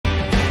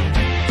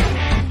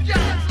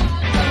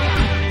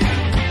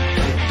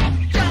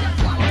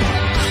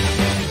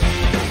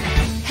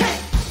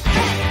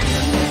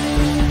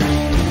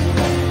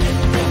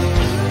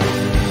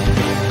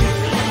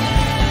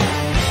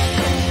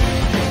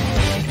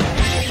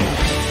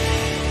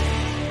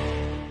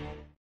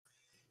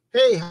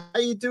Hey, how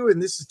you doing?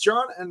 This is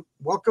John, and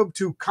welcome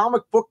to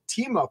Comic Book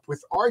Team Up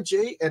with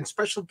RJ and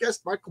special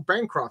guest Michael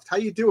Bancroft. How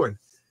you doing?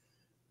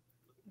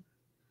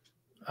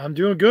 I'm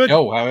doing good.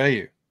 Yo, how are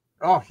you?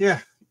 Oh yeah,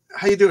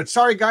 how you doing?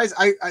 Sorry guys,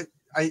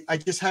 I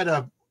just had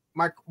a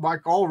Mike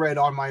Allred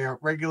on my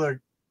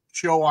regular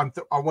show on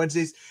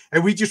Wednesdays,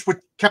 and we just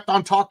kept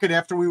on talking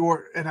after we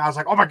were, and I was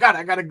like, oh my god,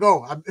 I gotta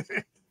go.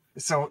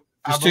 So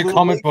just two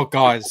comic book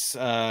guys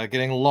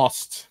getting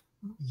lost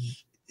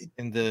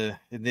in the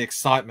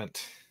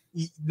excitement.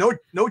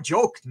 No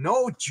joke.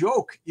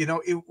 You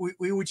know,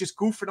 we were just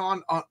goofing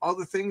on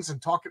other things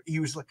and talking. He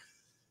was like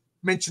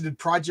mentioning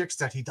projects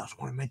that he doesn't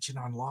want to mention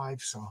on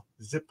live. So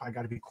zip, I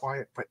got to be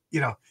quiet. But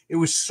you know, it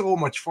was so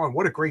much fun.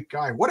 What a great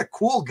guy. What a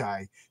cool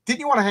guy.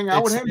 Didn't you want to hang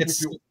out with him?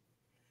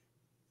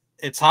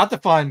 It's hard to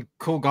find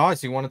cool guys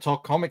who want to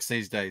talk comics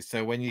these days.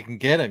 So when you can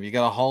get them, you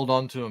got to hold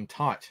on to them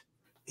tight.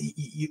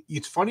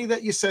 It's funny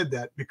that you said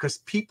that, because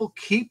people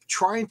keep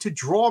trying to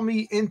draw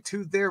me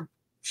into their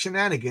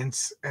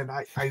shenanigans, and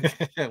I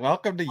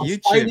welcome to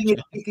YouTube, fighting it,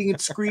 kicking and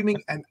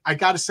screaming, and I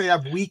gotta say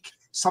I'm weak.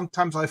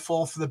 Sometimes I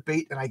fall for the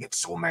bait and I get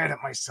so mad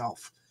at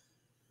myself,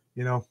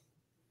 you know.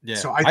 Yeah,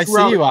 so I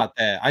see you out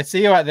there. I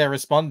see you out there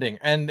responding,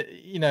 and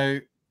you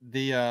know,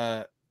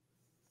 the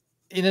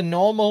in a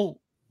normal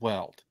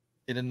world,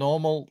 in a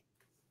normal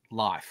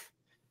life,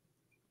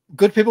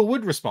 good people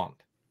would respond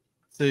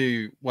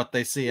to what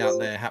they see out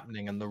there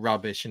happening and the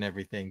rubbish and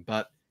everything,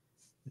 but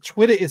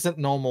Twitter isn't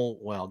normal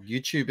world.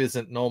 YouTube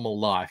isn't normal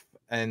life.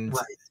 And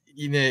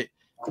you know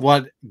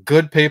what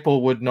good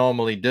people would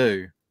normally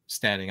do,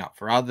 standing up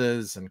for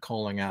others and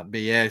calling out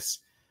BS,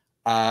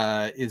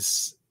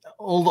 is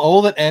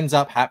all that ends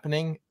up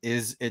happening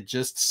is it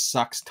just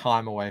sucks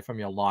time away from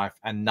your life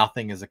and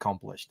nothing is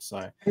accomplished.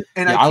 So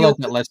and yeah, I learned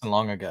that lesson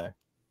long ago.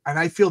 And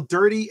I feel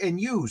dirty and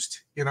used,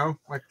 you know,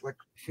 like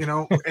you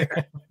know.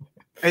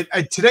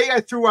 and today I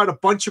threw out a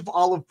bunch of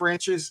olive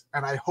branches,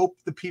 and I hope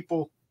the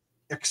people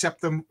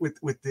accept them with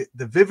the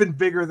vivid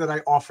vigor that I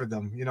offer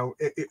them. You know,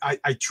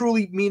 I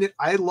truly mean it.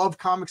 I love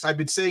comics. I've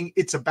been saying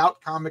it's about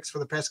comics for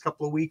the past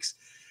couple of weeks,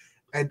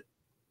 and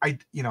I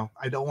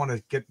don't want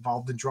to get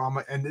involved in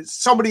drama. And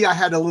somebody I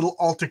had a little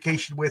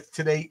altercation with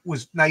today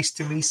was nice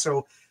to me,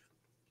 so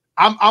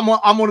I'm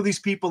one of these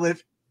people that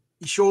if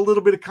you show a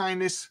little bit of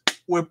kindness,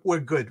 we're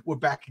good. We're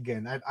back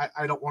again.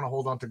 I don't want to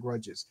hold on to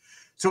grudges.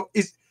 So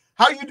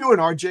how you doing,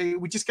 RJ?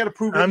 We just got to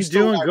prove I'm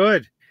doing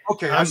good.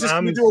 Okay, I was just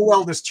going to do a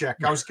wellness check.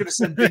 I was going to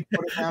send Big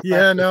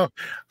yeah, no,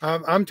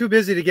 I'm too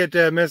busy to get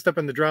messed up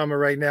in the drama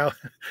right now.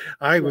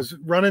 I was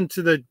running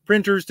to the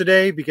printers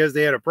today because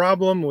they had a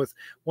problem with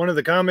one of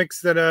the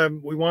comics that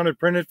we wanted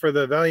printed for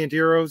the Valiant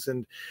Heroes,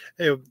 and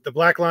the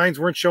black lines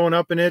weren't showing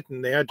up in it,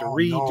 and they had to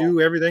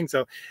redo everything.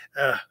 So,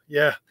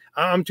 yeah,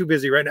 I'm too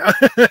busy right now.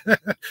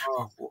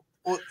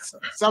 Well, it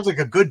sounds like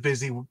a good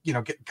busy, you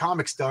know, getting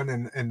comics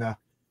done and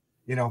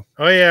you know.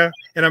 Oh yeah,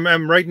 and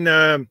I'm writing.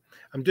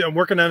 I'm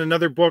working on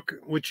another book,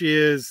 which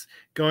is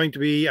going to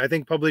be, I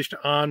think, published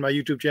on my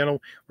YouTube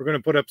channel. We're going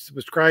to put up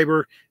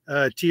subscriber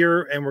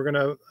tier, and we're going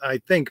to, I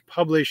think,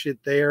 publish it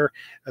there.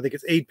 I think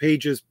it's 8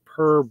 pages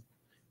per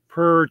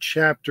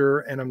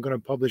chapter, and I'm going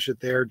to publish it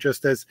there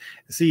just as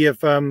see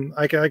if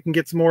I can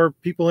get some more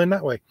people in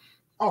that way.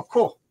 Oh,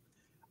 cool.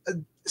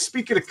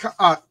 Speaking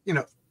of, you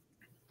know,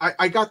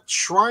 I got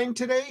Shrine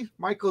today,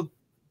 Michael,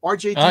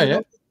 RJ. Oh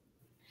yeah.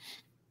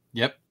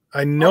 Yep.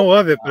 I know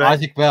of it, but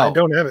Isaac Bell. I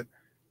don't have it.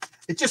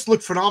 It just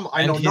looked phenomenal.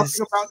 I know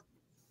nothing about it.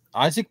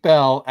 Isaac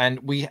Bell, and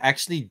we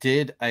actually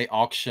did a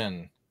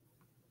auction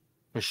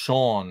for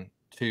Sean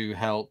to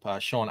help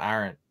Sean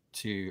Arendt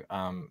to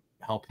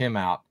help him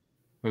out,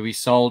 where we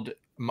sold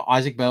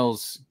Isaac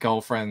Bell's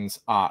girlfriend's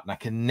art, and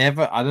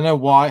I don't know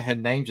why her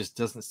name just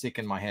doesn't stick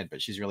in my head,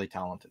 but she's really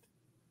talented.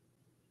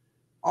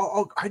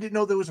 Oh, I didn't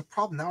know there was a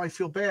problem. Now I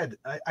feel bad.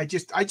 I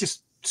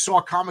just saw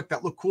a comic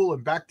that looked cool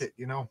and backed it,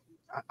 you know.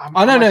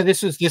 No,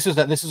 this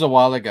was a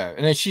while ago,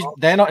 and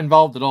they're not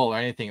involved at all or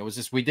anything. It was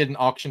just we did an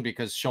auction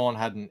because Sean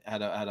had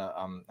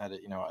a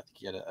you know, I think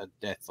he had a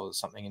death or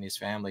something in his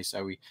family,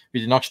 so we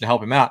did an auction to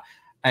help him out,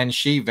 and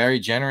she very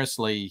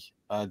generously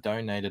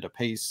donated a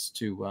piece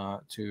to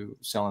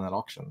sell in that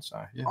auction.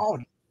 So yeah. Oh,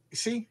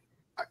 see,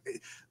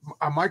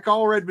 Mike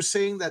Allred was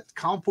saying that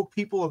comic book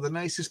people are the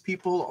nicest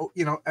people,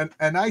 you know,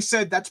 and I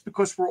said that's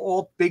because we're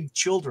all big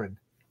children.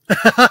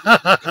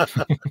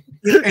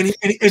 and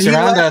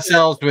surround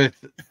ourselves with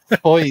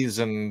toys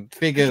and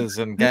figures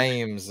and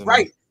games and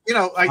right, you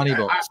know,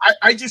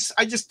 I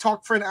just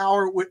talked for an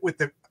hour with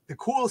the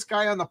coolest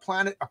guy on the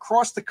planet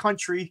across the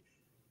country,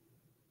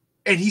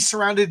 and he's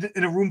surrounded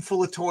in a room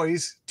full of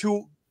toys,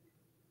 to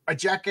a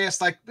jackass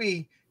like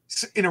me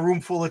in a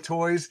room full of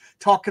toys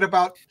talking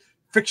about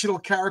fictional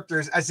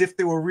characters as if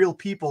they were real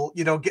people,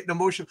 you know, getting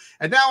emotional.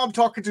 And now I'm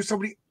talking to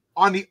somebody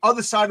on the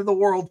other side of the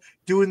world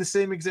doing the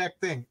same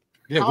exact thing.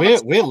 Yeah,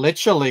 we're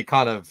literally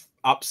kind of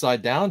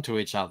upside down to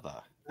each other,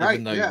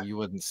 even though you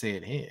wouldn't see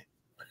it here.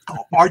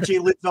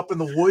 RJ lives up in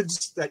the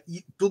woods. That,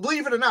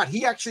 believe it or not,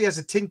 he actually has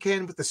a tin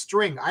can with a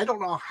string. I don't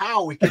know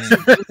how we can.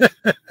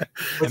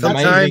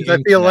 Sometimes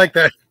I feel like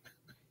that.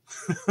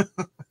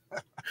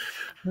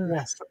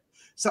 Yes.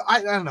 So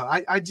I don't know.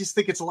 I just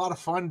think it's a lot of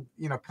fun.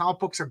 You know, comic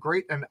books are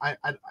great, and I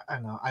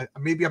don't know.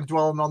 Maybe I'm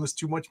dwelling on this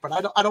too much, but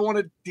I don't want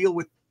to deal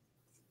with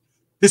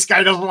this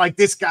guy doesn't like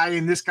this guy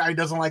and this guy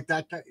doesn't like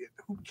that guy.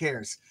 Who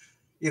cares?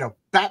 You know,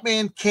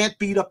 Batman can't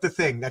beat up the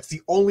Thing. That's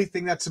the only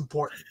thing that's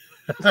important.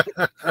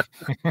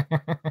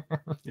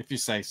 If you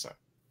say so.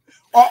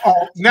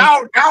 Uh-oh.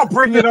 Now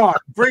bring it on.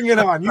 Bring it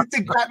on. You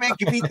think Batman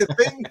can beat the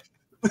Thing?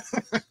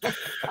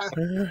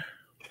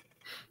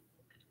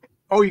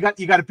 Oh, you got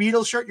a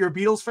Beatles shirt? You're a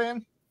Beatles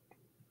fan?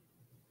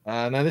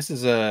 No, this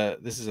is a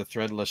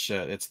threadless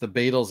shirt. It's the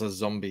Beatles as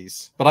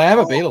zombies. But I am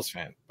a Beatles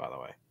fan, by the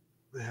way.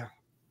 Yeah.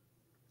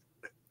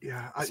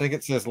 Yeah. I think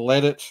it says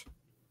let it.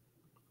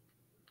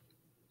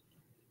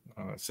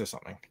 Oh, it says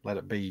something. Let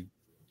it be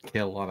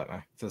kill. I don't know.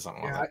 It says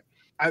something like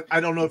that. I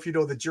don't know if you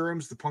know the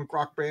Germs, the punk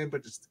rock band,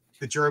 but it's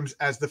the Germs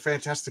as the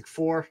Fantastic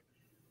Four.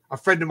 A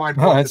friend of mine.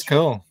 Oh, that's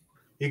cool.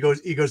 He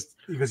goes,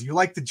 you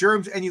like the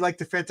Germs and you like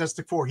the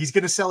Fantastic Four. He's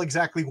going to sell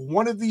exactly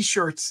one of these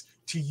shirts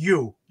to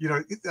you. You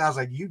know, I was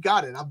like, you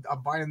got it.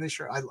 I'm buying this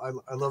shirt.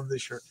 I love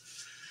this shirt.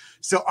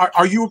 So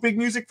are you a big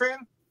music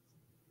fan?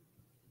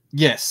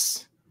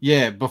 Yes.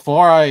 Yeah.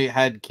 Before I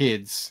had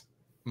kids,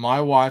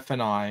 my wife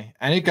and I,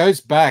 and it goes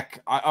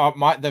back,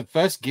 the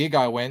first gig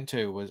I went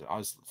to was, I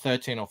was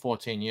 13 or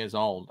 14 years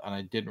old and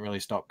I didn't really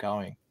stop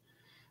going.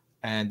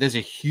 And there's a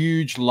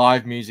huge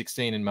live music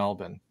scene in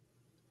Melbourne.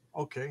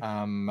 Okay.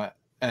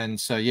 And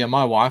so, yeah,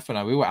 my wife and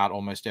I, we were out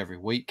almost every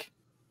week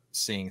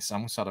seeing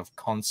some sort of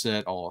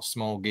concert or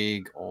small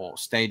gig or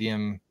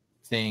stadium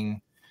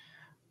thing.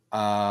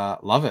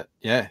 Love it.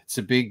 Yeah, it's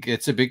a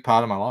big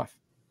part of my life.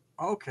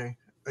 Okay.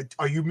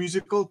 Are you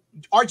musical?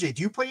 RJ,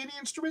 do you play any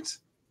instruments?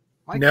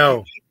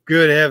 No.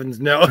 Good heavens,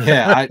 no.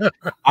 Yeah,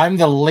 I'm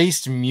the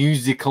least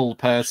musical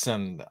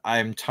person. I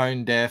am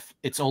tone deaf.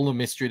 It's all a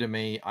mystery to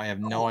me. I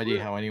have no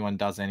idea how anyone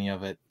does any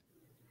of it.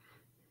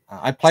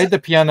 I played the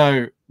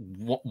piano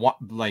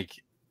like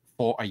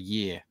for a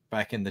year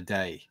back in the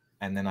day,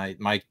 and then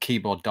my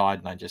keyboard died,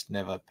 and I just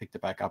never picked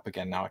it back up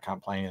again. Now I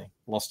can't play anything.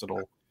 Lost it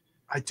all.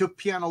 I took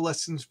piano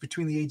lessons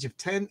between the age of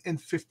 10 and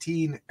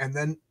 15, and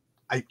then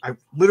I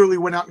literally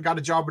went out and got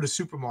a job at a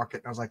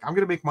supermarket. And I was like, I'm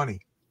going to make money,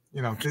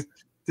 you know.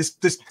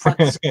 This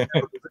practice,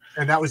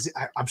 and that was.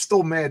 I'm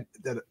still mad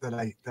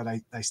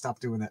that I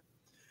stopped doing that.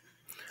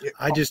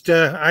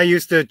 I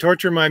used to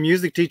torture my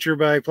music teacher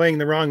by playing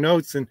the wrong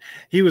notes, and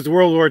he was a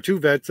World War II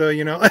vet, so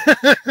you know.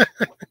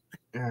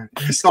 Yeah,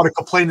 he started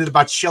complaining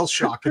about shell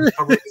shock and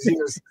covering his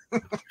ears.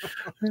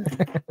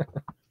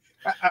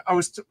 I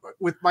was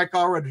with Mike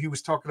Allred. He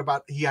was talking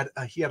about he had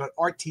an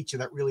art teacher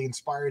that really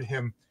inspired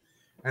him,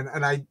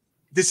 and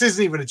this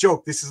isn't even a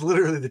joke. This is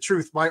literally the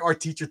truth. My art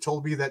teacher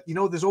told me that, you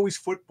know, there's always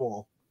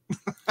football.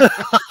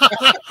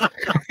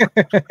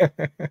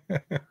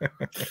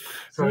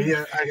 So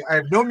yeah, I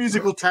have no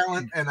musical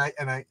talent, and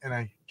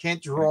I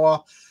can't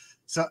draw.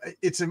 So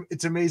it's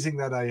amazing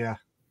that I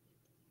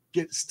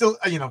get still,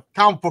 you know,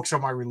 comic books are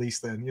my release.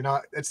 Then, you know,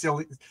 that's the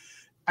only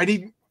I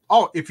need.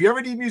 Oh, if you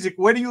ever need music,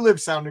 where do you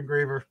live, Sound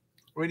Engraver?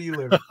 Where do you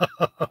live?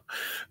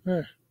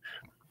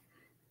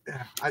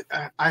 Yeah,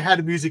 I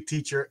had a music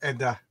teacher,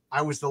 and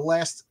I was the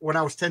last when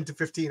I was 10 to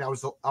 15. I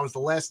was the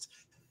last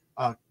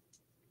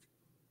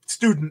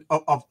student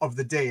of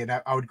the day, and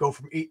I would go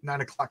from 8,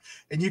 9 o'clock,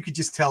 and you could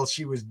just tell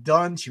she was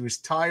done. She was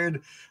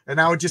tired, and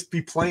I would just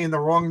be playing the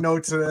wrong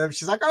notes, and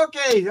she's like,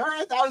 "Okay, all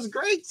right, that was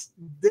great.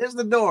 There's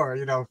the door."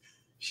 You know,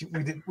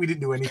 we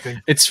didn't do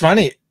anything. It's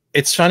funny.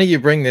 It's funny you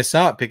bring this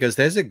up because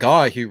there's a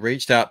guy who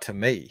reached out to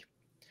me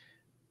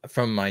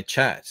from my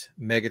chat,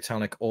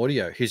 Megatonic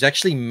Audio, who's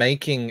actually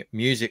making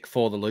music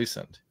for the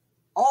Lucent.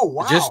 Oh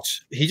wow!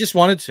 He just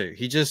wanted to.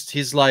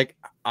 He's like,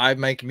 I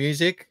make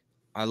music.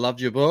 I loved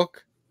your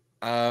book.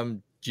 Do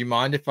you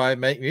mind if I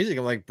make music?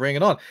 I'm like, bring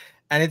it on.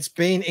 And it's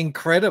been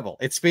incredible.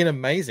 It's been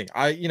amazing.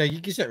 You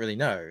just don't really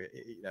know,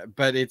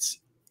 but it's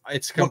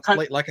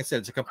complete. Like I said,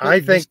 it's a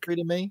complete mystery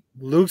to me.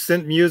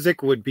 Lucent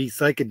music would be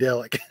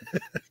psychedelic.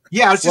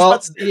 Yeah, I was just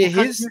about to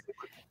say,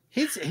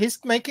 he's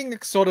making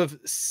a sort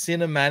of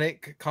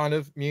cinematic kind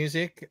of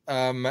music.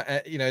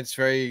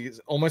 It's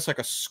almost like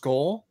a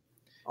score.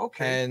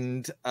 Okay.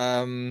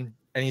 And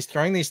he's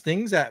throwing these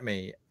things at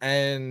me,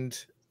 and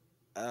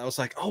I was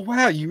like, oh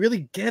wow, you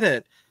really get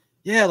it.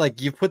 Yeah,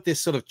 like you put this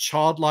sort of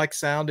childlike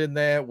sound in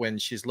there when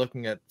she's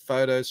looking at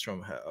photos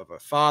of her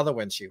father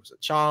when she was a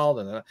child,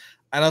 and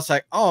I was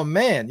like, oh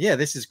man, yeah,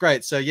 this is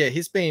great. So yeah,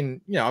 he's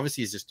been,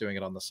 obviously he's just doing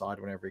it on the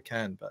side whenever he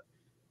can, but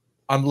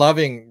I'm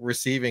loving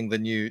receiving the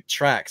new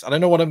tracks. I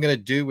don't know what I'm going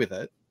to do with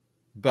it,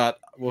 but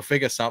we'll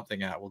figure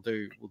something out. We'll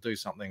do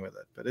something with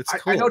it. But it's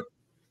cool.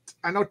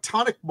 I know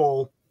Tonic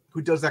Bowl,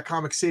 who does that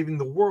comic Saving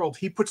the World,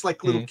 he puts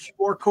like little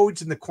QR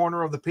codes in the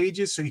corner of the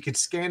pages so you can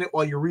scan it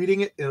while you're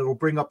reading it and it'll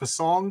bring up a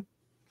song.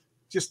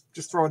 Just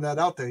throwing that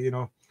out there,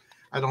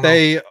 I don't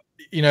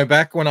know.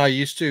 Back when I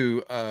used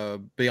to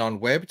be on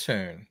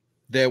Webtoon,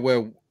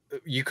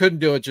 you couldn't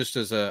do it just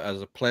as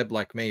a pleb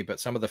like me, but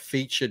some of the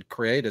featured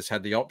creators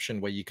had the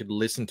option where you could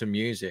listen to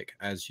music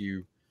as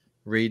you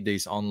read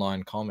these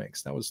online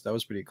comics. That was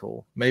pretty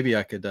cool. Maybe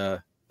I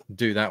could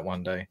do that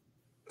one day.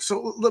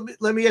 So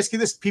let me ask you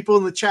this. People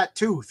in the chat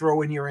too,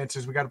 throw in your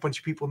answers. We got a bunch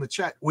of people in the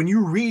chat. When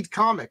you read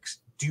comics,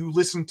 do you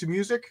listen to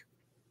music?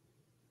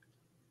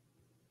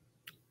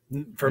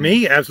 For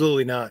me,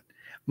 absolutely not.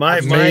 My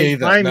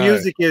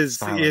music is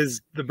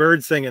the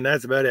birds singing.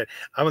 That's about it.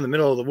 I'm in the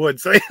middle of the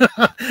woods, so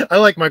I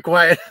like my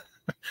quiet.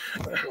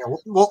 Yeah,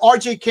 well,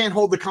 RJ can't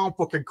hold the comic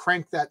book and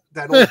crank that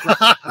old.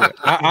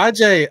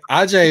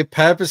 RJ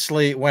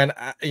purposely went,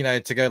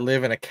 to go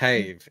live in a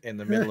cave in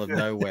the middle of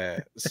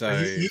nowhere. So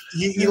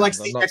he likes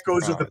the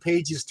echoes of the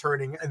pages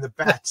turning and the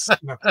bats.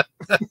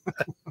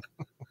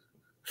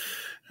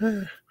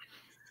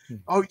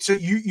 Oh, so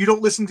you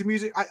don't listen to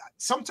music?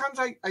 Sometimes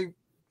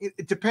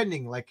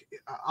depending, like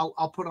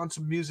I'll put on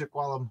some music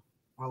while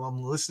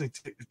I'm listening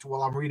to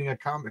while I'm reading a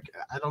comic.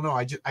 I don't know.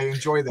 I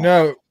enjoy that.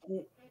 No.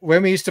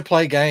 When we used to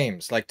play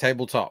games like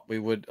tabletop, we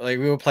would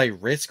play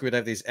Risk. We'd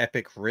have these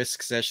epic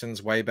Risk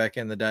sessions way back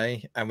in the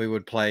day, and we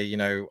would play,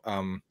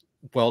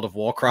 World of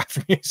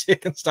Warcraft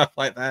music and stuff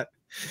like that.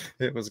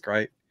 It was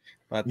great,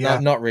 but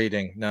not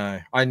reading. No,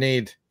 I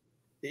need,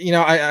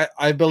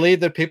 I believe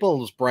that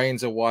people's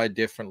brains are wired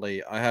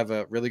differently. I have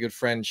a really good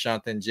friend,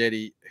 Shantan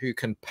Jetty, who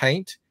can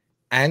paint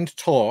and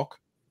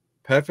talk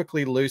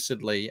perfectly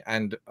lucidly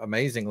and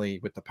amazingly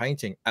with the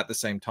painting at the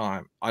same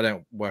time. I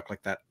don't work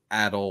like that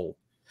at all.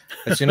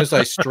 As soon as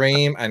I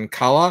stream and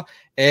color,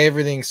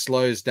 everything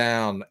slows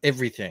down.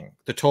 Everything,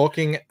 the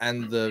talking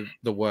and the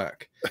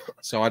work.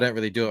 So I don't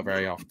really do it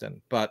very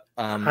often. But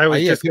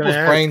people's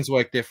brains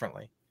work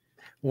differently.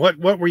 What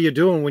were you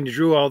doing when you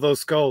drew all those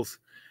skulls?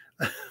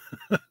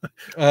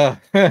 Now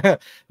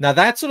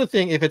that sort of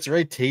thing, if it's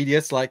very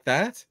tedious like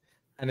that,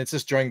 and it's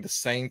just drawing the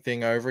same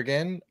thing over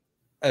again,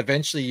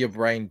 eventually your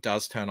brain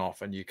does turn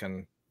off and you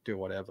can do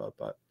whatever.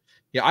 But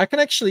yeah, I can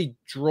actually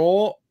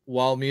draw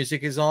while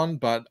music is on,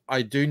 but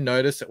I do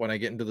notice that when I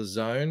get into the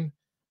zone,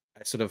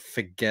 I sort of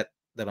forget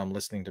that I'm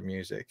listening to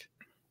music.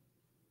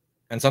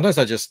 And sometimes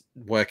I just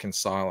work in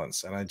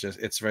silence and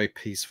it's very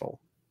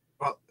peaceful.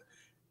 Well,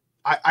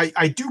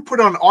 I do put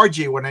on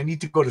RJ when I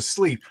need to go to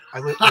sleep.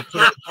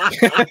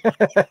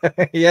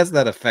 He has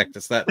that effect.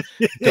 It's that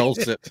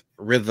dulcet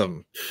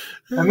rhythm.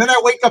 And then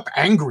I wake up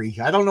angry.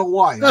 I don't know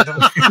why.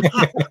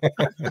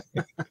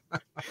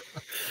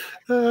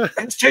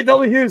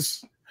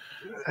 SJWs.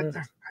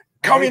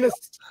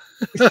 Communists.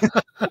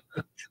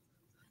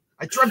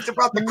 I dreamt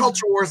about the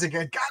culture wars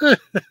again.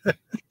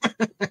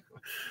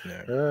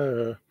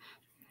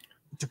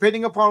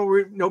 Depending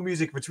upon no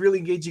music, if it's really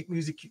engaging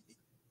music,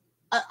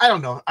 I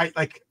don't know.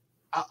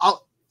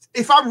 I'll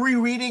if I'm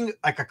rereading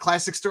like a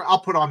classic story, I'll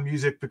put on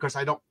music because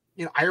I don't,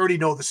 I already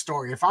know the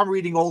story. If I'm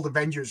reading old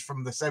Avengers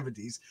from the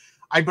 70s,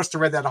 I must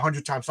have read that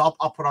 100 times. So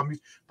I'll put on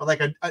music. But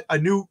like a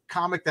new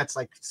comic that's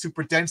like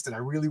super dense that I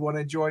really want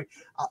to enjoy,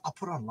 I'll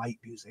put on light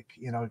music,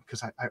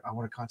 because I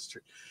want to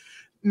concentrate.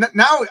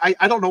 Now,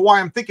 I don't know why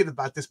I'm thinking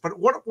about this, but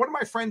one of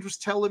my friends was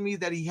telling me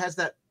that he has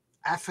that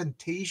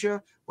aphantasia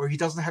where he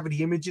doesn't have any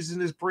images in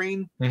his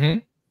brain.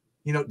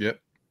 Yep.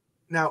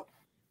 Now,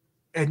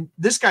 and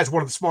this guy's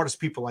one of the smartest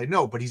people I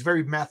know, but he's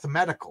very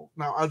mathematical.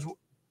 Now,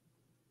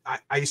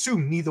 I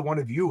assume neither one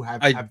of you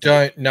have. I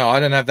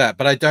don't have that,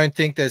 but I don't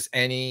think there's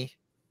any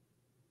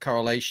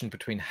correlation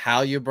between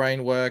how your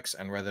brain works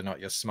and whether or not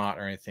you're smart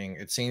or anything.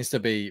 It seems to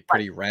be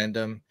pretty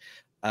random.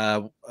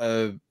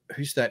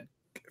 Who's that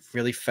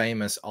really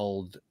famous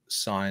old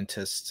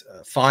scientist,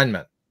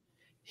 Feynman?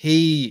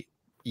 He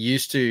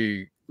used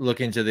to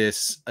look into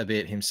this a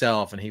bit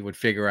himself, and he would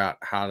figure out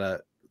how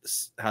to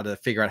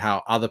figure out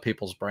how other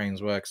people's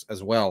brains works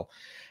as well.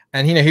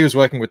 And he was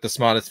working with the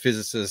smartest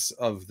physicists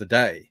of the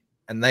day,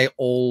 and they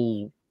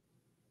all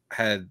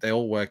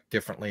worked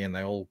differently, and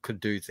they all could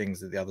do things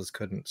that the others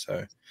couldn't.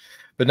 So,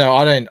 but no,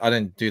 I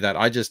don't do that.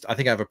 I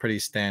think I have a pretty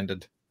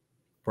standard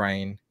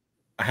brain.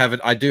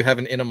 I do have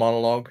an inner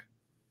monologue.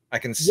 I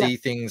can see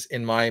things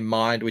in my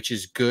mind, which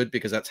is good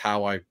because that's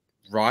how I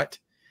write.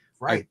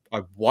 Right.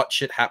 I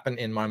watch it happen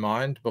in my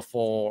mind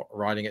before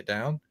writing it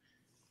down.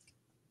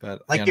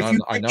 But like I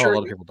know a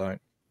lot of people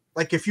don't.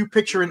 Like if you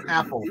picture an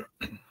apple,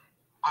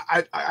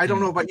 I don't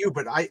know about you,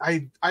 but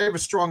I have a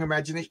strong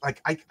imagination.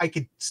 Like I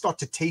could start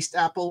to taste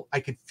apple. I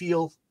could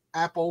feel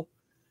apple.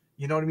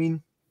 You know what I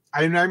mean?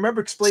 I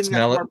remember explaining that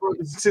to my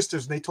brothers and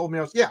sisters, and they told me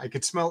I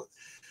could smell it.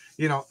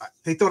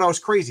 They thought I was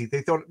crazy.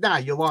 They thought, nah,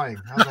 you're lying.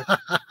 I was like,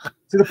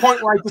 to the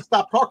point where I just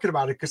stopped talking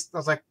about it because I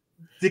was like,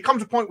 there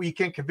comes a point where you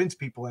can't convince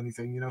people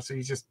anything, so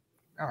you just,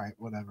 all right,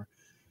 whatever.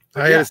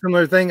 But I had a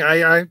similar thing. I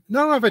don't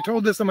know if I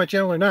told this on my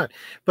channel or not,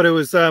 but it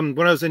was when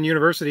I was in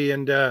university,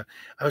 and I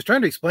was trying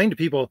to explain to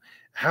people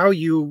how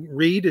you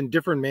read in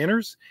different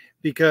manners.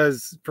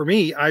 Because for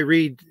me, I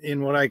read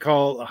in what I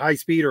call a high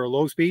speed or a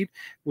low speed,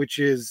 which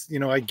is,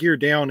 I gear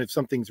down if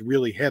something's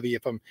really heavy,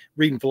 if I'm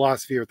reading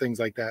philosophy or things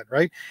like that,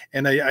 right?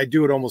 And I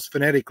do it almost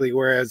phonetically,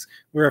 where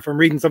if I'm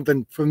reading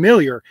something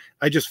familiar,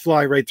 I just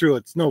fly right through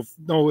it. It's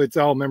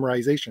all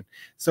memorization.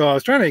 So I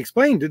was trying to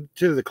explain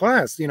to the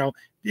class,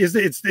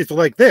 it's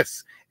like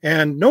this.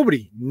 And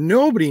nobody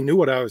knew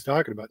what I was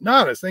talking about.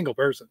 Not a single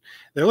person.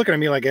 They're looking at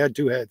me like I had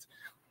two heads.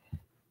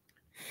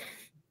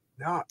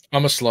 No,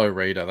 I'm a slow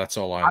reader. That's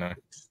all I know.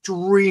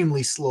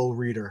 extremely slow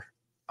reader.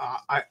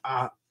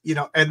 You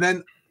know, and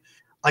then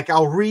like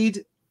I'll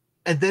read,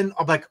 and then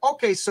I'm like,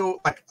 okay,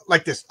 so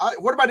like this.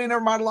 What about inner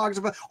monologues?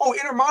 About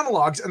inner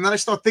monologues, and then I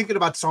start thinking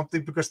about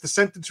something because the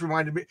sentence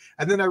reminded me,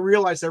 and then I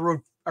realized I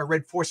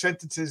read 4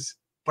 sentences,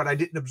 but I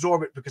didn't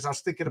absorb it because I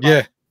was thinking about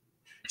it.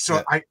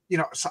 So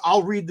so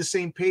I'll read the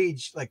same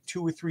page like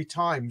 2 or 3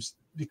 times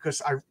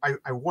because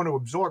I want to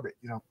absorb it.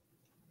 You know.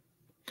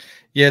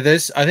 Yeah,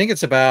 I think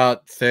it's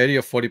about 30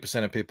 or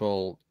 40% of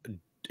people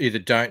either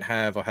don't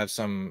have or have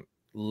some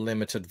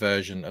limited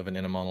version of an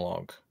inner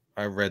monologue.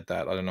 I read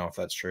that. I don't know if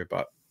that's true,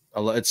 but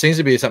it seems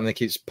to be something that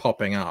keeps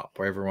popping up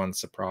where everyone's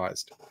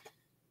surprised.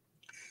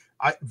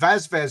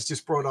 Vaz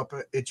just brought up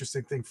an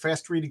interesting thing.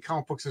 Fast reading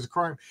comic books is a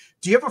crime.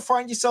 Do you ever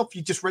find yourself,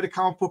 you just read a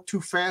comic book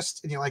too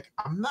fast and you're like,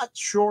 I'm not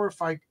sure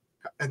if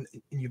and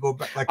you go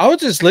back? Like, I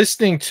was just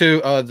listening to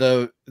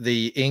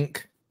the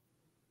Ink,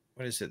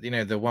 what is it? You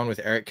know, the one with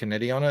Eric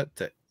Canetti on it,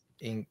 the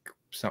Ink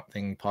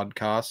something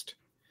podcast.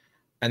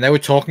 And they were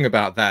talking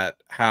about that,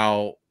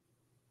 how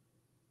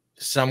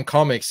some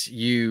comics,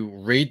 you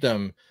read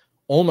them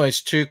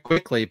almost too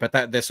quickly, but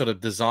that they're sort of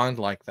designed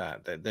like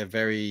that. They're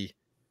very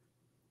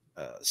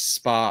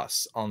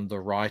sparse on the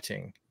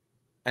writing.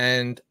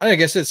 And I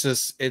guess it's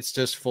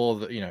just for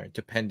the, you know,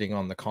 depending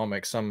on the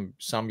comic. Some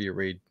you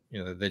read,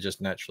 you know, they're just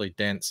naturally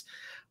dense.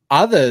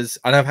 Others,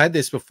 and I've had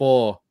this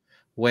before,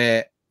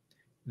 where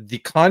the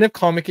kind of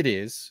comic it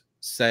is,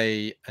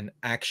 say an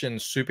action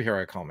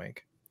superhero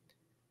comic,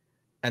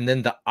 and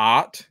then the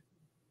art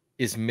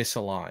is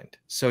misaligned.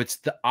 So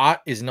the art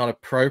is not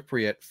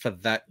appropriate for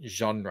that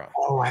genre.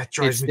 Oh, that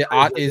drives me crazy. The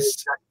art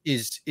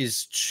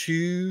is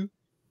too,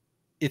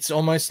 it's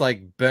almost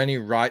like Bernie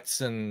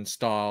Wrightson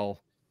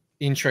style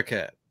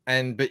intricate,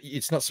 but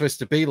it's not supposed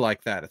to be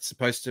like that. It's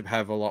supposed to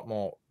have a lot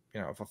more,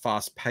 you know, of a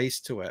fast pace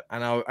to it.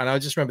 And I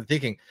just remember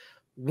thinking,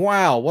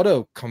 wow, what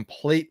a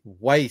complete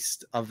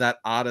waste of that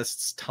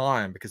artist's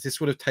time, because this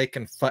would have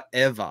taken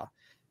forever.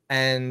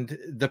 And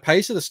the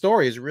pace of the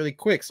story is really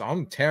quick. So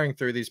I'm tearing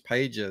through these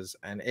pages,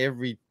 and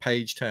every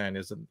page turn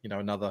is, you know,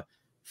 another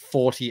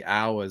 40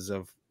 hours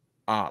of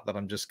art that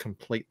I'm just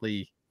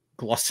completely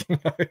glossing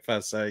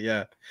over. So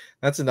yeah,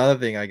 that's another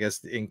thing, I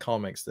guess, in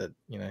comics that,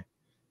 you know.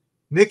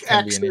 Nick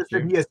X says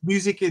that he has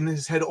music in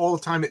his head all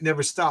the time. It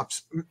never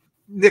stops.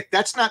 Nick,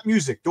 that's not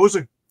music. Those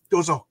are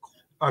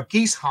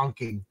geese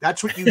honking.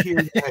 That's what you hear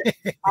in your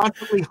head.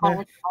 Constantly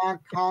honk, honk,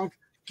 honk,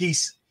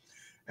 geese.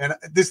 And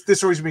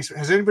this always makes.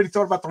 Has anybody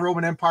thought about the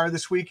Roman Empire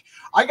this week?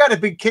 I got a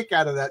big kick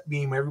out of that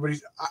meme.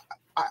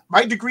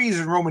 My degree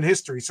is in Roman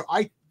history, so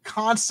I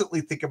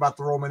constantly think about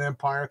the Roman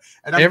Empire,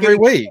 and every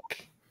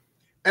week,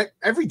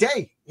 every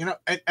day, you know.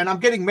 And I'm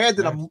getting mad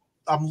that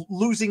I'm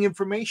losing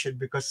information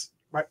because,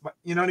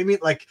 you know what I mean?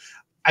 Like,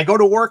 I go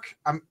to work,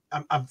 I'm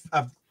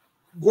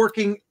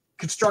working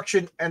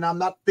construction, and I'm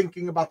not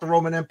thinking about the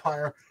Roman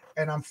Empire,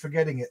 and I'm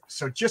forgetting it.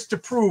 So just to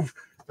prove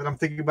that I'm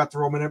thinking about the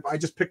Roman Empire, I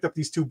just picked up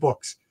these 2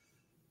 books.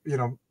 You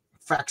know,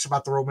 facts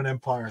about the Roman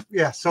Empire.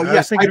 Yeah. So I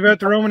was thinking about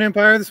the Roman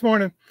Empire this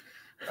morning.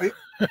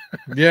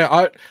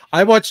 Yeah,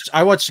 I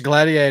watched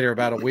Gladiator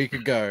about a week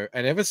ago,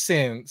 and ever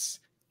since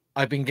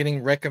I've been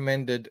getting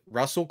recommended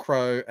Russell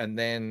Crowe and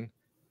then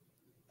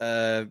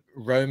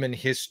Roman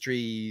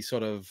history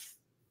sort of,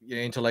 you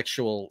know,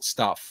 intellectual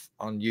stuff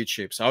on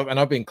YouTube. So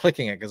I've been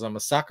clicking it because I'm a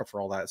sucker for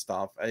all that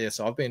stuff. Yeah,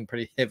 so I've been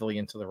pretty heavily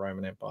into the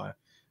Roman Empire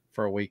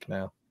for a week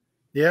now.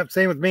 Yeah,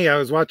 same with me. I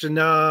was watching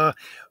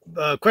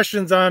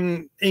questions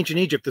on ancient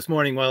Egypt this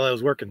morning while I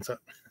was working. So,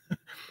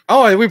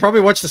 oh, we probably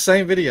watched the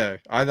same video.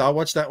 I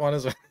watched that one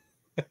as well.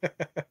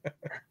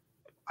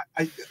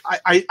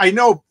 I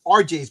know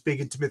RJ's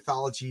big into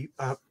mythology.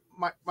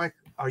 Mike,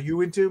 are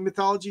you into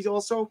mythology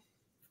also?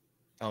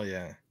 Oh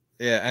yeah,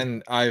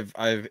 and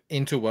I've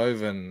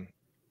interwoven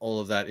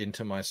all of that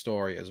into my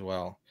story as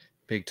well,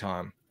 big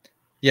time.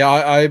 Yeah,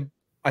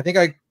 I think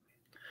I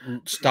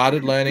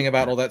started learning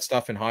about all that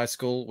stuff in high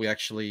school. We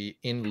actually,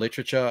 in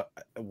literature,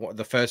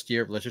 the first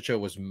year of literature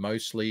was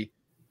mostly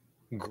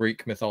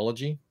Greek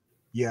mythology.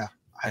 Yeah,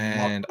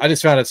 I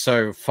just found it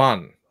so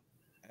fun,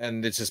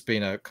 and it's just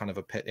been a kind of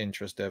a pet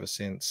interest ever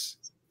since.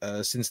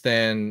 Since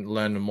then,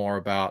 learned more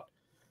about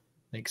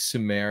like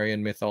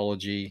Sumerian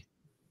mythology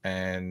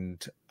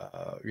and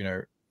you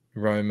know,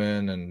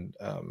 Roman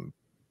and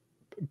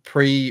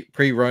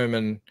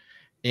pre-Roman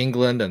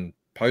England and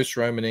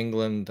post-Roman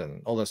England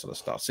and all that sort of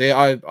stuff. So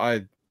yeah,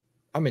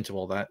 I'm into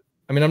all that.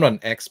 I mean, I'm not an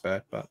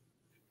expert, but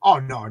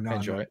no, I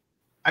enjoy it.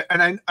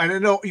 And I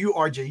know you,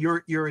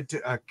 RJ, you're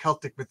into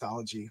Celtic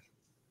mythology.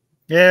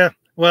 Yeah,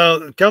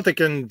 well,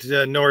 Celtic and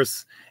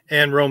Norse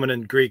and Roman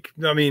and Greek.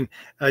 I mean,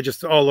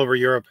 just all over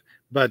Europe.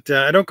 But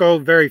I don't go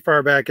very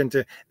far back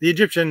into the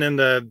Egyptian, and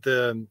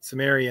the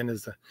Sumerian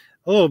is a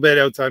little bit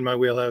outside my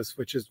wheelhouse,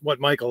 which is what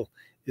Michael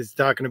is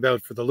talking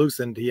about for the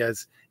Loosened. He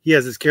has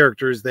his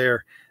characters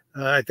there.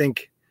 I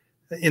think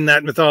in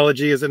that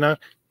mythology, is it not?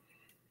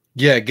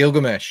 Yeah,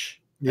 Gilgamesh.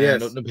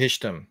 Yes. And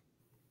Utnapishtim.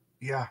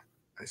 Yeah,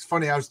 it's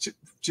funny. I was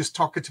just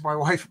talking to my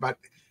wife about,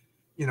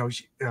 you know,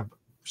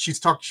 she's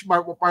talking.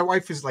 My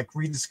wife is like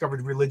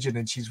rediscovered religion,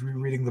 and she's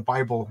rereading the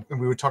Bible, and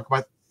we would talk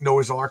about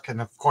Noah's Ark,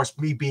 and of course,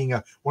 me being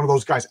one of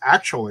those guys,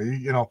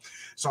 actually,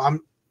 so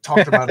I'm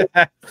talking about it,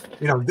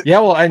 Yeah,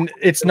 well, and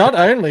it's not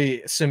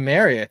only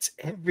Sumeria; it's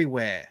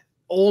everywhere,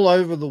 all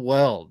over the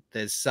world.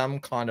 There's some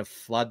kind of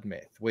flood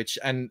myth,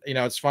 and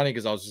it's funny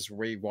because I was just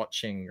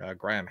rewatching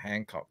Graham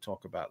Hancock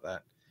talk about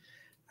that,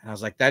 and I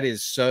was like, that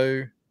is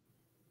so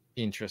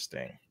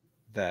interesting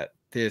that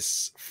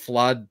this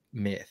flood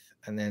myth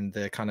and then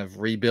the kind of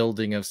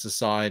rebuilding of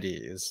society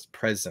is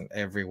present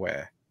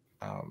everywhere.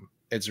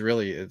 It's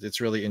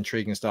really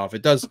intriguing stuff.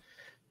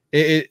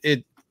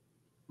 It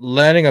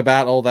learning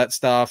about all that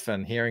stuff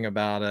and hearing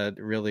about it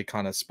really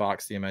kind of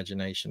sparks the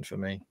imagination for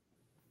me.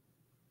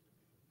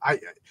 I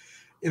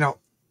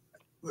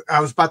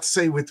was about to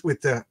say with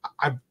the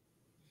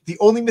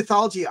only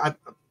mythology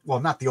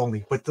not the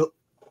only, but the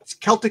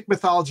Celtic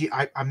mythology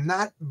I'm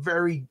not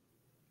very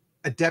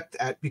adept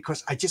at,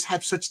 because I just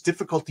have such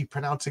difficulty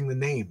pronouncing the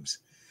names,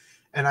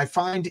 and I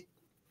find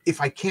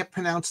if I can't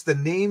pronounce the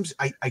names,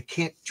 I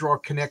can't draw a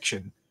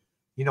connection.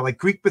 Like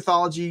Greek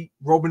mythology,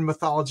 Roman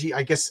mythology,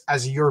 I guess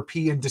as a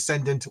European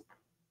descendant,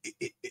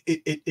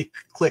 it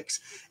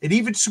clicks. And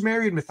even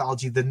Sumerian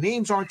mythology, the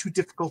names aren't too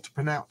difficult to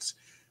pronounce.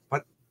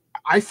 But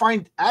I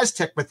find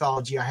Aztec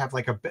mythology I have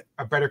like a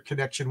better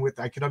connection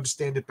with. I can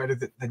understand it better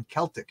than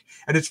Celtic.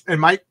 And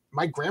my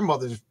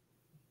grandmother,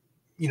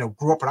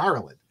 grew up in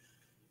Ireland.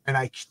 And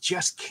I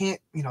just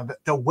can't,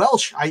 the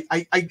Welsh.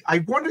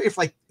 I wonder if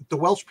like the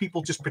Welsh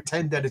people just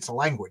pretend that it's a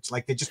language,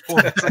 like they just pull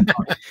the trick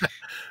on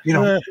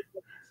it.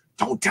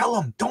 Don't tell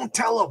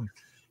them.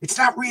 It's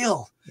not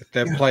real.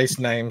 They're place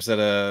names that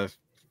are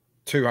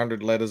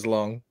 200 letters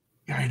long.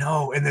 I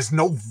know, and there's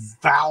no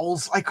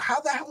vowels. Like how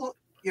the hell?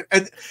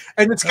 And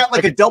it's got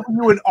like a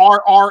W and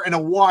R and a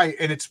Y,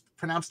 and it's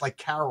pronounced like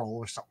Carol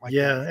or something like that.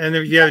 Yeah,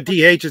 and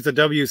DH is a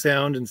W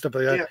sound and stuff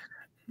like that.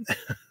 Yeah.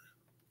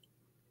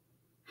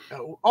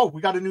 Oh,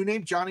 we got a new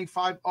name, Johnny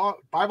 5.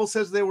 Bible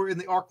says they were in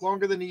the Ark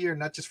longer than a year,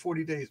 not just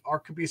 40 days.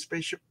 Ark could be a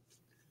spaceship.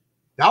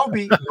 That would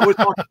be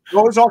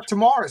Noah's Ark to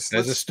Mars.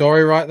 There's a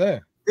story right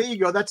there. There you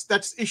go.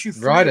 That's issue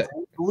 3. Write it.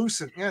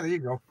 Lucent. Yeah, there you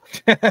go.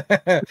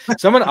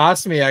 Someone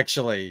asked me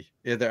actually,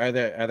 are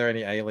there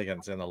any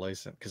aliens in the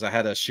Lucent? Because I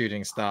had a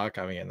shooting star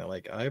coming in. They're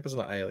like, I hope it's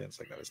not aliens.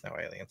 Like, no, there's no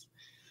aliens.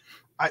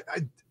 I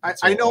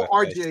know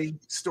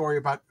RJ's story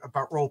about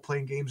role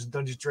playing games and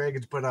Dungeons and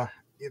Dragons, but I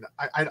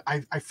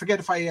forget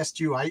if I asked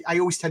you. I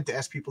always tend to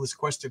ask people this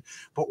question,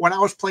 but when I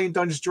was playing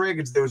Dungeons and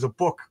Dragons, there was a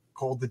book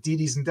called The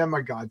Deities and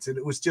Demigods, and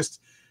it was just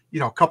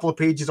a couple of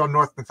pages on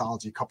Norse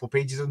mythology, a couple of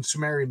pages on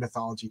Sumerian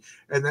mythology,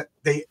 and that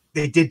they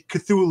did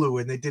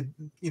Cthulhu, and they did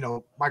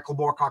Michael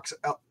Moorcock's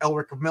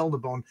Elric of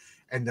Melniboné,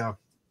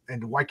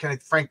 and why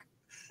can't I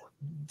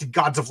the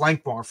gods of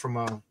Lankmar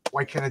from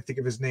why can't I think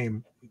of his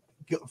name,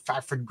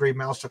 Fatford Grey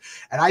Mouse,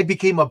 and I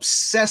became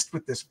obsessed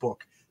with this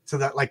book. So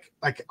that like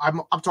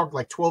I'm talking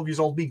like 12 years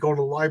old, me going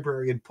to the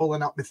library and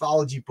pulling out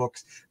mythology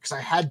books because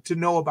I had to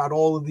know about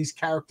all of these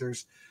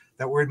characters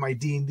that were in my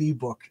D&D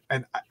book.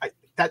 And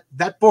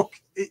that book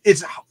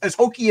is as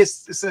hokey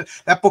as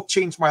that book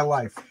changed my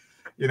life.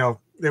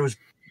 There was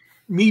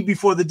me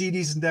before the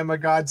DDs and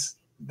Demigods.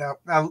 Now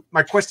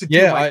my question to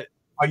you,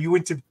 are you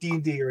into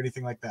D&D or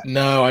anything like that?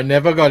 No, I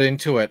never got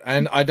into it,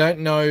 and I don't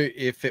know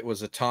if it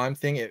was a time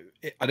thing.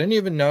 I don't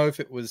even know if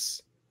it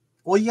was.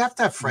 Well, you have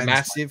to have friends.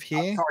 Massive here.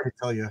 I'm sorry to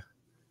tell you.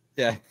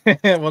 Yeah.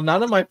 Well,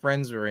 none of my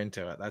friends were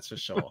into it. That's for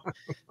sure.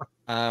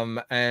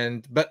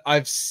 But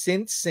I've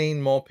since seen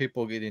more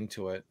people get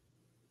into it.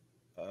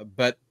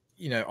 But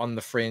on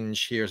the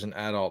fringe here as an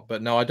adult.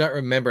 But no, I don't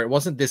remember. It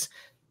wasn't this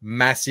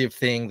massive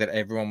thing that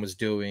everyone was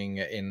doing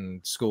in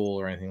school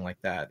or anything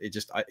like that. It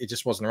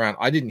just wasn't around.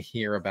 I didn't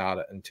hear about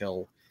it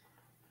until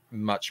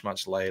much,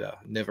 much later.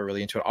 Never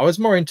really into it. I was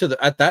more into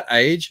at that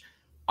age.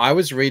 I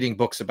was reading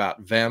books about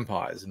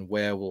vampires and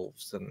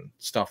werewolves and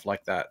stuff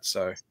like that.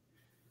 So,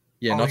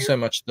 yeah, not so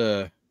much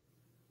the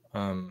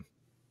Demigorgon,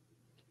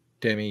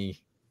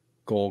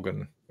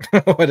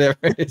 whatever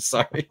it is.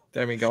 Sorry,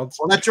 demigods.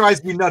 Well, that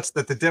drives me nuts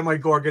that the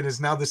Demigorgon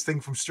is now this thing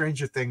from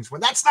Stranger Things.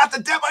 When that's not the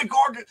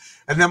Demigorgon.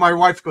 And then my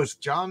wife goes,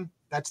 John,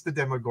 that's the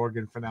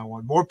Demigorgon from now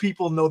on. More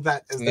people know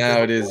that as the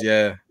now it is,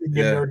 yeah.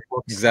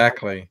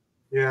 Exactly.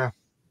 Yeah.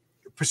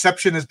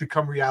 Perception has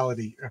become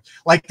reality.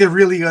 Like there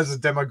really is a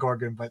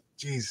Demogorgon, but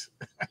geez.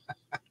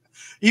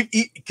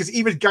 Because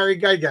even Gary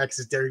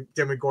Gygax's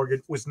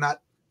Demogorgon was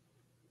not.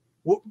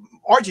 Well,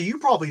 RJ, you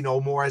probably know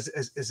more as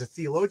a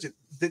theologian.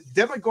 The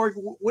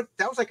Demogorgon,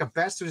 that was like a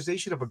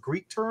bastardization of a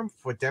Greek term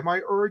for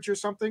demiurge or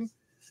something?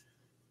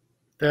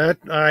 That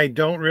I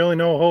don't really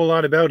know a whole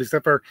lot about,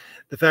 except for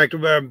the fact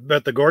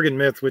about the Gorgon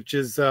myth, which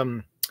is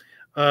they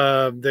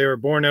were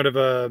born out of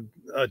a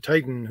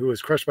titan who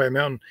was crushed by a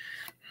mountain.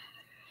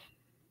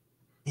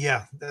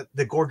 Yeah,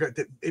 the Gorgon,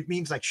 it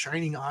means like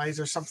shining eyes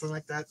or something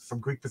like that from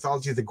Greek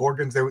mythology. The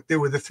Gorgons, they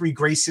were the 3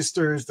 Grey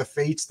sisters, the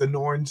Fates, the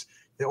Norns.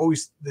 They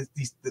always the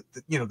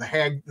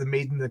hag, the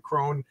maiden, the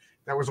crone.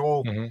 That was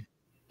all. Mm-hmm.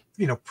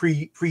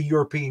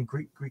 pre-European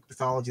Greek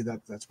mythology.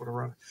 That's what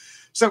around.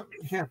 So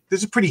yeah, this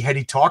is a pretty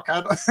heady talk.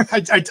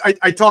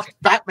 I talked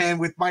Batman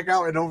with Mike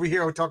out, and over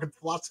here we're talking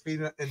philosophy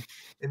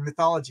and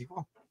mythology.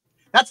 Well,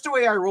 that's the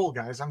way I roll,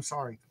 guys. I'm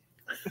sorry.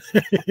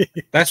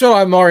 That's what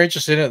I'm more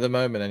interested in at the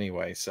moment,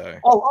 anyway. So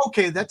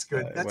okay, that's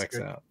good. That's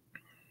good. Out.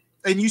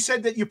 And you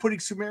said that you're putting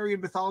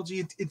Sumerian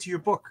mythology into your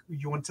book.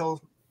 You want to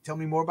tell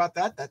me more about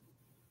that?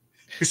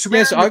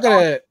 Sumerian so I've got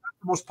the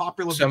most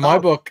popular. So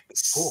mythology.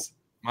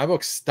 my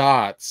book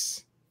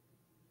starts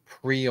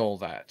pre all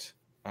that,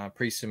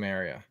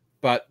 pre-Sumeria,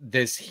 but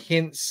there's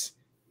hints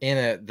in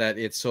it that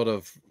it's sort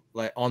of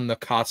like on the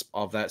cusp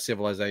of that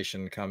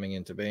civilization coming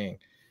into being.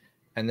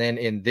 And then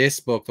in this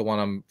book, the one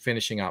I'm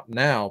finishing up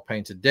now,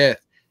 Painted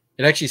Death,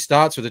 it actually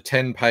starts with a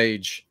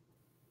 10-page,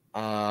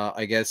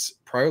 I guess,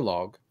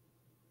 prologue.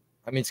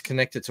 I mean, it's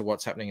connected to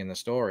what's happening in the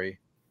story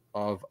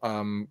of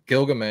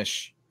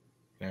Gilgamesh,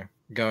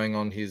 going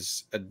on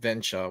his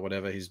adventure,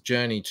 whatever, his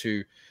journey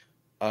to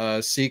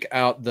seek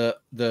out the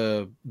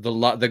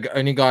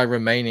only guy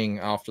remaining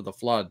after the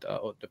flood,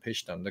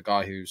 Utnapishtim, the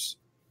guy who's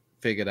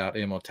figured out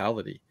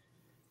immortality.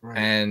 Right.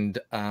 And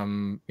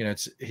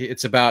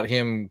it's about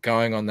him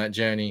going on that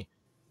journey,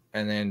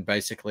 and then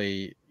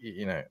basically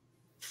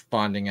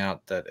finding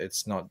out that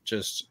it's not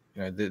just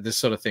this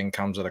sort of thing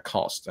comes at a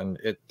cost, and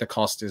the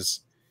cost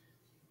is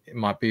it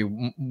might be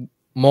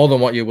more than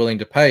what you're willing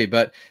to pay.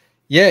 But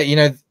yeah,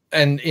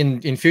 and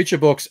in future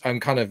books,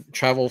 I'm kind of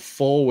travel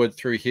forward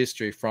through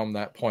history from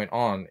that point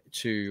on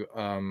to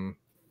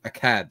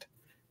Akkad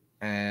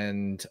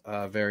and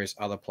various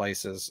other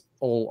places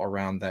all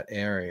around that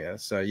area.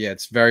 So yeah,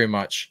 it's very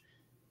much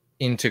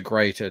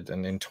integrated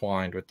and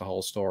entwined with the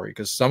whole story,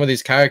 because some of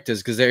these characters,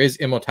 because there is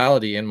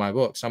immortality in my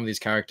book, some of these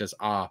characters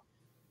are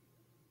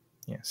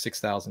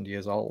 6,000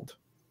 years old,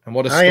 and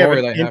what a story they have to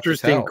tell. I have an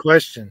interesting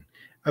question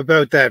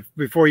about that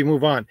before you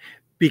move on.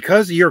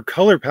 Because of your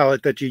color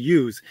palette that you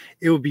use,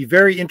 it would be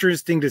very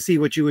interesting to see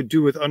what you would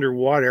do with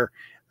underwater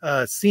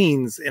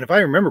scenes. And if I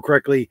remember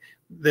correctly,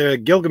 the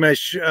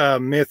Gilgamesh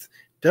myth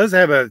does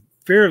have a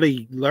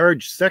fairly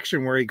large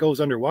section where he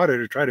goes underwater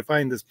to try to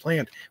find this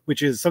plant,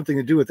 which is something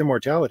to do with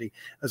immortality.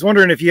 I was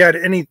wondering if you had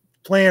any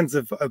plans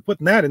of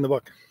putting that in the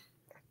book.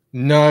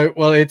 No,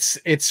 well,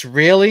 it's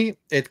really,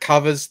 it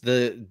covers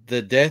the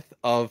death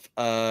of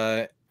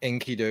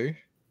Enkidu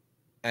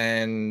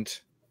and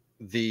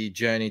the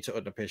journey to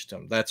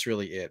Utnapishtim. That's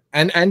really it.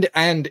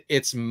 And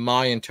it's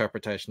my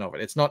interpretation of it.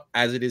 It's not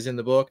as it is in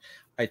the book.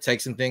 I take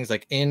some things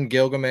like in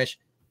Gilgamesh,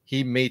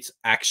 he meets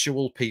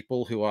actual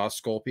people who are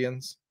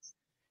scorpions.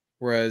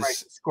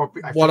 Whereas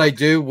what I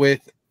do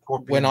with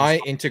when I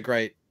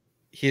integrate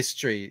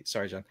history,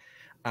 sorry, John,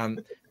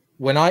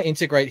 when I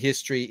integrate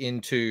history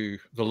into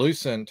the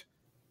Lucent,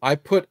 I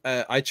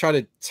try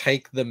to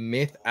take the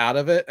myth out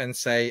of it and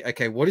say,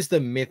 okay, what is the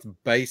myth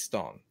based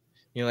on?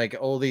 Like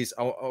all these,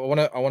 I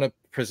want to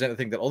present the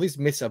thing that all these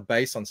myths are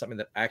based on something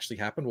that actually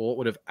happened. Well, what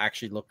would have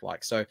actually looked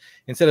like? So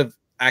instead of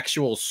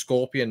actual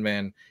scorpion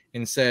men,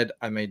 instead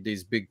I made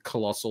these big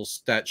colossal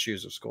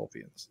statues of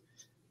scorpions.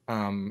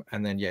 And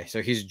then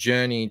so his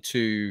journey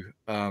to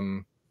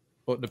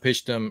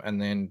Utnapishtim, and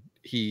then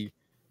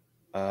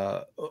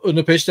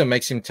Utnapishtim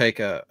makes him take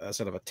a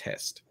sort of a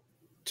test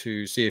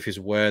to see if he's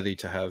worthy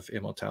to have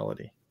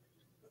immortality.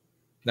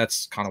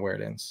 That's kind of where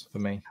it ends for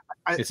me.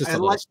 It's just a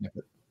little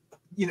snippet.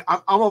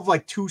 I'm of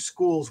like two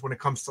schools when it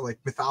comes to like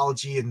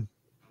mythology and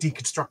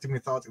deconstructing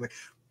mythology. Like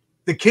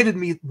the kid in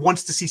me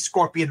wants to see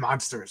scorpion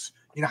monsters.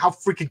 How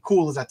freaking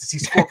cool is that to see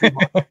scorpion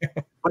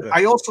monsters? But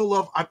I also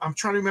love, I'm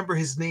trying to remember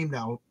his name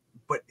now,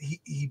 but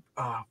he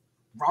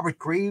Robert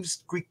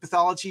Graves, Greek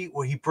mythology,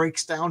 where he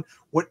breaks down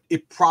what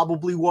it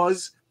probably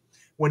was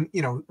when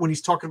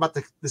he's talking about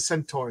the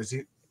centaurs.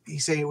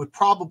 He's saying it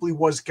probably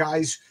was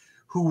guys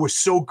who were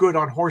so good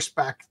on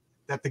horseback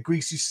that the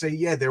Greeks used to say,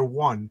 yeah, they're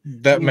one.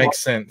 That makes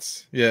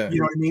sense. Yeah.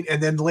 You know what I mean?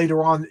 And then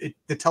later on,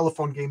 the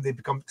telephone game, they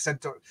become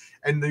centaur.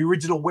 And the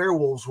original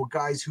werewolves were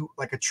guys who,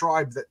 like a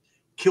tribe that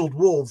killed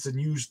wolves and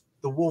used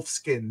the wolf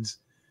skins,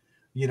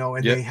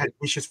 and they had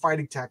vicious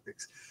fighting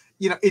tactics.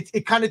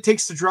 It kind of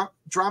takes the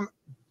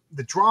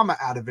drama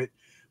out of it.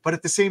 But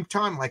at the same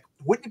time, like,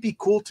 wouldn't it be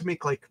cool to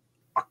make like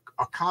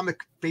a comic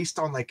based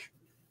on like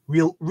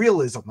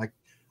realism? Like,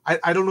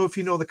 I don't know if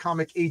you know the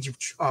comic Age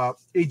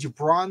of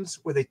Bronze,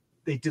 where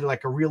they did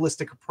like a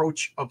realistic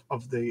approach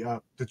of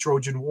the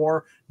Trojan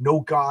War, no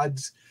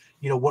gods,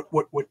 what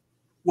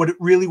it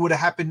really would have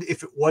happened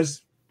if it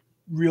was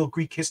real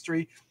Greek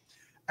history.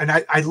 And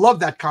I love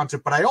that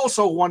concept, but I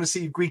also want to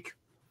see Greek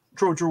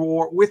Trojan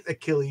War with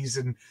Achilles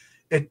and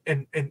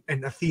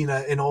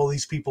Athena and all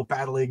these people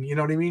battling. You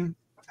know what I mean?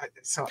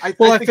 I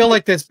feel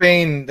like there's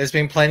been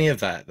plenty of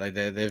that. Like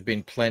there've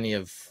been plenty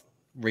of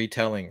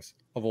retellings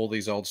of all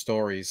these old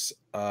stories.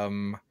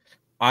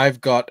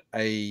 I've got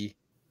a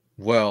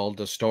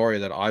story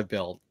that I've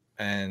built,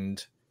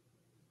 and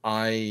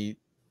I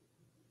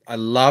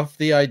love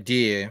the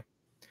idea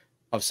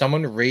of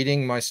someone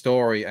reading my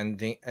story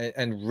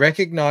and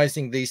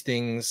recognizing these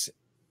things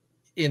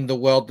in the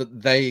world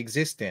that they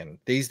exist in.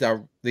 These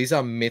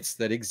are myths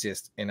that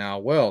exist in our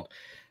world.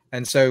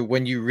 And so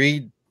when you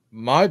read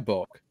my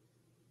book,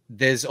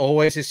 there's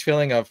always this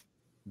feeling of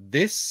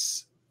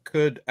this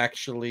could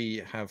actually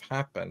have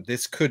happened.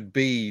 This could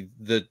be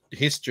the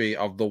history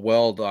of the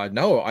world I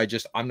know.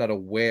 I'm not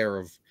aware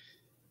of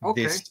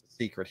this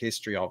secret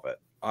history of it.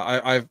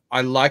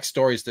 I like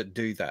stories that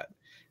do that.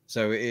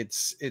 So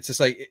it's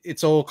just like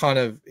it's all kind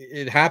of,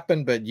 it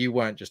happened, but you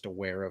weren't just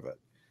aware of it.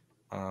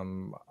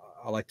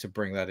 I like to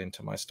bring that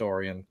into my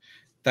story, and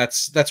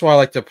that's why I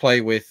like to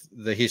play with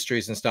the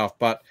histories and stuff.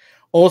 But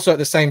also at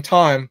the same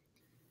time,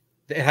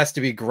 it has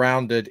to be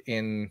grounded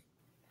in.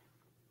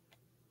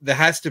 There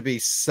has to be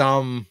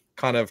some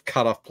kind of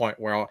cutoff point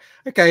where,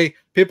 okay,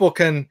 people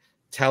can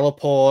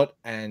teleport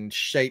and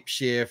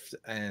shapeshift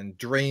and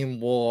dream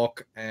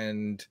walk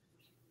and,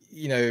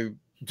 you know,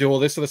 do all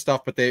this sort of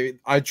stuff, but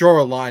I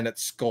draw a line at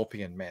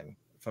scorpion men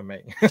for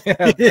me.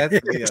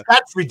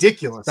 That's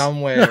ridiculous.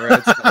 Somewhere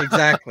it's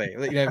exactly,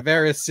 you know,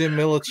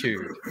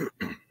 verisimilitude.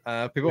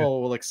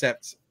 People will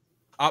accept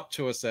up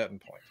to a certain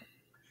point.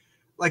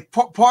 Like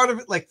part of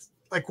it, like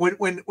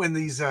when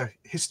these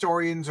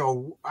historians,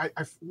 or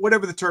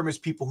whatever the term is,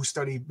 people who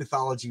study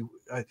mythology,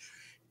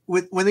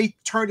 when they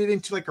turn it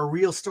into like a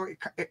real story,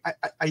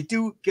 I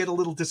do get a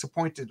little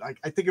disappointed. Like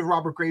I think if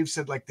Robert Graves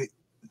said like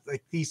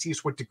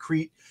Theseus went to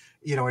Crete,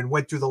 you know, and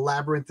went through the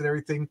labyrinth and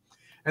everything,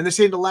 and they're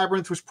saying the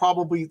labyrinth was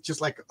probably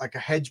just like a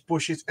hedge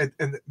bushes, and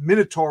the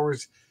Minotaur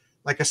was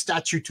like a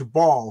statue to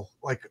Baal,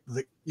 like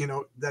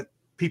that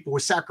people were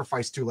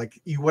sacrificed to.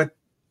 Like you went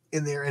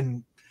in there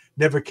and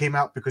never came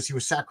out because he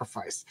was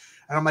sacrificed.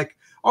 And I'm like,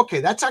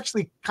 okay, that's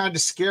actually kind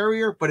of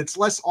scarier, but it's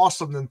less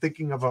awesome than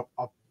thinking of a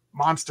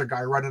monster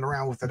guy running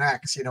around with an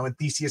axe, you know, and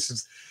Theseus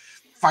is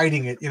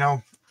fighting it, you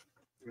know.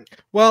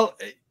 Well,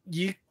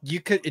 you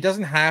could, it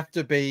doesn't have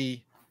to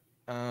be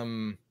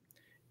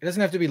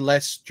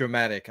less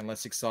dramatic and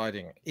less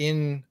exciting.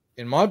 In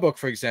my book,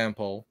 for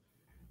example,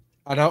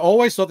 and I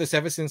always thought this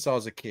ever since I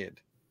was a kid,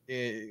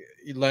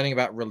 learning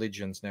about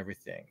religions and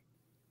everything.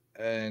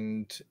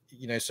 And,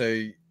 you know,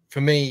 so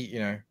for me, you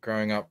know,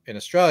 growing up in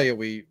Australia,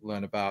 we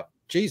learn about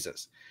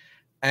Jesus.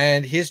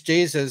 And here's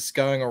Jesus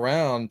going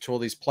around to all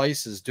these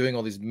places, doing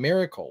all these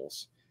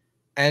miracles.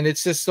 And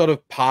it's just sort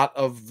of part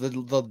of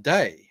the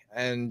day.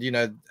 And, you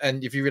know,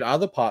 and if you read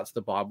other parts of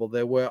the Bible,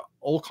 there were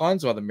all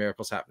kinds of other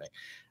miracles happening.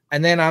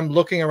 And then I'm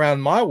looking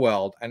around my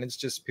world, and it's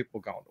just people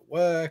going to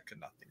work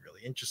and nothing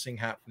really interesting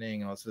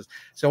happening. So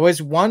I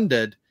always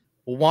wondered,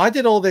 well, why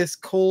did all this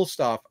cool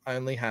stuff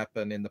only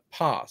happen in the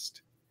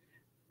past?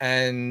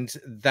 And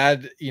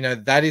that, you know,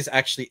 that is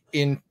actually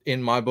in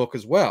my book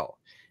as well,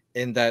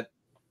 in that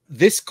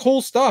this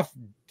cool stuff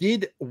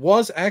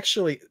was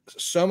actually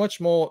so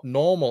much more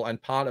normal and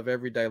part of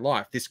everyday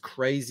life. This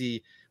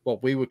crazy,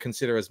 what we would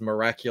consider as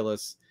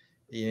miraculous,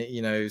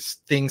 you know,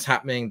 things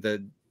happening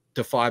that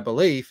defy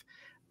belief.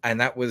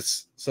 And that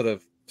was sort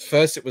of,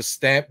 first it was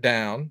stamped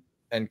down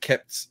and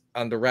kept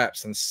under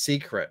wraps and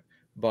secret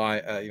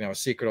by, you know, a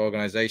secret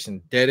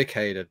organization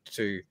dedicated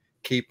to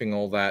keeping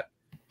all that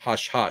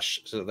hush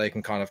hush so that they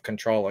can kind of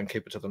control and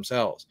keep it to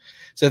themselves.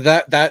 So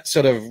that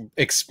sort of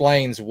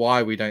explains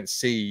why we don't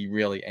see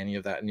really any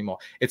of that anymore.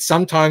 It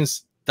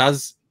sometimes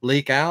does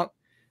leak out,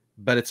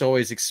 but it's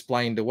always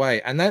explained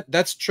away. And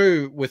that's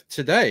true with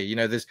today. You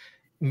know, there's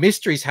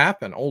mysteries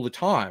happen all the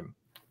time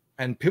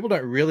and people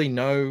don't really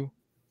know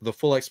the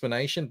full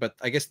explanation, but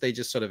I guess they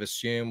just sort of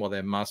assume, well,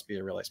 there must be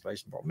a real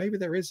explanation for it. Maybe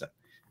there isn't,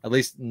 at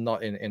least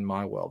not in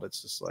my world.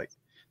 It's just like,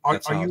 are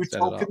you a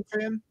Tolkien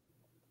fan?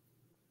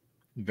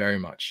 Very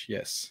much,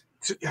 yes.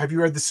 So have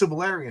you read the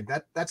Silmarillion?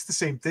 That's the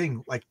same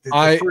thing. Like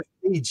the first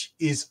age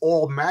is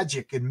all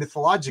magic and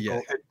mythological,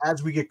 and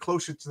as we get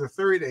closer to the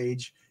third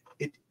age,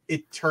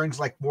 it turns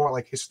like more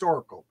like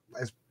historical.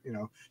 As you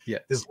know,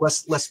 there's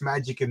less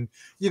magic, and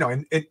you know,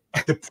 and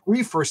the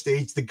pre-first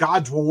age, the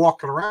gods were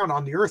walking around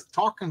on the earth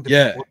talking to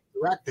people,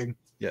 interacting.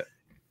 Yeah.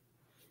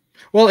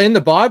 Well, in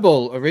the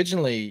Bible,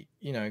 originally,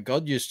 you know,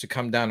 God used to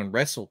come down and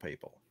wrestle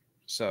people.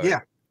 So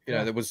you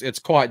know, it's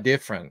quite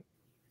different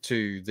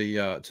to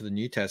the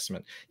New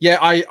Testament. Yeah,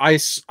 I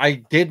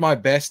did my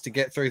best to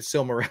get through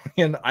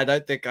Silmarillion. I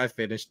don't think I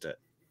finished it.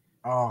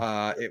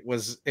 It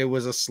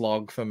was a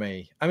slog for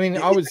me. I mean,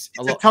 it's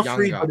a tough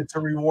younger. Read, but it's a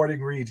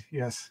rewarding read.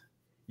 Yes.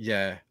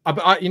 Yeah.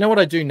 You know what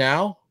I do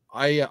now?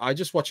 I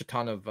just watch a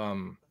ton of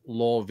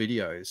lore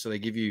videos. So they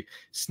give you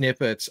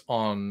snippets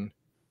on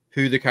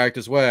who the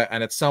characters were,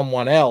 and it's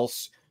someone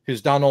else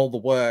who's done all the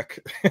work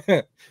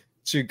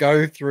to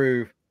go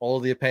through all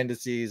the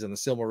appendices and the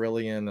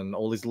Silmarillion and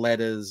all his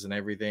letters and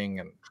everything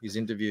and his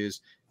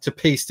interviews to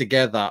piece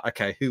together,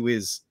 okay, who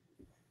is,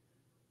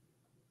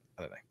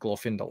 I don't know,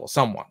 Glorfindel or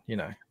someone, you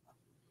know.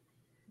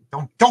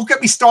 Don't get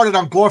me started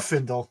on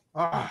Glorfindel.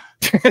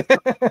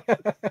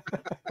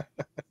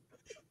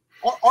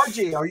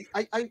 RJ,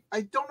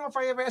 I don't know if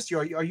I ever asked you,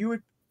 are you a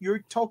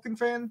Tolkien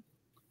fan?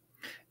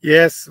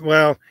 Yes,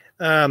 well,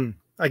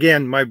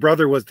 again, my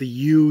brother was the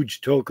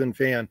huge Tolkien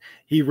fan.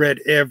 He read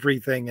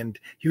everything, and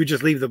he would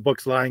just leave the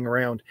books lying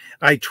around.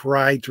 I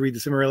tried to read the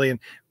Silmarillion,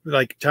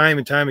 like time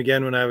and time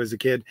again when I was a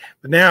kid.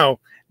 But now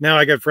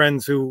I got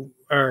friends who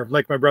are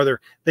like my brother.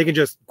 They can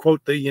just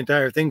quote the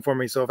entire thing for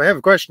me. So if I have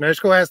a question, I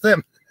just go ask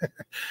them.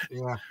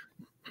 Yeah.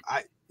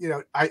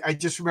 I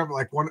just remember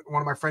like one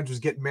of my friends was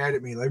getting mad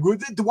at me, like,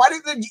 why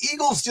didn't the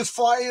Eagles just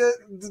fly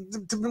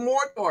to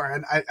Mordor?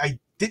 And I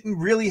didn't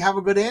really have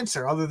a good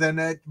answer other than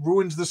it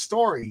ruins the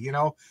story, you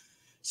know?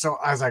 So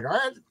I was like, all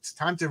right, it's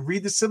time to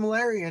read the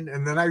Silmarillion.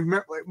 And then I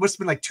remember it must have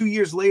been like 2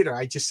 years later.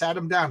 I just sat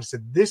him down and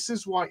said, this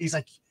is why. He's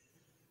like,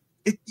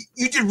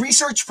 you did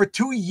research for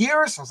 2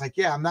 years? I was like,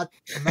 yeah, I'm not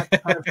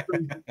the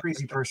kind of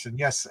crazy person.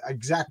 Yes,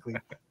 exactly.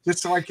 Just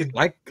so I could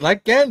like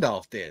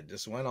Gandalf did,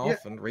 just went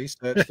off and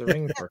researched the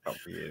ring for a couple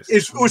of years.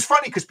 It was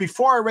funny because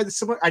before I read the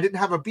Silmarillion, I didn't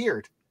have a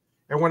beard.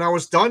 And when I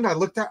was done, I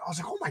looked at I was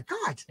like, oh my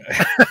God.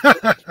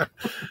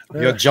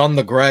 You're John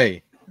the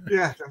Grey.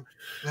 Yeah.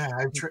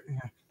 I've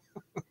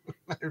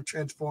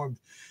transformed.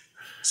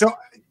 So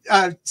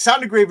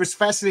Sound Engraver is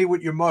fascinated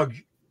with your mug.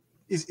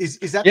 Is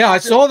that popular? I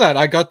saw that.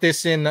 I got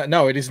this in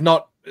no, it is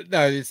not.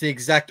 No, it's the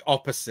exact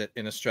opposite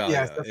in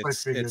Australia.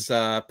 Yes, it's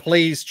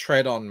please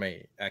tread on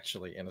me,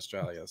 actually, in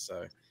Australia.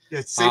 So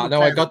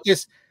no, I got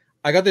this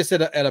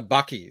at a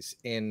Bucky's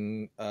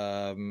in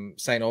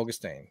St.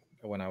 Augustine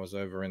when I was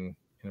over in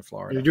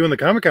Florida. You're doing the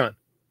Comic-Con.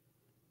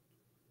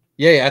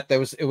 Yeah,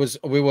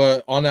 we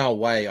were on our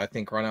way, I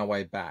think, on our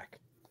way back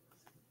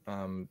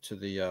to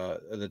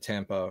the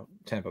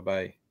Tampa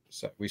Bay.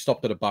 So we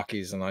stopped at a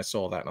Bucky's and I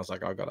saw that and I was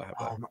like, I gotta have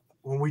that.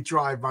 When we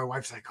drive, my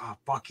wife's like, oh,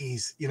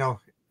 Bucky's, you know,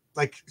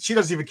 like she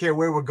doesn't even care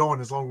where we're going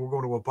as long as we're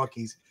going to a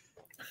Bucky's.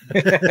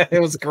 It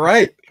was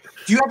great.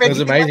 Do you have? It was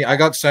amazing. I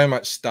got so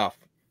much stuff.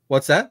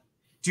 What's that?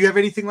 Do you have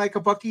anything like a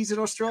Bucky's in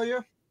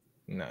Australia?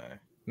 No,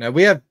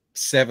 we have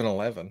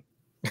 7-Eleven.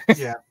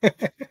 Yeah.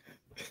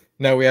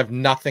 No, we have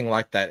nothing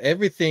like that.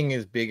 Everything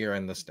is bigger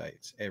in the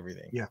States.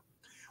 Everything. Yeah.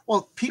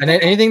 Well, and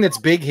anything that's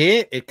big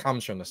here, it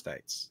comes from the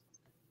States.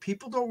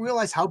 People don't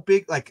realize how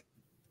big, like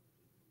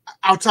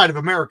outside of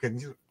America,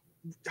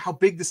 how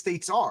big the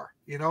states are,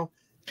 you know?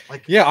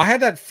 Like, yeah, I had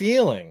that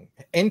feeling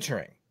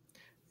entering,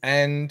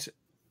 and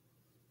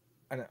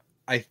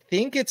I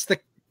think I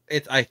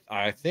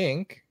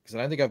think, because I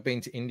don't think I've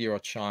been to India or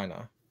China.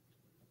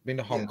 I've been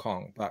to Hong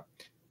Kong, but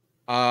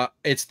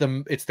it's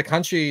the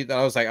country that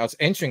I was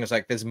entering. It's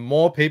like there's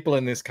more people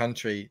in this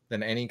country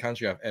than any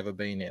country I've ever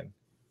been in.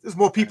 There's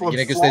more people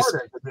in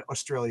Florida than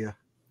Australia.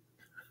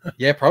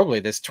 Yeah, probably.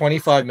 There's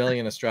 25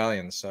 million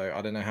Australians, so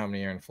I don't know how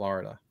many are in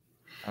Florida.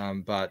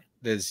 But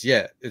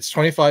it's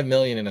 25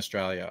 million in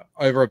Australia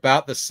over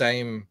about the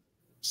same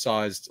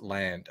sized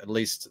land, at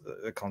least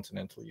the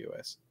continental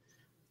US.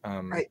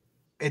 Right.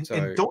 And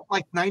don't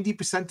like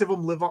 90% of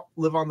them live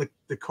on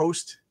the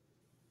coast?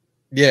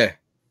 Yeah.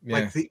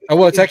 Yeah. Like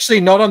it's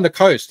actually not on the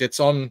coast. It's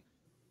on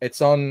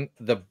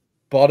the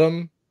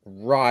bottom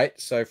right.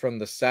 So from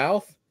the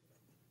south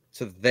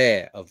to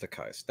there of the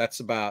coast. That's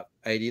about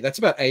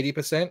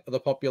 80% of the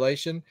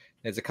population.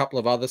 There's a couple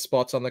of other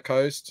spots on the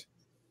coast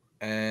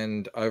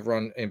and over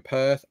in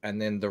Perth,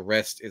 and then the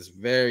rest is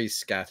very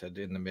scattered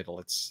in the middle.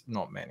 It's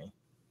not many.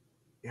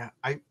 Yeah,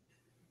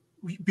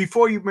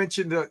 before you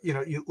mentioned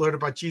you learned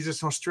about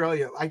Jesus in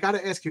Australia, I got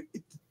to ask you,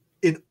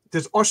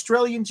 does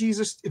Australian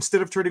Jesus,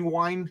 instead of turning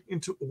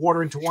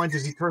water into wine,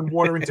 does he turn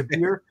water into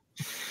beer?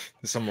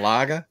 Some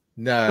lager?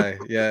 No,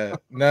 yeah,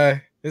 no.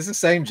 It's the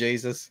same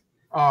Jesus.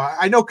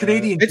 I know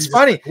Canadian. It's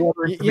funny,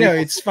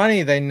 it's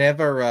funny. They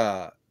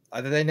never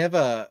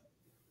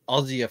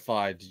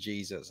Aussified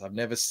Jesus. I've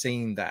never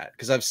seen that,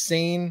 because I've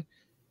seen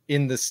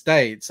in the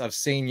States,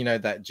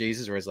 that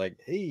Jesus where it's like,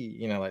 hey,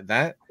 like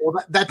that.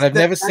 Well, I've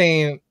never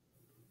seen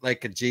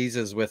like a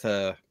Jesus with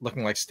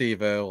looking like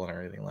Steve Earle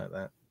or anything like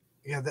that.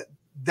 Yeah,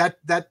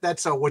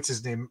 that's what's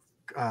his name,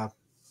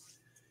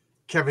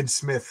 Kevin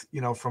Smith.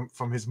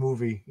 From his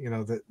movie.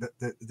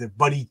 The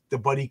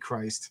buddy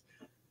Christ.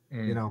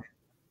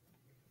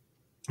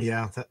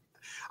 Yeah,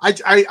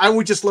 I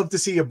would just love to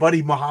see a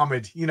buddy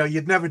Muhammad.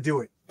 You'd never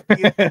do it.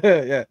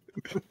 Yeah.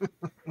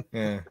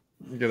 Yeah.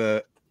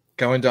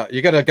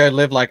 You gotta go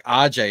live like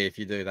RJ if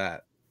you do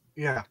that.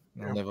 Yeah.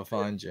 They'll never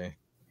find you.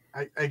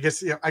 I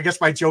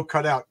guess my joke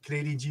cut out.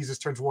 Canadian Jesus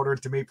turns water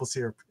into maple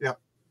syrup. Yeah.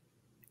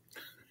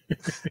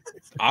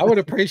 I would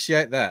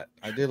appreciate that.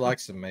 I do like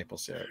some maple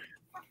syrup.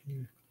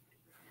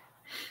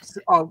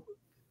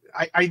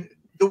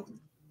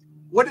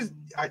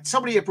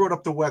 Somebody had brought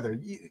up the weather.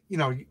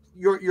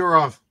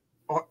 You're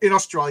in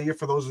Australia.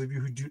 For those of you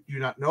who do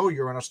not know,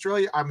 you're in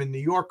Australia. I'm in New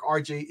York.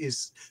 RJ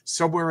is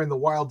somewhere in the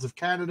wilds of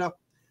Canada,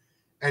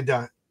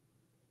 and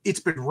it's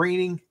been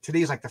raining.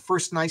 Today is like the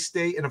first nice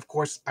day, and of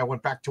course, I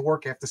went back to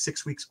work after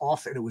 6 weeks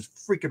off, and it was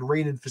freaking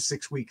raining for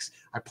 6 weeks.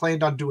 I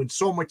planned on doing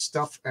so much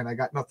stuff, and I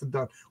got nothing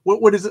done.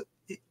 What is it?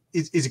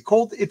 Is it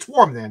cold? It's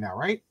warm there now,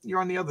 right? You're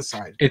on the other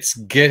side. It's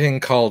getting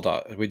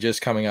colder. We're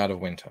just coming out of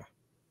winter.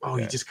 Oh,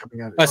 yeah. You're just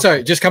coming out.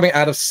 Sorry, just coming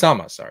out of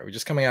summer. Sorry, we're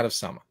just coming out of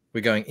summer.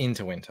 We're going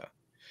into winter.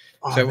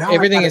 Oh, so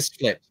everything is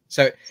flipped.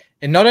 So,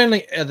 and not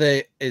only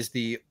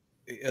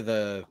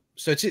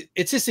so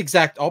it's this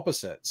exact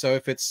opposite. So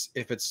if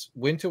it's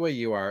winter where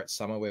you are, it's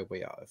summer where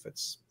we are. If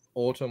it's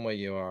autumn where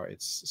you are,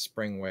 it's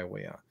spring where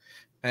we are.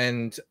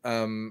 And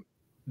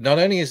not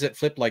only is it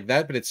flipped like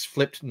that, but it's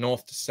flipped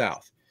north to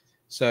south.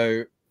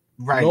 So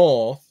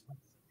north,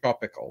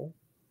 tropical,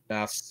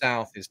 now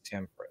south is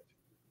temperate.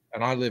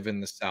 And I live in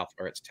the south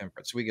where it's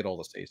temperate, so we get all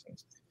the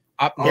seasons.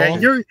 Up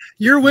north,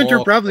 your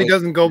winter probably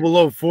doesn't go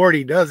below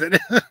 40, does it?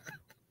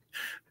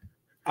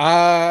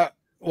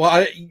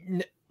 Well,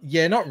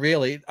 yeah, not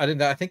really. I don't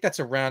know. I think that's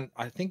around,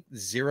 I think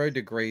 0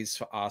 degrees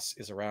for us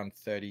is around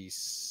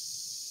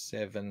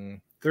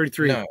 37.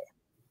 33. No,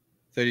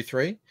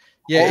 33.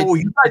 Yeah, oh,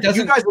 it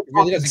you guys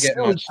really doesn't get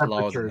much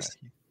lower than that.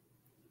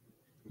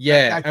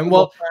 Yeah, and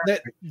well,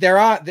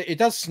 it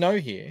does snow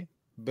here,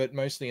 but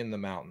mostly in the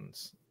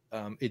mountains.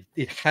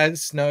 It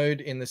has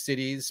snowed in the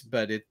cities,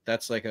 but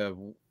that's like a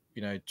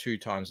 2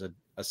 times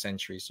a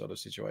century sort of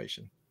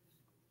situation.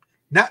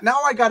 Now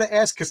I got to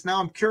ask, because now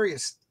I'm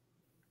curious.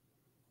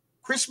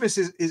 Christmas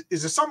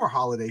is a summer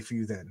holiday for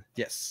you then?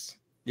 Yes.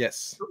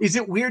 Yes. Is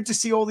it weird to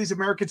see all these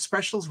American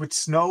specials with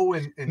snow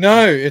and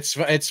No, it's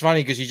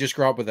funny because you just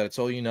grow up with that. It's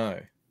all you know.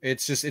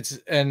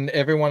 And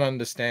everyone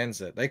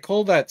understands it. They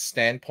call that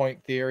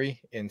standpoint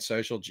theory in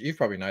social. You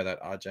probably know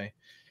that, RJ.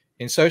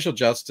 In social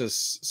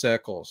justice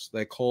circles,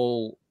 they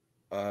call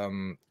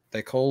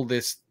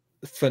this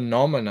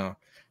phenomena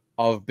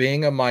of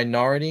being a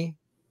minority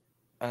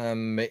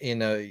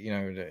in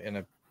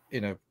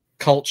a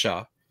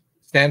culture,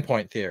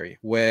 standpoint theory,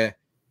 where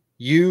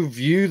you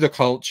view the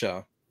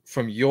culture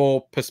from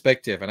your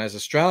perspective. And as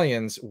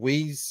Australians,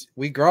 we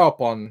grow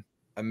up on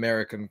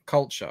American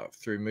culture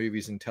through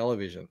movies and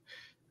television.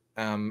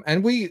 And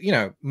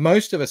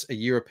most of us are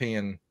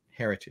European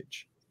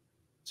heritage.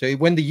 So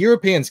when the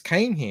Europeans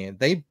came here,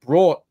 they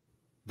brought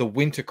the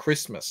winter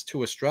Christmas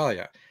to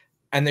Australia.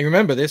 And they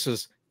remember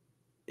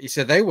he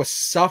said they were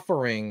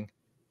suffering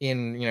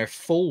in,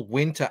 full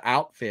winter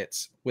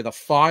outfits with a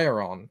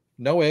fire on,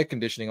 no air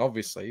conditioning,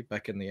 obviously,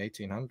 back in the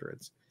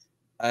 1800s,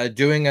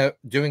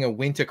 doing a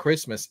winter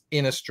Christmas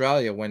in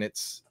Australia when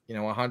it's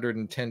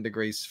 110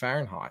 degrees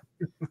Fahrenheit.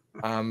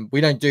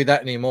 We don't do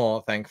that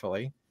anymore,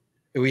 thankfully.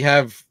 We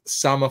have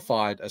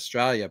summified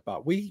Australia,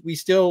 but we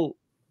still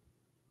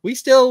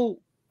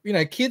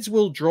kids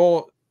will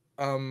draw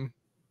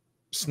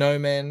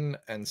snowmen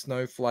and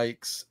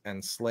snowflakes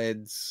and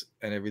sleds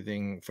and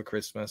everything for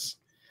Christmas.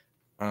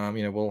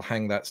 We'll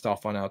hang that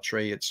stuff on our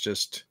tree. It's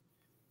just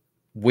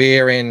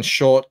we're in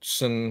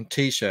shorts and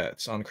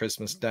t-shirts on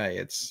Christmas Day.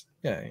 It's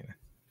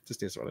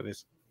just is what it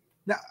is.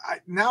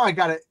 Now I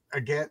gotta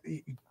again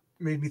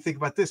made me think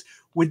about this.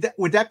 Would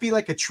that be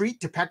like a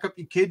treat to pack up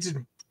your kids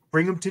and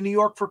bring them to New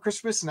York for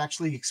Christmas and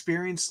actually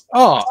experience?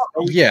 Oh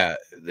yeah,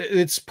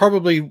 it's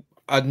probably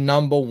a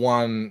number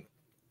one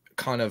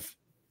kind of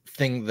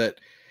thing that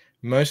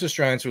most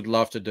Australians would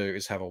love to do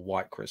is have a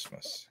white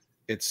Christmas.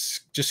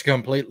 It's just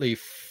completely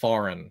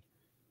foreign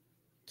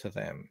to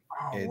them.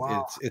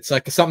 Wow. It's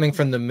like something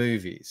from the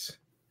movies,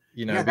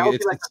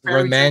 it's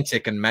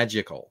romantic and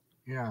magical.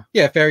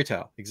 Yeah, fairy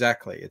tale,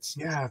 exactly.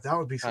 That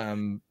would be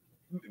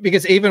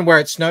because even where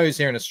it snows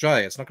here in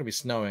Australia, it's not going to be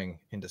snowing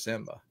in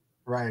December.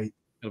 Right.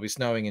 It'll be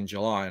snowing in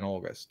July and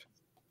August.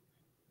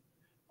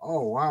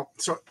 Oh wow!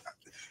 So,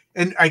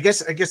 and I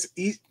guess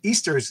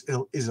Easter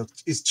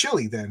is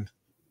chilly then.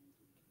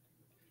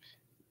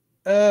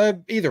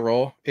 Either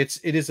or. It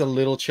is a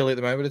little chilly at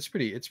the moment. It's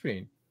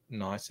pretty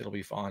nice. It'll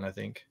be fine, I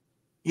think.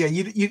 Yeah,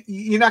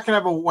 you're not gonna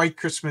have a white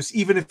Christmas,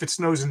 even if it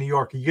snows in New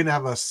York. You're gonna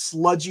have a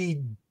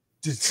sludgy,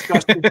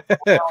 disgusting.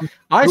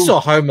 I saw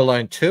Home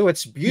Alone 2.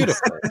 It's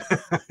beautiful.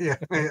 Yeah,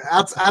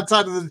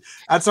 outside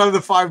of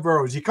the 5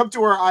 boroughs, you come to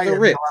where I am.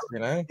 Ritz, you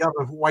have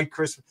a white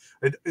Christmas.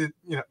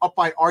 Up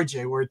by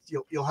RJ, where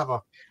you'll have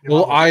a.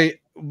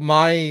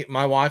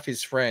 My wife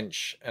is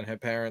French, and her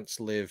parents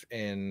live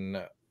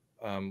in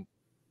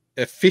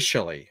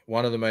officially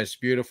one of the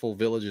most beautiful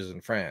villages in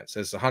France.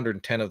 There's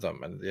 110 of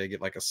them, and they get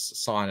like a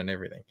sign and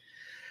everything.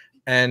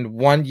 And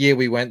one year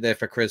we went there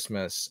for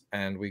Christmas,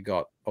 and we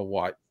got a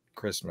white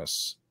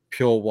Christmas,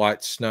 pure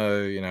white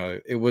snow.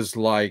 It was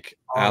like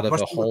out of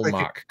a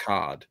Hallmark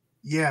card.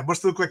 Yeah, it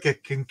must look like a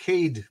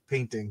Kincaid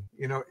painting.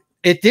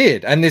 It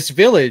did. And this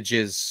village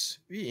is,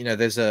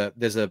 there's a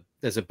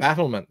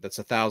battlement that's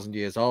 1,000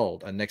 years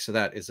old, and next to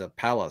that is a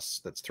palace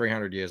that's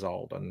 300 years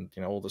old, and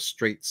all the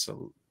streets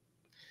are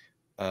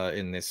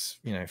in this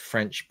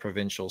French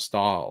provincial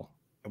style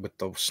with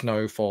the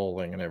snow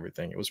falling and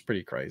everything. It was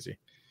pretty crazy.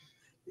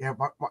 Yeah,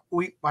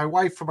 my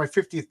wife, for my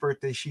 50th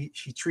birthday, she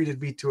treated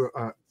me to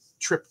a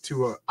trip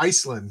to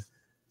Iceland,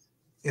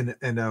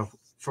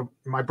 from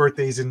my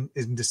birthday's in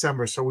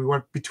December, so we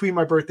went between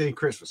my birthday and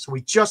Christmas. So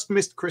we just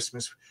missed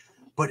Christmas,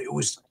 but it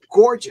was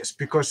gorgeous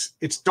because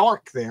it's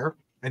dark there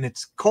and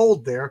it's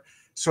cold there,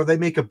 so they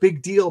make a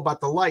big deal about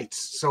the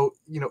lights. So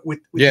with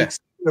the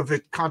extent of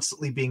it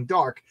constantly being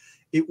dark,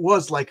 it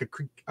was like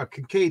a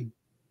Kincaid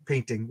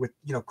painting with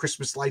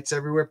Christmas lights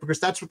everywhere, because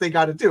that's what they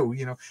got to do.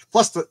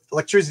 Plus the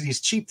electricity is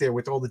cheap there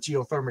with all the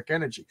geothermal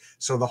energy,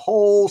 so the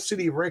whole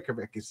city of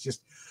Reykjavik is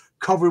just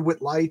covered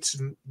with lights.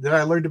 And then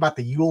I learned about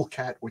the Yule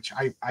cat, which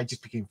I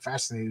just became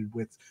fascinated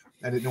with.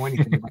 I didn't know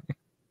anything about.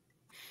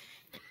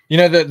 You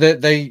know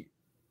that they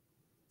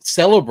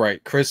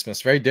celebrate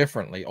Christmas very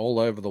differently all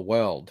over the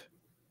world.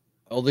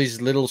 All these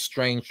little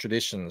strange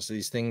traditions,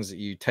 these things that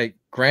you take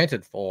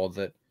granted for,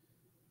 that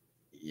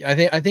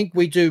I think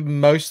we do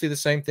mostly the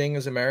same thing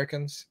as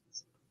Americans,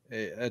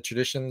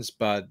 traditions,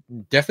 but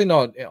definitely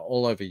not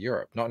all over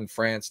Europe. Not in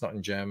France, not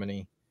in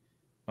Germany,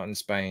 not in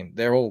Spain.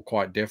 They're all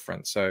quite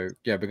different. So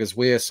yeah, because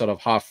we're sort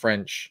of half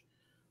French,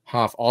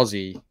 half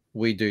Aussie,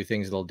 we do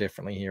things a little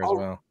differently here as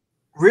well.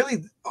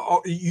 Really?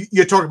 Oh,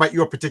 you're talking about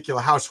your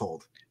particular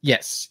household?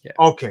 Yes. Yeah.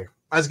 Okay.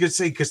 I was going to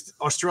say, because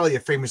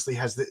Australia famously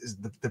has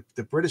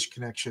the British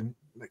connection.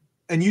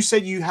 And you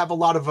said you have a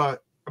lot of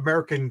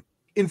American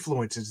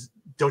influences,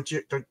 don't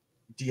you? Do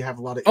you have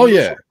a lot of Oh,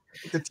 English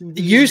yeah.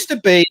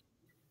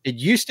 It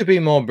used to be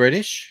more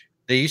British.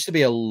 There used to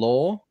be a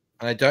law,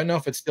 and I don't know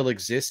if it still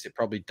exists. It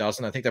probably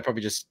doesn't. I think they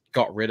probably just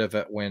got rid of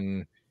it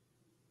when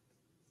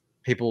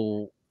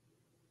people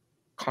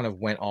kind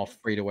of went off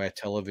free-to-air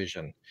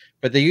television.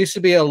 But there used to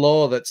be a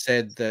law that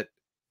said that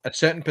a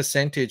certain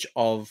percentage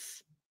of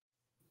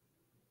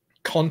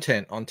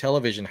content on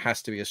television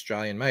has to be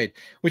Australian made,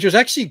 which was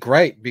actually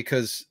great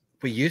because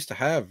we used to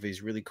have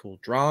these really cool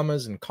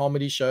dramas and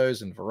comedy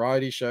shows and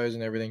variety shows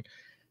and everything.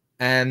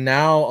 And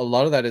now a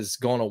lot of that has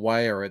gone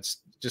away, or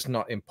it's just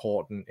not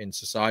important in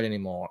society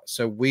anymore.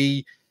 So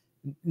we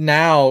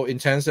now, in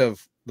terms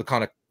of the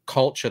kind of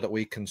culture that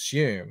we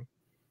consume,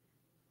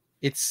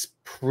 it's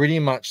pretty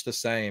much the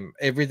same.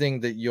 Everything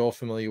that you're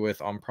familiar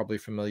with, I'm probably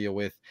familiar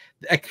with.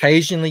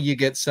 Occasionally you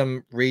get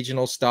some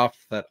regional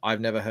stuff that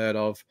I've never heard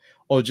of,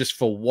 or just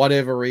for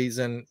whatever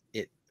reason,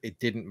 it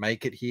didn't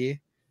make it here.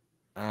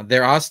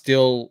 There are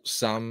still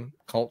some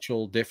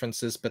cultural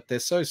differences, but they're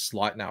so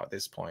slight now at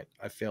this point.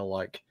 I feel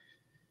like,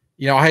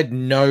 you know, I had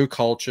no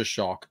culture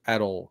shock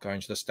at all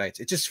going to the States.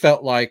 It just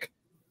felt like,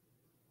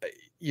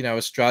 you know,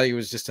 Australia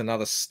was just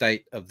another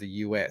state of the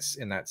US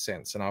in that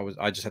sense. And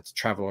I just had to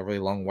travel a really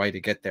long way to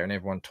get there, and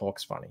everyone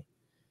talks funny.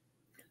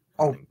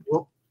 Oh,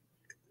 well,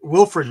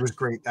 Wilfred was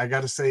great. I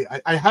got to say,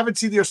 I haven't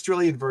seen the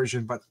Australian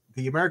version, but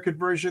the American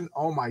version,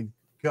 oh my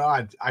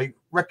God, I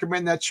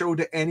recommend that show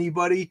to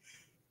anybody,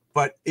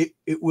 but it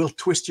will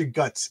twist your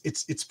guts.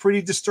 It's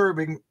pretty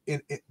disturbing,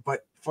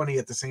 but funny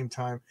at the same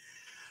time.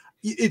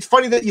 It's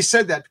funny that you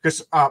said that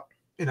because,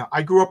 you know,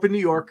 I grew up in New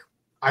York.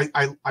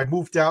 I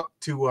moved out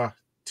to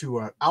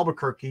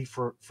Albuquerque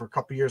for a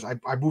couple of years.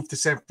 I moved to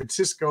San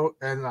Francisco,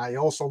 and I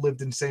also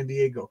lived in San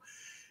Diego,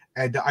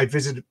 and I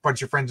visited a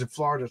bunch of friends in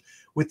Florida.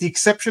 With the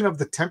exception of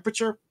the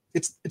temperature,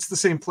 it's the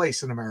same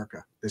place in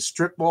America. There's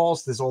strip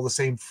malls, there's all the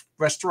same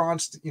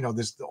restaurants, you know,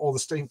 there's all the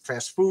same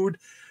fast food,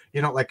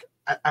 you know, like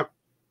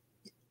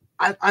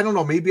I don't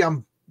know, maybe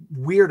I'm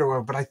weird,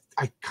 but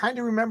I kind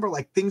of remember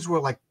like things were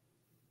like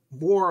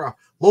more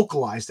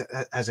localized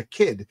as a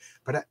kid,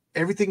 but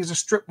everything is a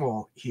strip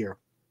mall here.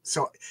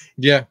 So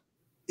yeah,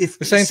 if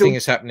the same thing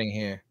is happening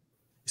here.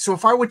 So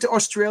if I went to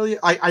Australia,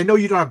 I know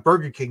you don't have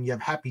Burger King, you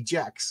have Happy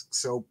Jacks.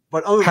 So,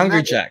 but other Hungry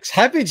than that, Jacks,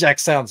 Happy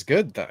Jacks sounds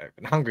good though.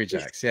 Hungry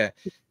Jacks, yeah.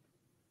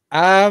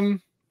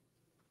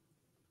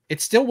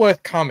 It's still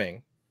worth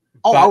coming.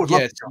 Oh, I would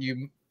love to go.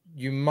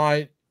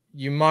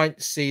 You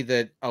might see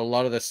that a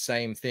lot of the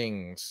same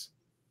things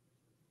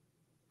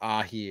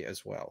are here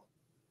as well.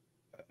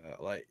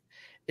 Like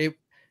it.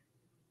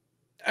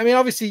 I mean,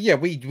 obviously, yeah,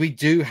 we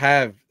do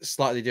have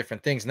slightly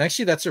different things, and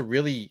actually, that's a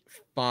really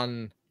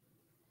fun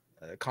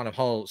kind of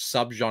whole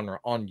subgenre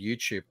on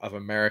YouTube of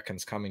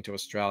Americans coming to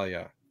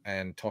Australia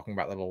and talking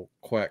about little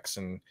quirks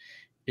and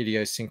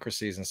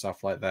idiosyncrasies and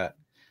stuff like that.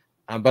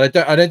 But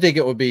I don't think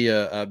it would be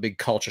a big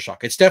culture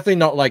shock. It's definitely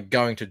not like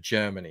going to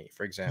Germany,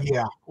 for example.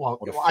 Yeah, well,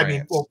 I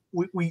mean, well,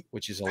 we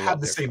which is have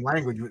the same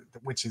language,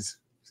 which is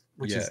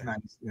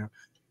nice. You know,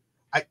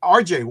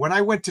 RJ, when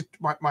I went to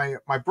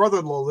my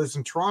brother-in-law lives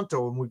in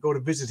Toronto, and we go to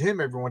visit him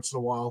every once in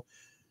a while.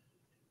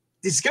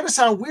 It's gonna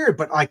sound weird,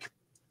 but like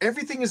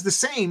everything is the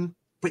same,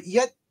 but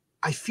yet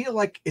I feel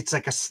like it's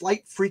like a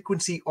slight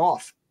frequency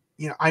off.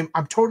 You know,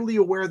 I'm totally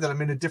aware that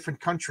I'm in a different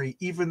country,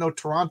 even though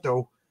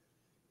Toronto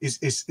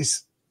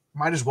is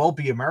might as well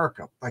be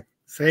America. Like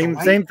same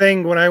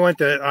thing when I went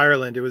to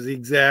Ireland. It was the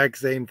exact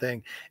same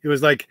thing. It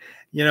was like,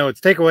 you know, it's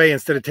takeaway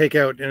instead of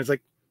takeout, and it's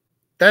like,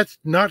 that's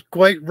not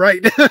quite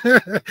right.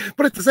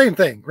 But it's the same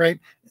thing, right?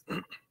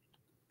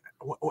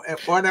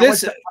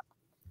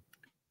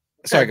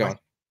 Sorry, go on.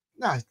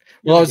 No,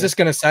 well, I was just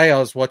going to say, I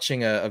was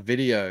watching a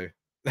video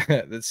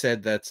that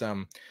said that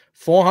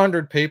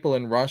 400 people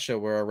in Russia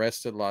were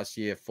arrested last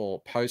year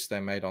for posts they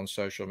made on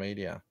social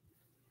media,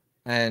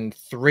 and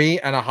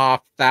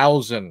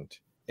 3,500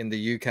 in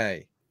the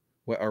UK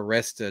were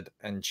arrested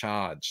and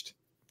charged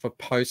for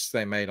posts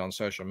they made on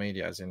social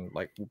media, as in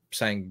like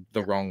saying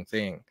the wrong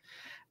thing.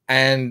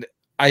 And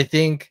I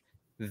think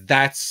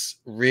that's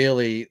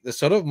really the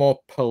sort of more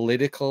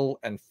political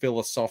and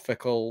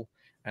philosophical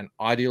and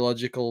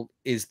ideological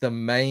is the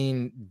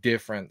main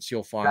difference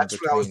you'll find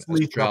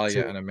between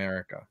Australia and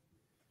America.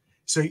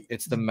 So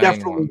it's the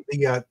main one.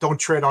 The "Don't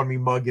tread on me"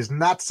 mug is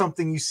not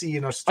something you see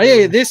in Australia. Oh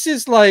yeah, this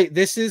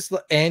is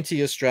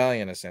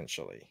anti-Australian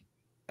essentially.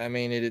 I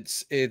mean, and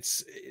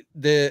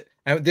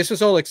this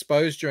was all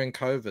exposed during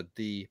COVID.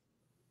 The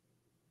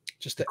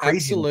Crazy.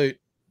 absolute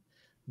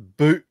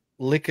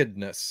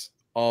bootlickedness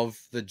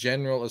of the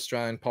general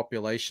Australian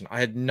population. I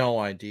had no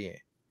idea,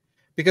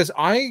 because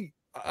I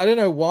don't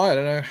know why, I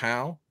don't know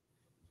how,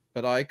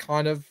 but I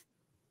kind of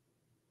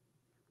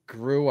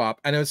grew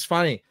up, and it was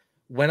funny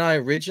when I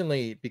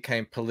originally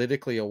became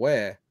politically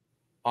aware.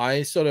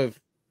 I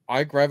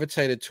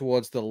gravitated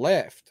towards the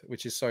left,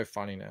 which is so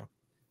funny now.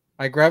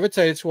 I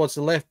gravitated towards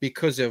the left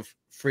because of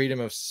freedom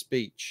of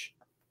speech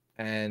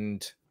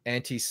and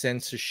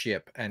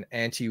anti-censorship and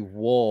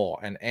anti-war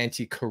and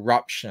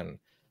anti-corruption,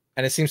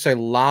 and it seems so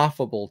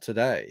laughable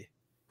today.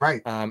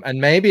 Right. And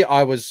maybe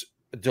I was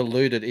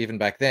deluded even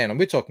back then, and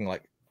we're talking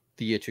like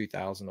the year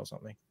 2000 or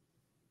something.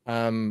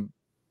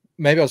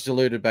 Maybe I was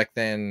deluded back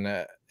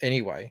then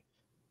anyway,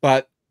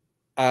 but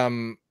I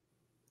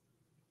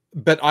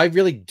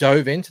really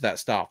dove into that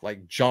stuff,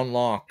 like John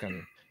Locke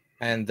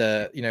and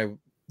the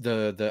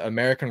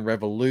American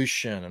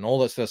Revolution and all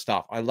that sort of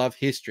stuff. I love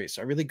history,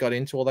 so I really got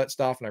into all that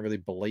stuff, and I really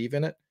believe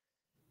in it.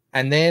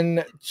 And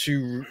then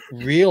to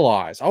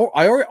realize, I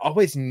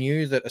always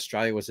knew that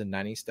Australia was a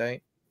nanny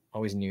state. I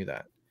always knew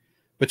that,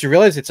 but to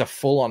realize it's a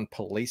full-on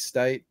police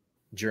state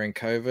during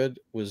COVID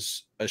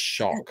was a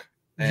shock.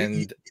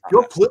 And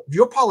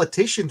your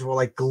politicians were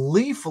like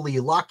gleefully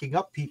locking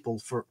up people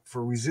for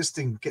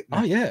resisting getting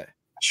a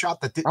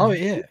shot that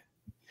didn't.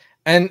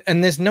 And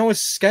there's no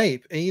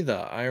escape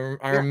either. I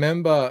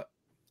remember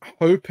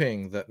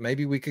hoping that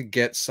maybe we could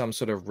get some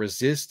sort of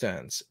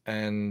resistance,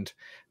 and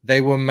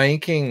they were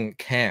making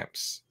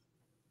camps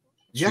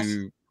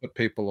to put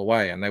people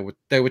away, and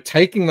they were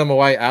taking them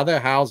away out of their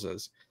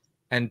houses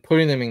and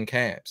putting them in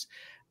camps.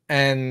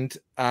 And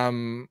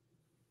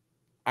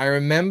I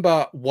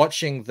remember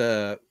watching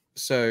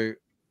so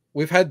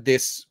we've had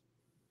this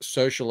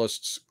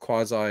socialist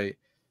quasi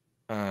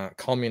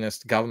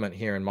communist government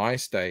here in my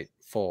state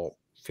for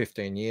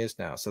 15 years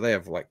now, so they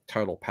have like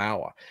total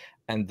power,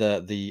 and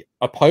the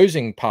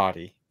opposing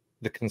party,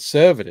 the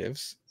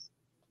Conservatives,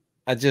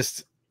 are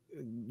just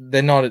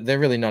they're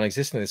really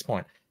non-existent at this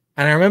point.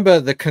 And I remember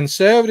the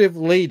Conservative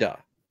leader,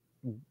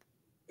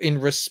 in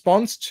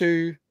response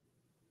to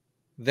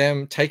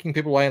them taking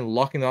people away and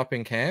locking them up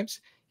in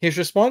camps, his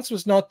response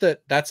was not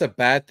that that's a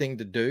bad thing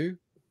to do,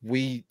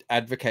 we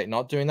advocate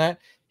not doing that.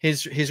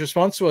 His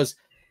response was,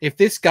 if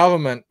this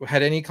government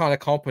had any kind of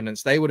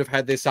competence, they would have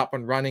had this up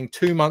and running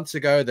 2 months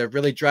ago. They've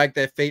really dragged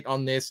their feet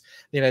on this,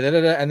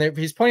 and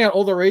he's pointing out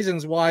all the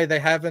reasons why they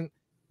haven't.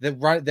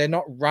 They're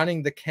not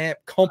running the camp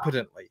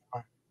competently.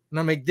 And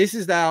I'm like, this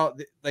is how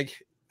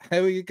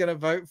are you going to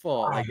vote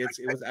for? Like, it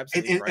was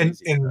absolutely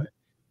crazy. And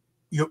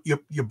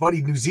your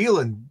buddy New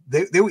Zealand,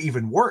 they were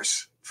even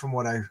worse from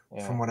what I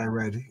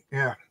read.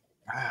 Yeah,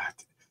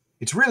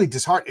 it's really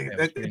disheartening.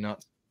 Yeah, pretty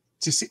nuts.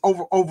 To see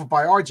over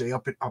by RJ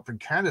up in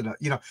Canada,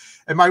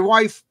 and my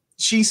wife,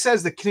 she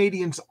says that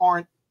Canadians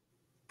aren't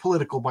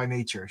political by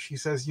nature. She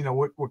says,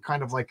 we're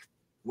kind of like,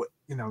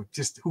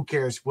 just who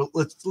cares? Well,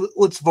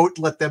 let's vote,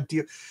 let them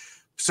deal.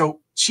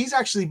 So she's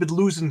actually been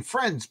losing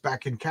friends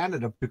back in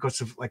Canada because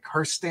of like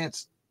her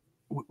stance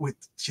with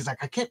she's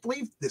like, I can't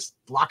believe this,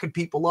 locking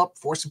people up,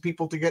 forcing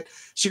people to get.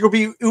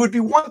 It would be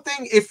one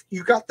thing if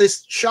you got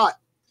this shot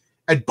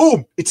and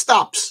boom, it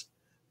stops,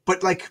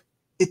 but like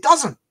it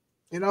doesn't.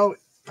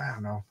 I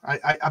don't know.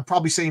 I'm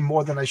probably saying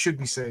more than I should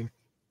be saying.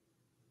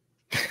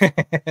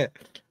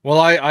 Well,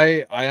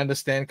 I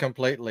understand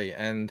completely,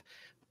 and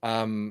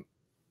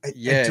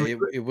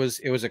it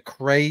was a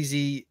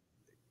crazy,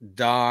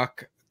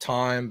 dark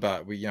time,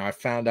 but I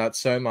found out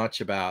so much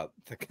about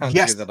the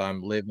country that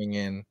I'm living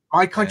in.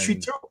 My country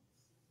too.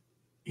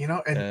 And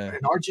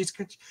RG's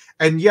country.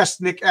 And yes,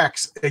 Nick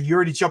X, you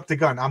already jumped the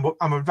gun.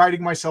 I'm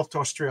inviting myself to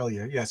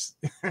Australia. Yes.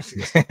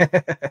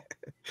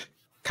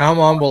 Come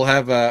on, we'll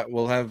have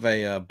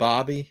a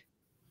barbie.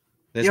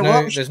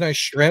 There's no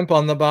shrimp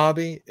on the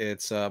barbie.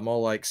 It's more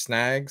like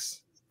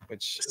snags,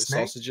 which is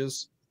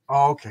sausages.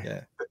 Oh, okay.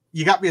 Yeah.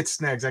 You got me at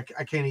snags. I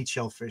can't eat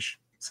shellfish.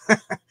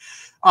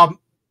 I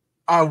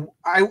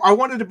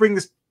wanted to bring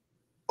this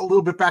a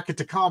little bit back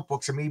into comic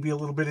books and maybe a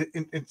little bit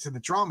into the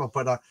drama,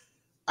 but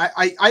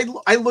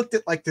I looked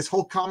at like this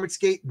whole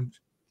Comicsgate and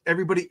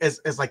everybody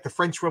as like the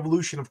French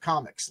Revolution of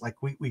comics. Like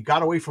we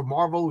got away from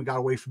Marvel, we got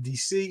away from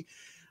DC.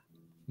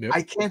 Yep.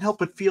 I can't help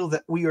but feel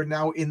that we are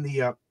now in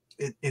the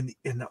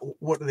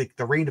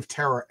the Reign of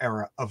Terror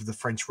era of the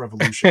French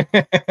Revolution,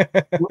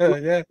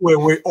 where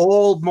we're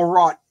all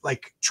Marat,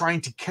 like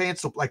trying to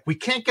cancel. Like we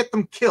can't get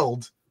them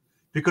killed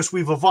because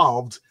we've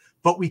evolved,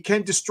 but we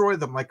can destroy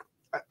them. Like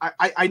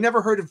I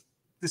never heard of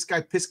this guy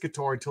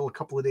Piscator until a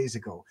couple of days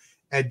ago,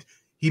 and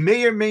he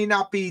may or may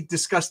not be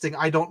disgusting.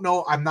 I don't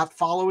know. I'm not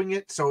following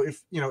it. So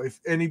if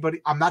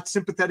anybody, I'm not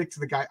sympathetic to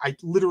the guy. I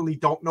literally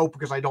don't know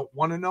because I don't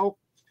want to know.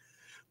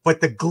 But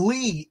the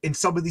glee in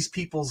some of these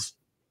people's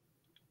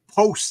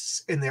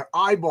posts in their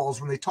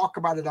eyeballs when they talk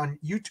about it on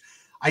YouTube,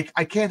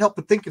 I can't help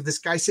but think of this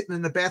guy sitting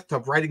in the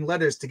bathtub writing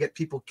letters to get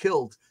people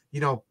killed.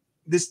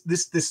 This,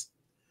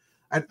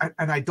 and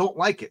I don't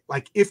like it.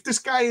 Like if this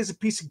guy is a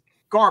piece of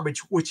garbage,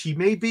 which he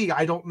may be,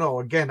 I don't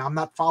know. Again, I'm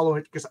not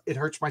following it because it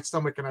hurts my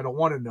stomach and I don't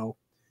want to know.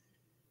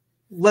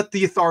 Let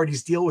the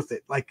authorities deal with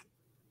it. Like,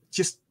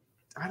 just,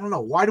 I don't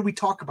know. Why do we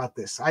talk about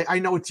this? I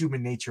know it's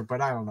human nature,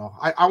 but I don't know.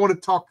 I want to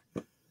talk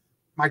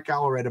Mike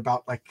Allred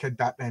about, like, could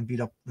Batman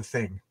beat up the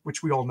Thing,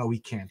 which we all know he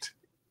can't.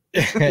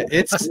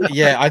 It's,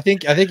 yeah, I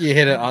think you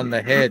hit it on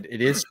the head.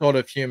 It is sort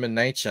of human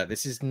nature.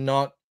 This is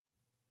not,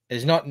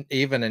 it's not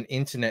even an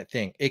internet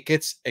thing. It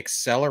gets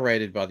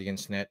accelerated by the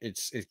internet.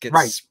 It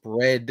gets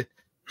spread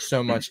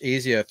so much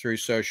easier through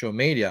social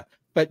media.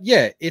 But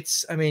yeah,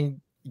 it's, I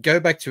mean, go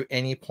back to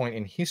any point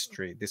in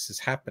history, this is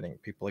happening.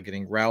 People are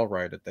getting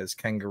railroaded. There's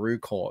kangaroo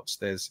courts.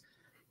 There's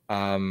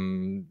well,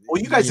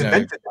 you guys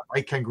invented that,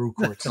 right? Kangaroo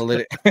courts.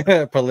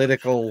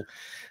 Political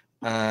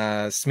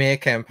smear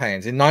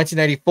campaigns. In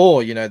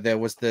 1984, you know, there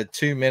was the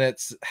 2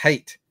 minutes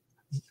hate.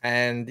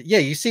 And yeah,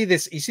 you see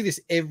this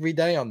every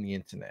day on the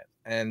internet.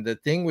 And the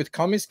thing with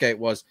Comicsgate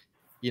was,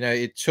 you know,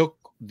 it took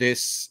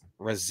this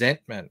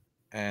resentment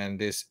and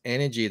this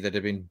energy that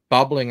had been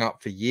bubbling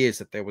up for years,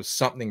 that there was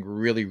something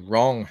really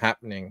wrong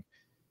happening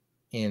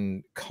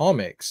in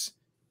comics.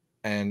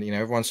 And, you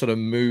know, everyone sort of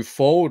moved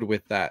forward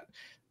with that.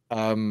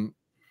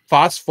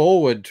 Fast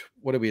forward,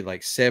 what are we,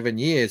 like 7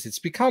 years? It's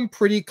become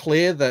pretty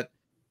clear that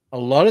a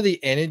lot of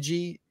the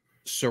energy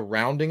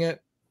surrounding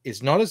it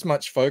is not as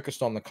much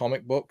focused on the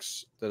comic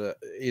books, that are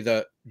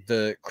either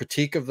the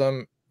critique of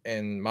them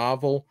in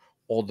Marvel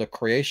or the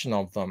creation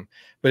of them,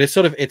 but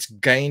it's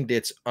gained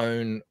its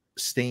own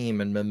steam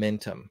and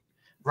momentum,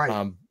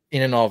 right,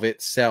 in and of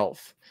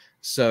itself.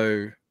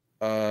 So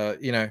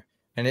you know,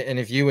 and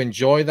if you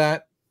enjoy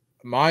that,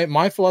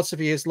 my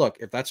philosophy is, look,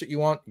 if that's what you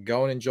want,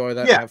 go and enjoy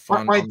that, have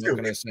fun. I'm not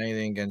going to say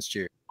anything against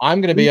you.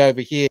 I'm going to be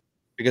over here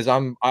because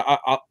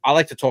I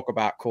like to talk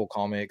about cool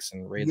comics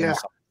and read them.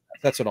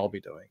 That's what I'll be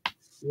doing.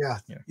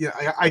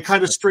 I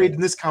kind of strayed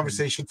in this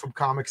conversation from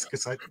comics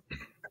because I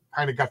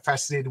kind of got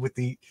fascinated with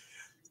the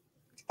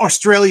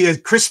Australia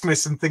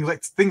Christmas and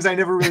things I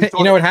never really thought.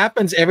 You know, it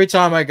happens every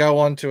time I go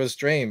onto a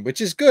stream,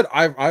 which is good.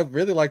 I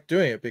really like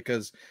doing it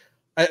because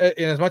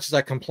in as much as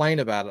I complain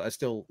about it, I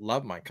still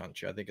love my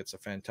country. I think it's a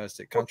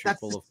fantastic country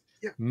full of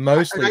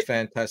mostly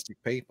fantastic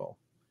people.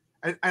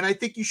 And I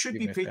think you should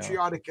be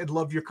patriotic and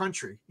love your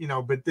country, you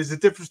know, but there's a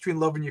difference between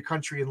loving your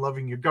country and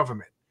loving your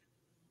government,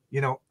 you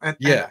know. And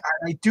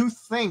I do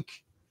think,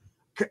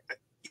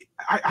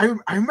 I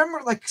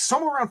remember, like,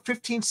 somewhere around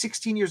 15,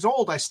 16 years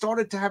old, I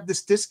started to have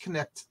this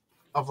disconnect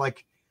of,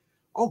 like,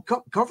 oh,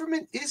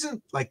 government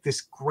isn't like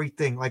this great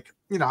thing. Like,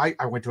 you know, I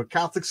went to a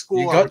Catholic school.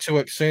 You got to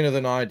it sooner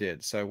than I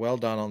did, so well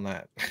done on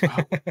that.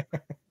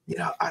 You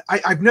know,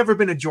 I've never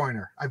been a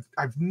joiner.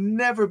 I've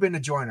never been a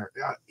joiner.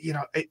 You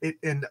know,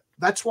 and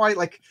that's why,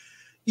 like,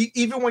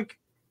 even when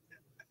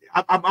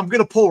I'm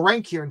going to pull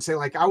rank here and say,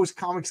 like, I was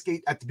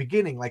Comicsgate at the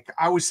beginning. Like,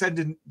 I was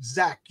sending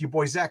Zach, your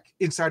boy Zach,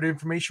 insider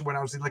information when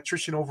I was the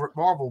electrician over at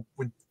Marvel,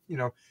 when, you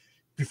know,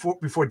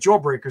 before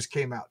Jawbreakers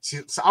came out.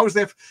 So I was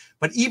there.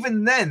 But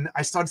even then,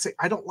 I started to say,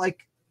 I don't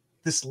like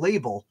this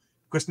label,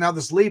 because now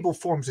this label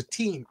forms a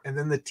team, and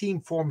then the team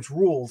forms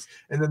rules,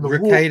 and then the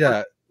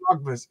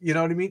rules, you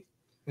know what I mean?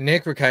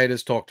 Nick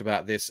Recader's talked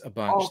about this a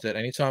bunch, that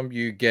anytime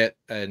you get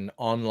an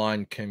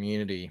online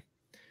community,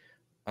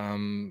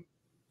 you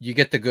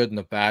get the good and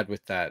the bad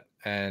with that.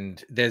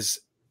 And there's,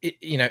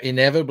 you know,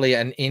 inevitably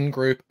an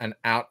in-group and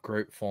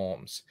out-group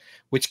forms,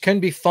 which can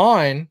be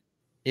fine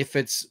if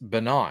it's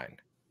benign.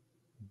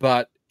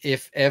 But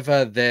if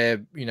ever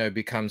there, you know,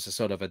 becomes a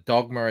sort of a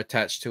dogma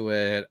attached to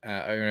it, you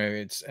know,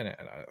 it's a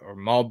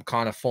mob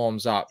kind of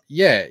forms up,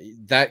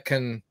 that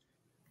can,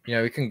 you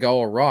know, it can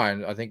go awry.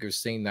 And I think we've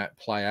seen that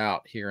play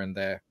out here and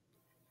there.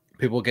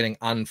 People getting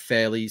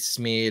unfairly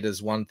smeared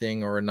as one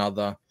thing or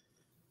another.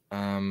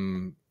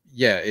 But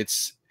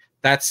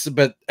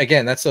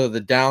again, that's sort of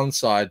the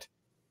downside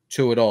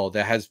to it all.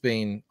 There has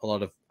been a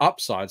lot of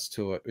upsides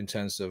to it in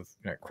terms of,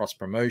 you know, cross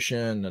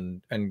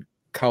promotion and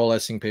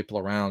coalescing people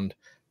around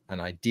an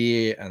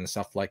idea and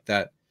stuff like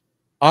that.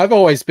 I've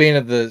always been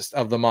of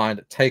the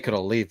mind, take it or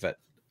leave it.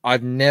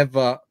 I've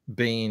never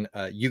been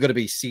you got to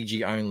be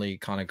CG only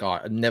kind of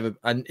guy.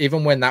 And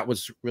even when that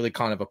was really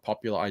kind of a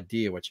popular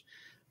idea, which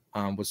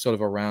was sort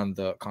of around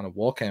the kind of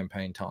war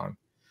campaign time,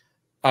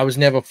 I was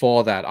never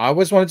for that. I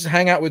always wanted to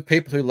hang out with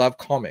people who love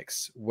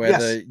comics,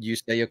 whether you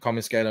say you're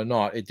Comicsgate or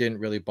not. It didn't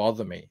really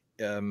bother me.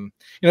 You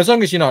know, as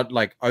long as you're not,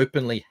 like,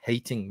 openly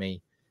hating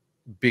me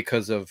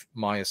because of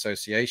my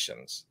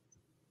associations,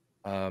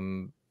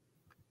 then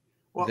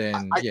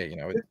you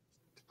know.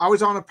 I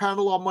was on a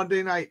panel on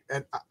Monday night,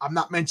 and I'm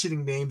not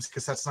mentioning names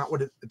because that's not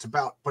what it's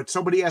about. But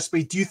somebody asked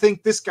me, "Do you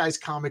think this guy's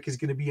comic is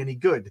going to be any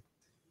good?"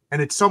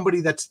 And it's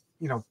somebody that's,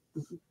 you know,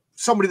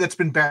 somebody that's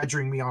been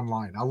badgering me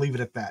online. I'll leave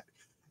it at that.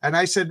 And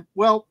I said,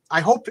 "Well,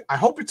 I hope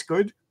it's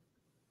good."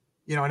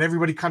 You know, and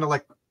everybody kind of,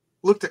 like,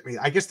 looked at me.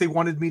 I guess they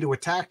wanted me to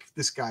attack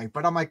this guy,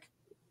 but I'm like,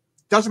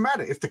 doesn't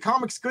matter. If the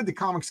comic's good, the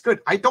comic's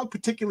good. I don't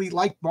particularly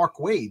like Mark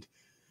Waid,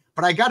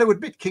 but I got to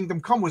admit, Kingdom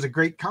Come was a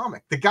great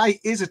comic. The guy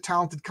is a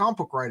talented comic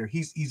book writer.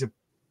 He's a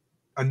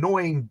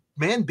annoying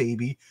man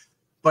baby,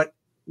 but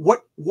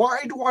why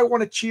do I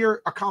want to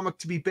cheer a comic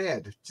to be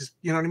bad? Just,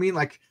 you know what I mean?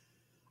 Like,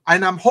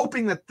 and I'm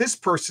hoping that this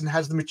person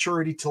has the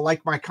maturity to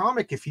like my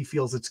comic if he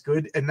feels it's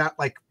good, and not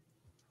like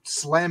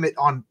slam it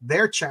on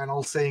their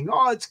channel saying,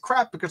 oh, it's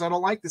crap because I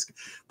don't like this.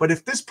 But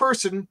if this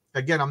person,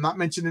 again, I'm not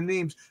mentioning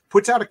names,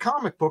 puts out a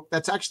comic book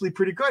that's actually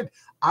pretty good,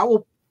 I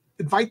will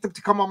invite them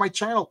to come on my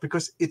channel,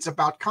 because it's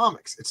about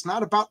comics. It's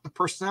not about the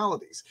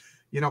personalities.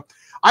 You know,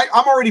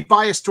 I'm already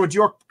biased towards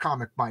your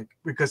comic, Mike,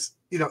 because,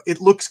 you know,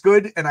 it looks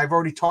good and I've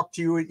already talked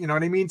to you, you know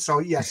what I mean? So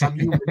yes, I'm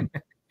human.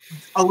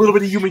 A little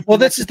bit of human. Well,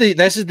 this is the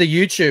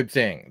YouTube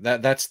thing.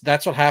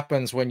 That's what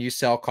happens when you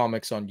sell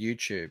comics on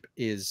YouTube.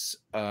 Is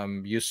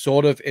you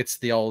sort of, it's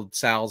the old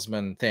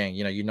salesman thing.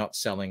 You know, you're not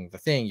selling the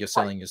thing, you're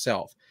selling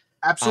yourself.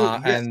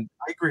 Absolutely, yes, and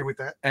I agree with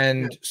that.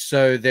 And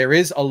so there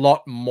is a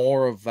lot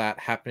more of that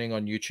happening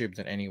on YouTube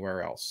than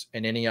anywhere else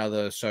in any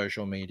other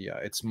social media.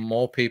 It's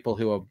more people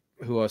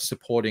who are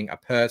supporting a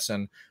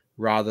person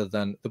rather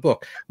than the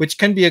book, which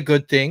can be a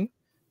good thing.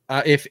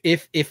 If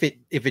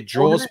it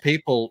draws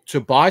people to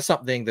buy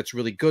something that's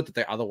really good that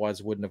they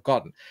otherwise wouldn't have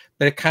gotten.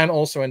 But it can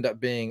also end up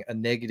being a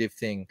negative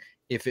thing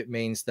if it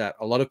means that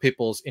a lot of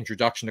people's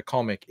introduction to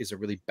comic is a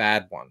really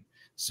bad one.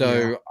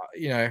 So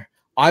you know,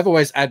 I've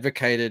always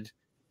advocated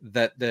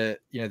that the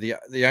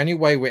only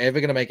way we're ever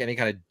going to make any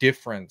kind of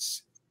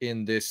difference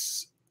in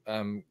this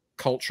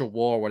cultural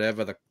war, or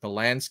whatever the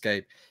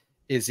landscape,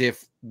 is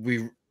if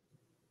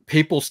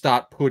people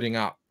start putting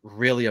up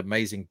really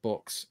amazing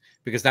books,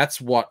 because that's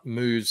what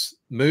moves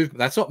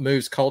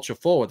culture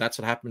forward. That's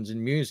what happens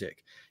in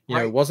music. You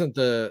know, it wasn't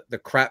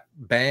the crap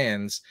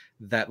bands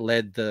that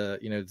led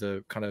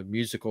the kind of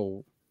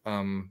musical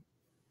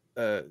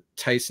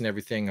taste and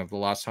everything of the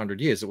last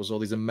 100 years. It was all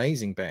these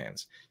amazing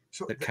bands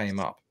that came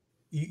up.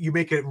 You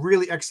make a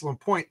really excellent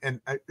point,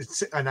 and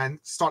I'm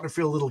starting to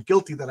feel a little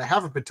guilty that I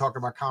haven't been talking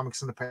about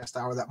comics in the past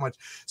hour that much.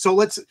 So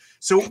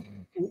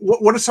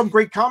what are some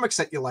great comics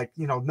that you like?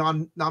 You know,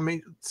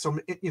 some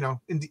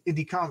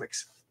indie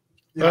comics.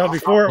 Well,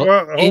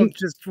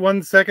 just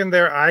 1 second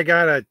there. I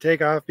gotta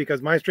take off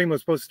because my stream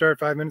was supposed to start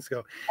 5 minutes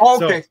ago.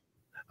 Oh, okay.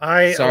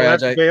 So sorry,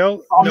 left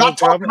bail. I'm not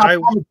talking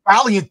about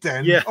Valiant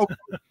then. Yeah. Okay.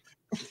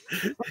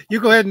 You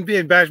go ahead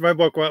and bash my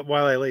book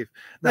while I leave.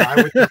 No,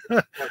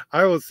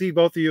 I will see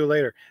both of you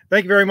later.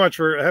 Thank you very much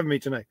for having me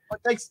tonight.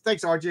 Thanks,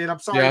 RJ. And I'm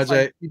sorry if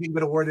I'm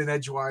using a word in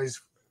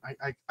edgewise.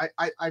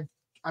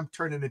 I'm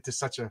turning into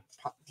such a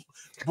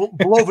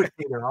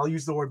blovicator. I'll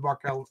use the word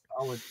Mark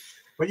Allen.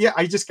 But yeah,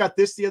 I just got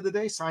this the other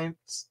day.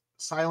 Silence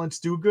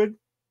Do Good.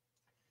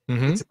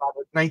 It's about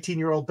a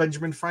 19-year-old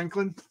Benjamin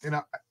Franklin. You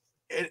know,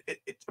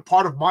 it's a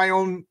part of my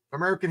own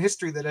American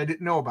history that I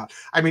didn't know about.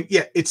 I mean,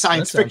 yeah, it's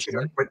science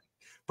fiction, but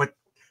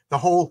the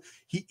whole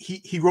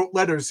he wrote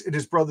letters in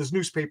his brother's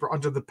newspaper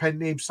under the pen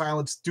name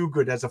Silence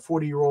Dogood as a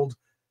 40-year-old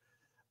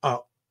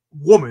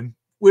woman,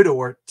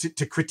 widower,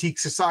 to critique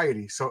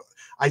society. So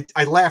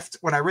I laughed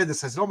when I read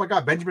this. I said, oh my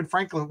God, Benjamin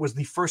Franklin was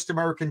the first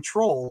American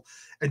troll,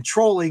 and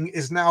trolling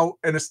is now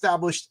an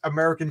established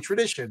American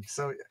tradition.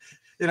 So,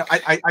 you know,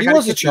 he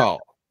was a troll.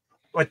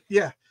 But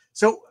yeah,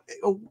 so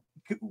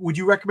would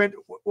you recommend,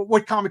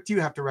 what comic do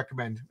you have to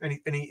recommend? Any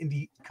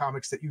indie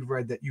comics that you've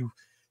read that you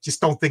just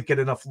don't think get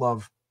enough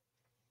love?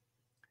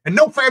 And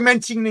no fair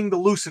mentioning the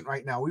Lucent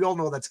right now. We all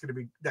know that's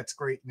great,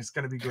 and it's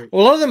gonna be great.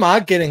 Well, a lot of them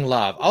are getting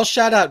love. I'll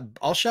shout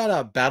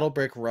out Battle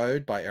Brick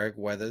Road by Eric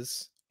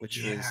Weathers, which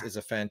is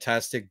a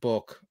fantastic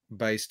book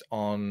based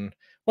on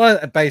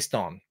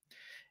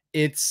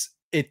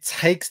it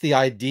takes the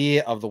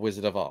idea of the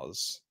Wizard of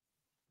Oz.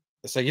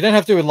 So you don't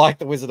have to like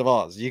the Wizard of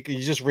Oz. You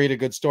just read a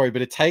good story,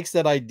 but it takes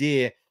that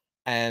idea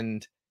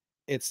and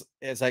it's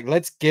like,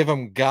 let's give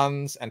them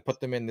guns and put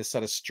them in this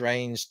sort of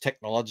strange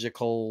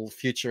technological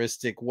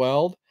futuristic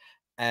world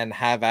and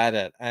have at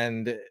it.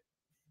 And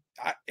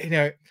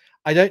I'm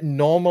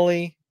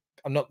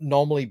not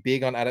normally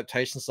big on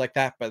adaptations like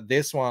that, but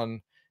this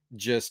one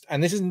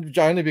and this isn't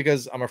only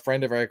because I'm a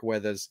friend of Eric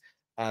Weathers.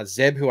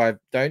 Zeb, who I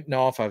don't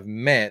know if I've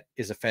met,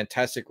 is a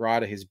fantastic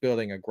writer. He's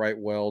building a great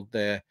world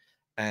there.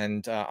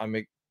 And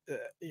I'm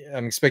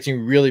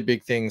expecting really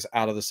big things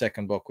out of the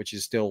second book, which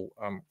is still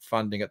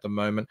funding at the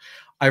moment.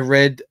 I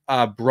read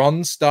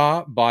Bronze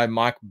Star by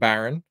Mike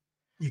Barron.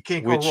 You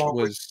can't go wrong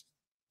with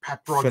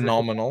Pat Broderick.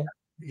 Phenomenal.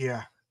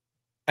 Yeah.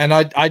 And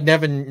I'd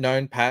never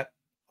known Pat,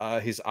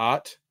 his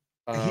art.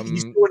 So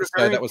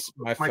that was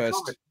my first.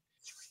 Comment.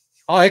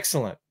 Oh,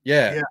 excellent.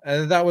 Yeah.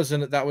 And that was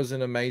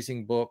an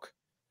amazing book.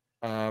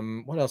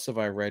 What else have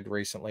I read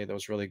recently that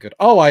was really good?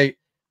 Oh, I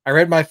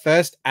read my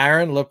first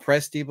Aaron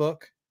Lopresti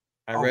book.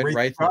 I read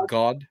Wraith of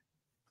God,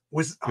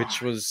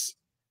 which was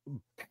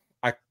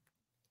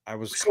I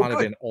was so kind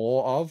of in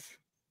awe of.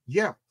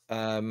 Yeah.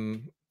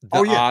 The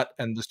art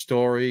and the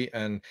story,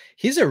 and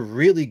he's a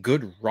really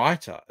good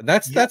writer.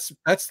 That's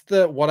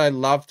what I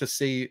love to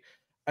see.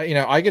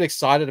 I get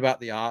excited about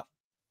the art,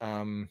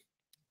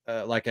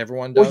 like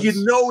everyone does. Well,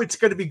 you know it's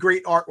going to be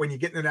great art when you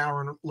get an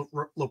Aaron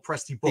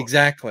Lopresti book.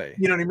 Exactly.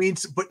 You know what I mean?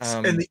 But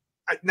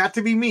not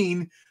to be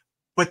mean.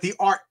 But the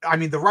art, I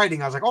mean, the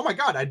writing, I was like, oh my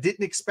God, I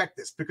didn't expect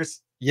this,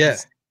 because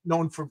he's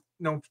known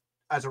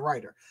as a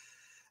writer.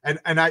 And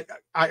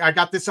I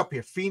got this up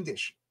here,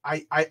 Fiendish.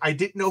 I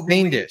didn't know who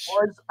Fiendish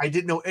was. I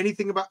didn't know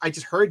anything about. I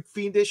just heard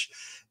Fiendish,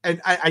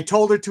 and I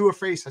told her to her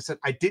face. I said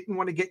I didn't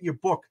want to get your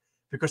book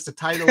because the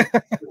title is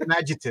an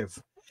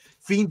adjective.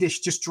 Fiendish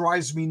just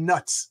drives me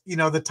nuts, you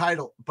know, the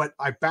title. But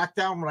I backed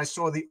down when I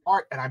saw the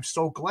art, and I'm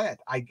so glad.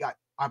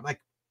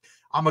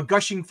 I'm a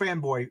gushing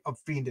fanboy of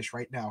Fiendish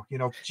right now. You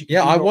know.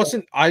 Yeah, I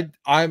wasn't.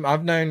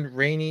 I've known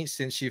Renee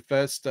since she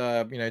first,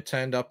 you know,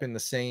 turned up in the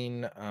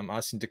scene,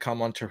 asking to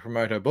come on to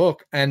promote her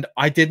book, and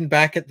I didn't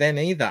back it then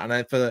either. And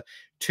then for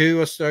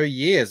 2 or so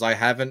years, I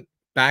haven't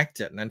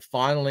backed it. And then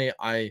finally,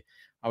 I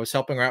was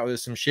helping her out with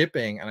some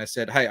shipping, and I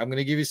said, "Hey, I'm going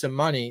to give you some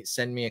money.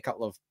 Send me a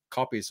couple of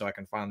copies so I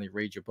can finally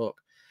read your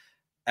book."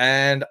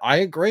 And I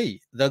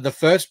agree. The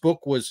first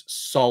book was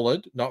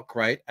solid, not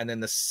great, and then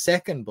the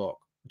second book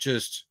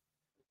just.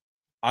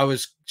 I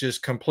was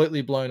just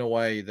completely blown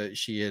away that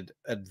she had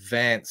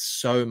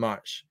advanced so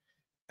much.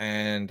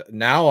 And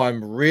now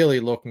I'm really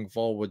looking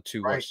forward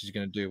to what she's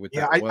going to do with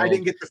that world. I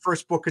didn't get the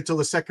first book until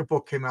the second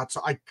book came out, so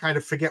I kind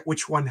of forget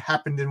which one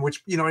happened and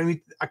which, you know what I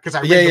mean? Because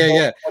I read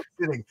the book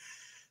sitting.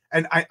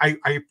 And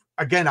I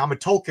again, I'm a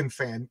Tolkien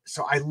fan,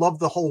 so I love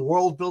the whole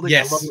world building.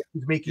 Yes. I love that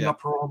she's making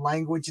up her own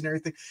language and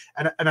everything.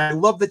 And I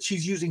love that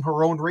she's using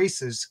her own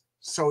races.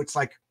 So it's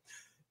like,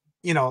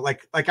 you know,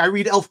 like I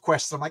read Elf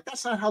Quest. I'm like,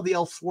 that's not how the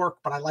elves work,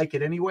 but I like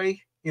it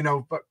anyway. You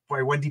know, but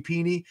by Wendy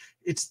Peeney,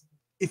 it's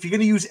if you're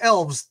going to use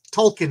elves,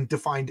 Tolkien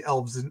defined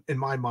elves in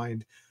my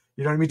mind.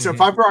 You know what I mean? So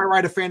if I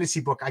write a fantasy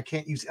book, I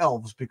can't use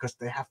elves because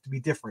they have to be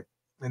different,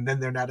 and then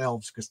they're not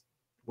elves because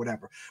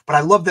whatever. But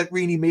I love that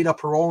Renee made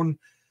up her own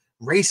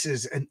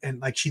races and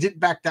like she didn't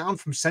back down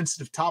from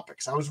sensitive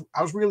topics. I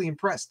was really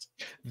impressed.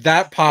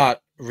 That part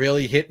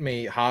really hit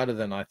me harder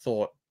than I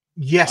thought.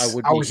 Yes, I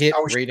would be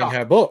reading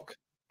her book.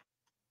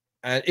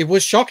 And it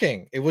was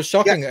shocking. It was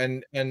shocking.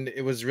 Yes. And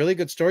it was really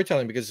good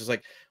storytelling because it's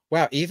like,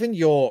 wow, even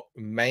your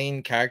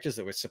main characters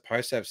that we're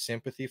supposed to have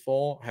sympathy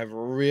for have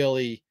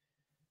really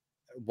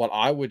what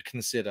I would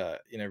consider,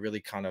 you know, really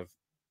kind of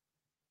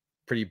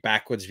pretty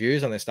backwards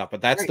views on this stuff.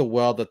 But that's the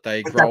world that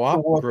they grew up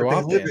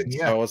in.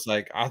 Yeah. So I was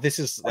like, oh, this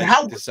is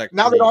like, this is like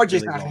now that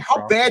RJ's not,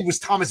 how bad was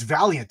Thomas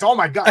Valiant? Oh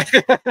my God.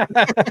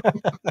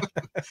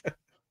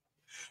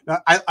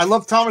 I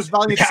love Thomas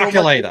Valiant so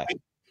much.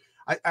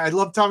 I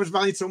love Thomas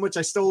Valiant so much.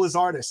 I stole his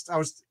artist. I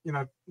was, you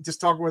know, just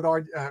talking with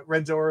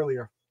Renzo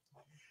earlier.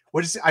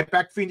 What is it? I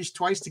backed Fiendish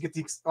twice to get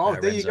the. Oh,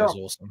 there you go.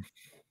 Awesome.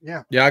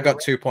 Yeah. Yeah, I got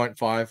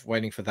 2.5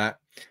 waiting for that.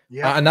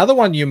 Yeah. Another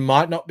one you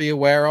might not be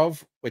aware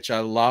of, which I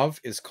love,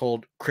 is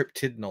called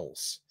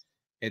Cryptidnals.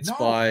 It's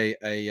by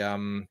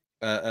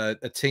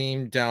a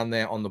team down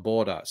there on the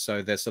border.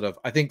 So they're sort of,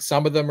 I think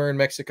some of them are in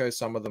Mexico,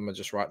 some of them are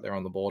just right there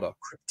on the border.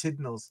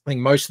 Cryptidnals. I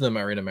think most of them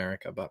are in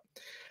America, but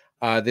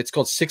it's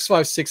called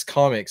 656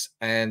 Comics,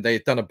 and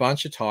they've done a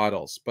bunch of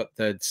titles, but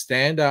the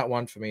standout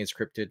one for me is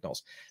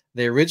Cryptidnals.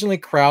 They originally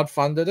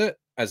crowdfunded it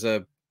as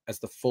the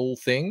full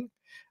thing,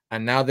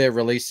 and now they're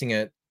releasing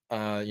it,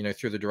 you know,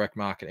 through the direct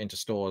market into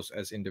stores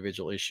as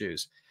individual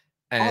issues.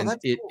 And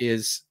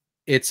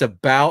it's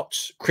about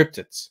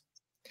cryptids,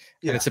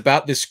 and it's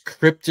about this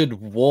cryptid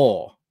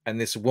war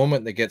and this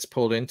woman that gets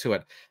pulled into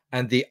it.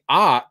 And the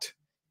art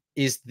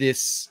is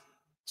this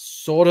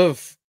sort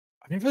of,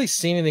 I've never really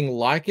seen anything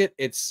like it.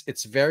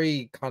 It's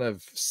very kind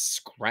of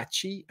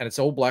scratchy, and it's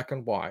all black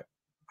and white.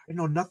 I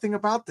know nothing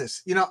about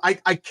this. You know, I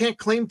can't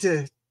claim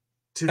to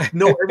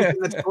know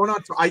everything that's going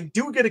on. So I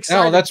do get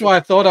excited. No, that's why I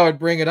thought I would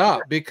bring it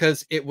up,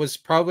 because it was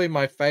probably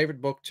my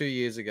favorite book 2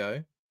 years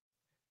ago.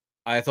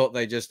 I thought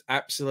they just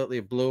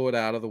absolutely blew it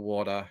out of the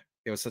water.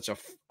 It was such a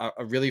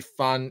really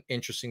fun,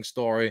 interesting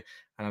story,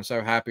 and I'm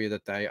so happy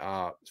that they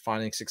are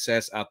finding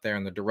success out there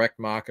in the direct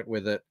market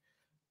with it.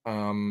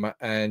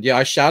 And yeah,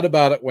 I shout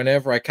about it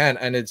whenever I can,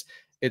 and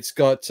it's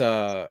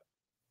got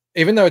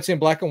even though it's in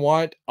black and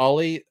white,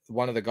 Ollie,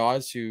 one of the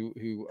guys who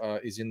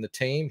is in the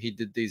team, he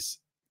did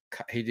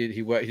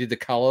the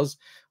colors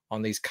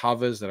on these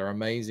covers that are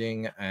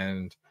amazing.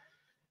 And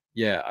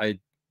yeah,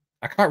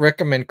 I can't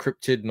recommend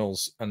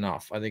Cryptidnals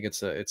enough. I think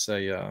it's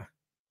a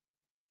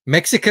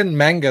Mexican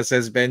manga,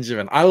 says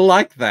Benjamin. I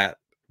like that.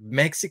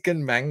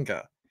 Mexican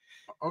manga.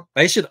 Okay.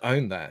 They should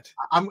own that.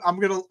 I'm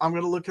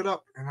gonna look it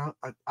up. You know,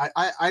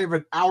 I have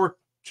an hour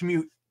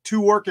commute to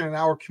work and an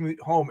hour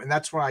commute home, and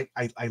that's when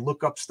I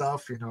look up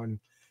stuff. You know, and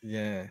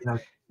yeah, you know,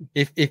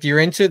 if you're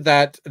into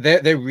that,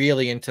 they're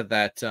really into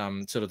that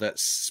sort of that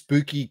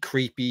spooky,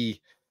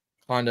 creepy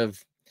kind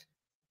of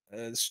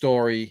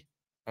story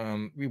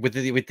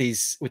with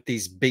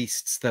these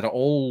beasts that are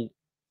all,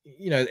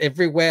 you know,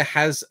 everywhere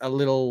has a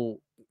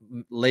little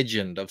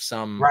legend of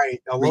some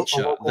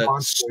creature that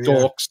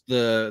stalks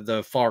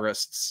the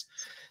forests,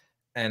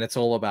 and it's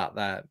all about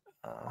that.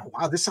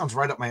 Wow, this sounds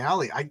right up my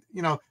alley.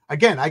 You know,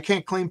 again, I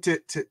can't claim to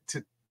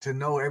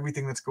know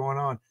everything that's going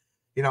on.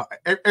 You know,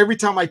 every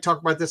time I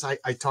talk about this, I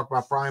talk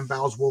about Brian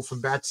Bowles' Wolf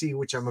and Batsy,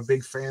 which I'm a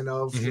big fan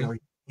of. You know,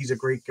 he's a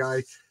great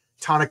guy.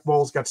 Tonic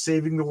Mole's got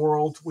Saving the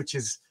World, which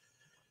is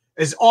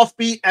as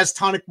offbeat as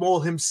Tonic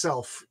Mole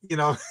himself. You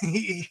know,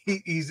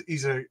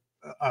 he's a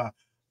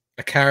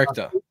A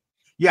character.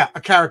 Yeah,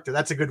 a character.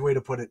 That's a good way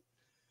to put it.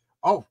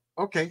 Oh,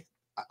 okay.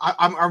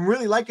 I'm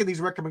really liking these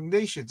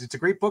recommendations. It's a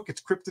great book.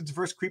 It's Cryptids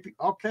vs. Creepy.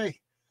 Okay.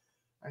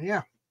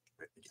 Yeah.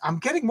 I'm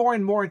getting more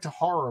and more into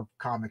horror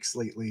comics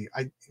lately.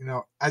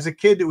 As a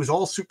kid, it was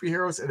all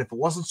superheroes, and if it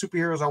wasn't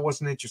superheroes, I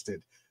wasn't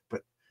interested.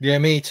 But yeah,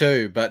 me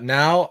too. But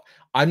now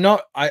I'm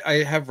not.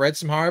 I have read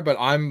some horror, but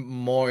I'm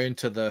more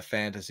into the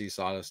fantasy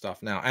side of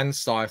stuff now and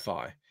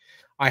sci-fi.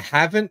 I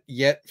haven't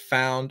yet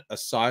found a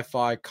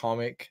sci-fi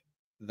comic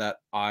that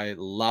I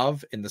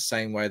love in the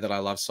same way that I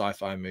love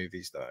sci-fi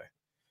movies, though.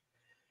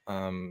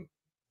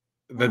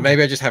 But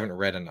maybe I just haven't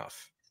read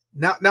enough.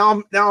 Now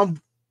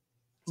I'm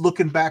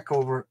looking back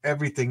over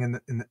everything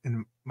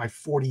in my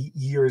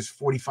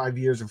 45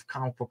 years of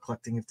comic book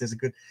collecting. If there's a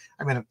good,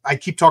 I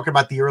keep talking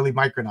about the early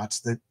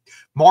Micronauts. That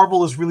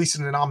Marvel is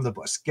releasing an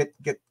omnibus. Get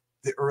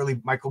the early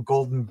Michael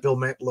Golden, Bill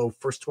Mantlo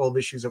first 12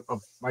 issues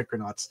of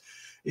Micronauts.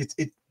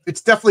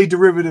 It's definitely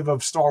derivative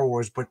of Star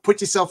Wars, but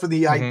put yourself in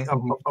the eye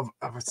of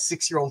a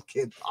 6-year-old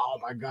kid. Oh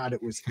my God,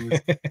 it was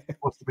the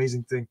most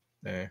amazing thing.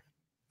 Yeah.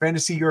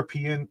 Fantasy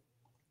European.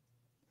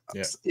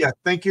 Yeah.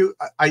 Thank you.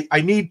 I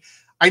need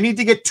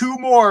to get 2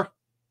 more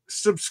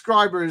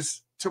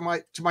subscribers to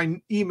my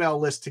email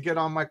list to get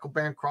on Michael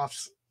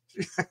Bancroft's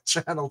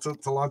channel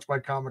to launch my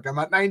comic. I'm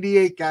at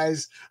 98,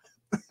 guys.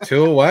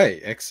 2 away.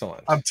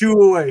 Excellent. I'm 2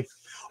 away.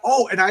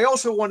 Oh, and I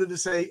also wanted to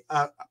say,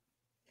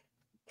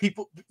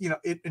 people,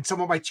 in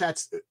some of my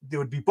chats, there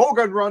would be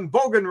Bowgun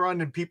Run,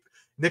 and people.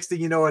 Next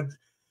thing you know,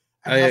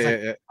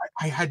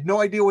 I had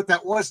no idea what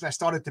that was, and I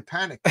started to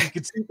panic. You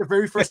could see the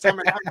very first time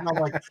it happened, I'm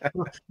like,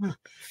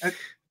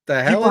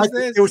 the hell is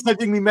this? They were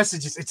sending me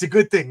messages. It's a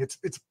good thing.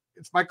 It's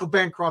Michael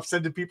Bancroft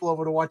sending people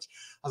over to watch.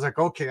 I was like,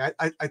 okay,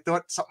 I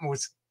thought something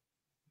was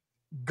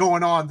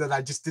going on that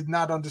I just did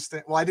not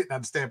understand. Well, I didn't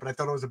understand, but I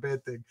thought it was a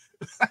bad thing.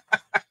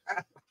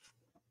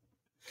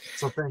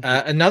 So thank you.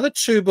 Another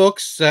 2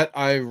 books that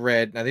I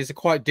read, now these are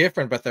quite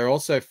different, but they're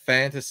also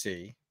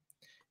fantasy,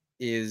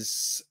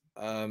 is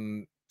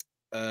Nick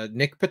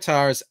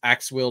Pitara's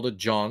Axe Wielder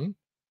John.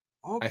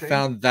 Okay. I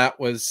found that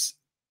was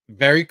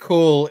very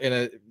cool in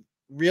a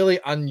really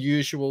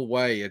unusual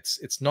way.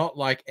 It's not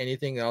like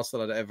anything else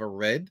that I'd ever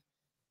read.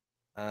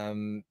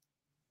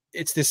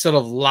 It's this sort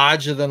of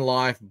larger than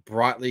life,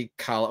 brightly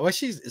color. Well,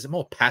 is it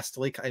more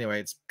pastel? Anyway,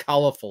 it's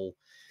colorful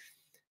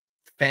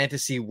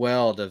fantasy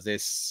world of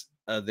this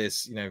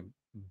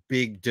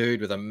big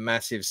dude with a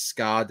massive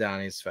scar down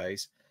his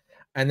face.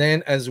 And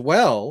then as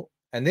well,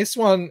 and this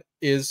one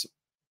is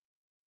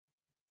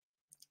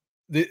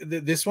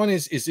this one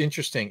is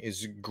interesting,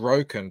 is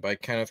Groken by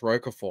Kenneth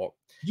Rocafort.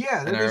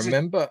 Yeah, and I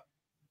remember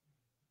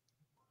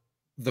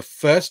the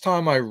first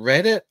time I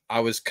read it, I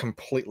was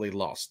completely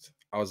lost.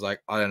 I was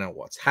like, I don't know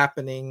what's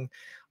happening.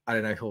 I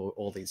don't know who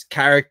all these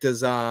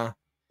characters are.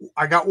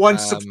 I got one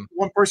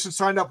person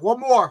signed up. One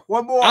more.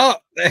 Oh,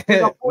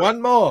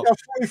 one more. We got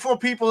 44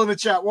 people in the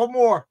chat. One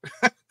more.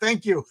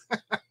 Thank you.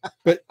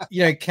 But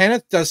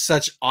Kenneth does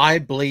such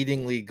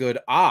eye-bleedingly good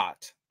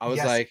art. I was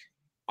like,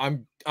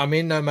 I'm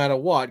in no matter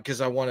what,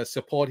 because I want to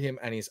support him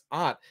and his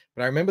art.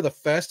 But I remember the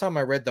first time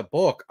I read the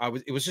book,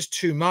 it was just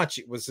too much.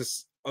 It was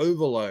this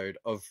overload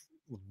of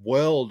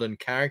world and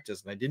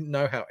characters, and I didn't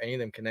know how any of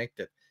them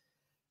connected.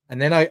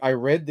 And then I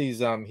read these.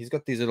 He's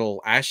got these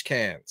little ash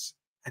cans,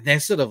 and they're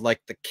sort of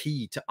like the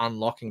key to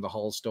unlocking the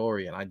whole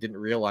story. And I didn't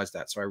realize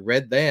that, so I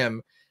read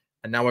them,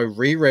 and now I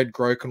reread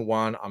Groken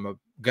 1. I'm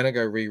gonna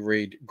go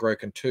reread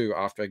Groken 2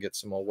 after I get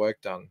some more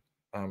work done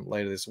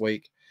later this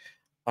week.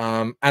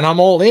 And I'm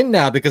all in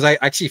now because I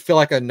actually feel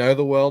like I know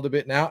the world a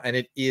bit now, and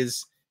it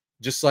is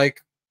just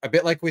like a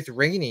bit like with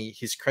Rainey.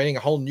 He's creating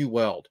a whole new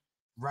world,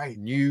 right?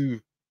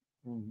 New,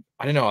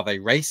 I don't know. Are they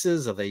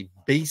races? Are they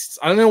beasts?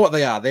 I don't know what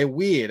they are. They're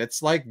weird.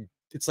 It's like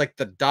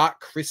the Dark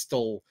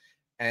Crystal,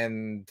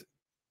 and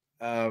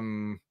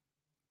those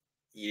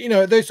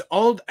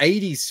old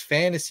 80s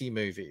fantasy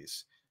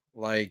movies.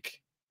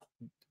 Like,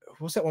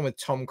 what's that one with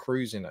Tom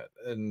Cruise in it,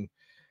 and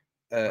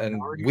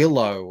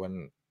Willow,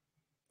 and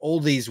all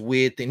these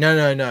weird things.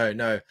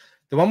 No.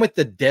 The one with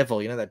the devil,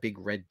 that big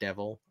red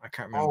devil. I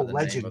can't remember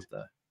the name of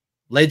the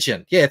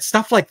Legend. Yeah, it's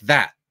stuff like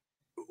that.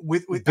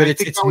 But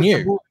it's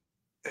new.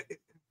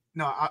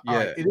 No,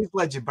 it is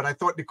Legend, but I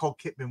thought Nicole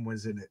Kidman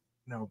was in it.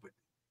 No,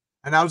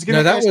 and I was gonna.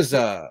 No,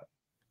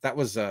 that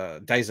was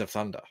Days of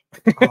Thunder.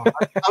 I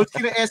was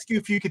gonna ask you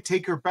if you could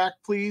take her back,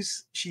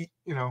 please.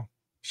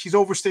 She's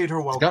overstayed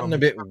her welcome. It's gotten a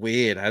bit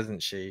weird,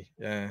 hasn't she?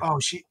 Yeah. Oh,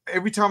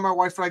 every time my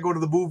wife and I go to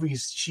the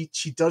movies,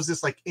 she does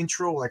this like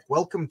intro, like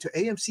welcome to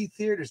AMC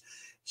theaters.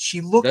 She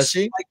looks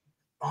like,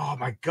 oh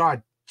my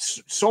God,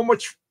 so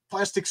much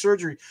plastic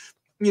surgery.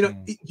 You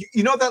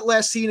know that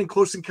last scene in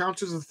Close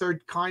Encounters of the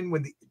Third Kind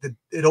when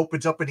it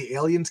opens up and the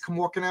aliens come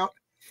walking out?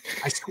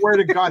 I swear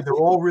to God, they're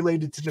all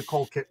related to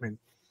Nicole Kidman.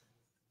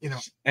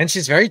 And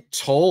she's very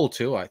tall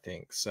too, I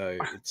think. So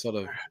it's sort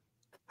of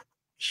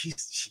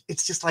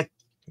it's just like,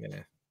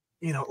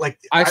 like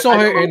I saw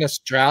her in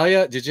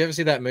Australia. Did you ever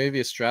see that movie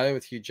Australia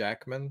with Hugh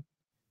Jackman?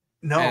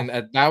 No. And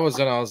that was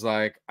when I was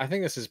like, I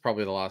think this is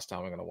probably the last time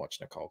I'm going to watch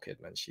Nicole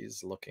Kidman.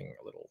 She's looking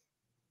a little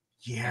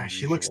Yeah,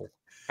 she looks. unusual.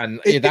 And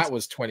It's that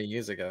was 20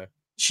 years ago.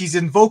 she's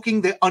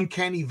invoking the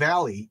uncanny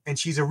valley, and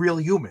she's a real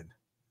human.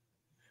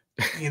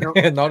 You know.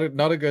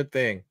 Not a good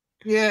thing.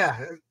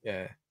 Yeah.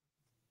 Yeah.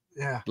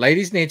 Yeah.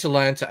 Ladies need to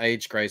learn to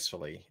age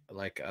gracefully,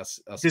 like us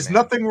There's men.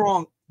 nothing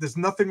wrong. There's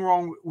nothing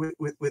wrong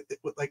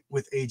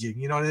with aging.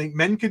 You know, I think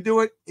men could do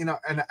it. You know,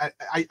 and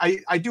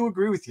I do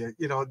agree with you.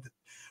 You know,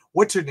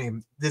 what's her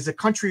name? There's a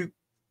country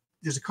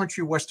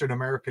Western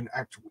American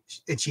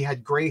actress, and she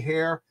had gray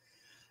hair,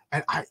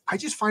 and I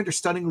just find her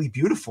stunningly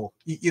beautiful.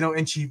 You know,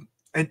 and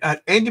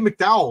Andy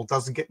McDowell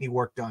doesn't get any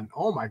work done.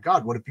 Oh my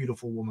God, what a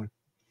beautiful woman.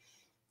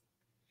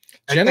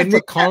 Jennifer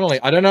Nick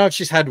Connelly. I don't know if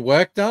she's had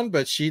work done,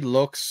 but she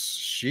looked,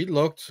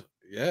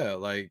 yeah,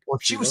 like well,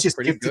 she she was looked just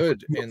pretty gifted with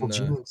good beautiful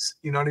genes.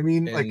 You know what I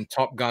mean? in Like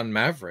Top Gun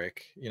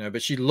Maverick, you know,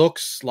 but she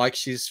looks like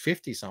she's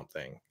 50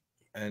 something,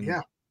 and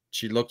yeah,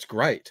 she looked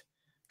great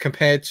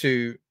compared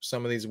to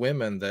some of these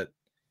women that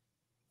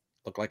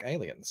look like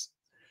aliens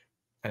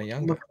and are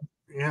younger.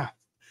 yeah.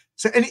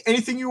 So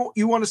anything you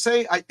want to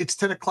say? It's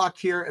 10 o'clock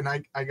here, and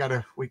I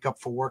gotta wake up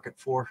for work at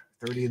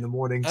 4:30 in the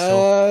morning.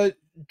 So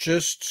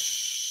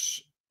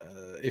Just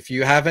if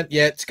you haven't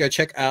yet, go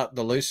check out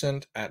The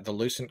Lucent at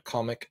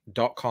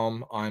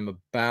thelucentcomic.com.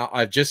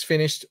 I've just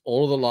finished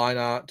all of the line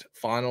art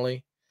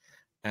finally,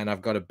 and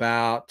I've got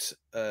about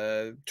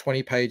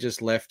 20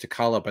 pages left to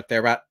color, but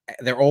they're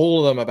all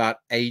of them about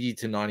 80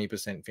 to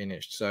 90%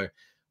 finished. So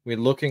we're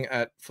looking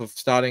at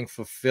starting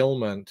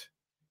fulfillment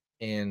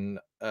in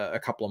a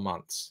couple of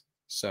months.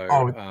 So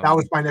that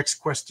was my next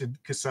question,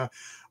 because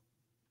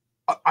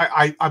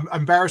I'm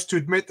embarrassed to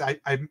admit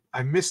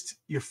I missed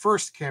your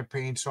first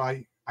campaign, so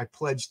I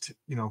pledged,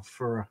 you know,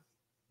 for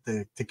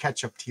the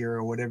catch up tier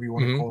or whatever you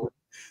want to call it.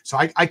 So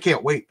I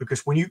can't wait,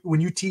 because when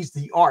you tease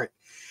the art,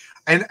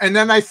 and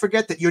then I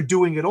forget that you're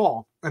doing it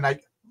all, and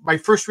my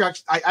first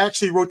reaction, I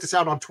actually wrote this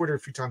out on Twitter a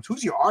few times.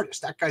 Who's your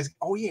artist? That guy's,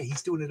 oh yeah,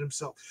 he's doing it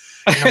himself.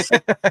 You know, so,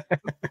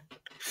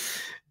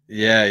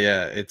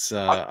 yeah, it's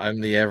I'm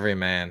the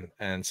everyman,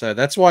 and so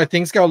that's why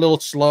things go a little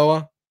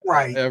slower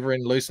right. over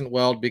in Lucent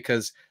World,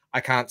 because I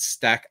can't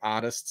stack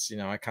artists. You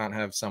know, I can't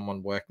have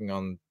someone working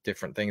on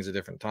different things at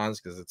different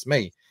times, because it's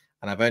me,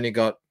 and I've only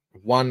got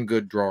one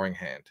good drawing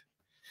hand.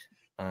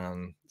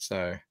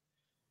 So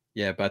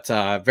yeah, but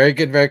very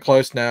good, very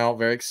close now,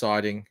 very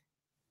exciting,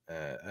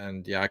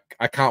 and yeah,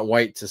 I can't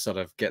wait to sort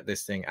of get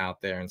this thing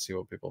out there and see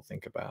what people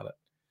think about it.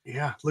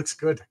 Yeah, looks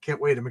good.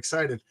 Can't wait. I'm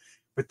excited.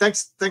 But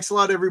thanks a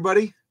lot,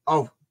 everybody.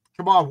 Oh,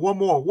 come on, one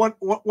more.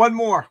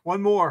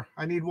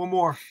 I need one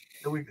more.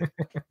 Here we go.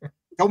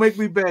 Don't make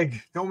me beg.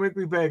 Don't make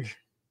me beg.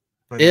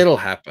 But it'll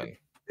happen.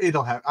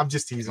 It'll happen. I'm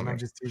just teasing.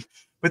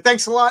 But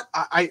thanks a lot.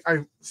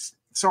 I'm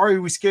sorry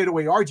we scared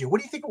away RJ. What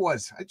do you think it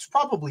was? It's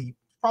probably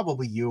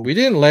you. We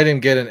didn't let him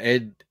get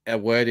a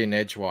word in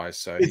edgewise,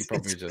 so he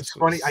probably just. It's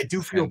funny. I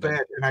do feel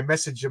bad, and I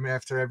message him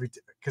after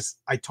because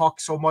I talk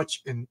so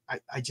much, and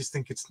I just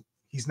think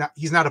he's not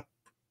a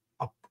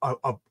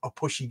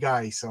pushy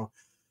guy. So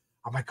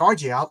I'm like,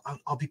 RJ,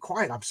 I'll be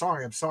quiet. I'm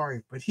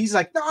sorry. But he's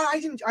like, no,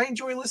 I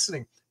enjoy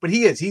listening. But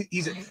he is.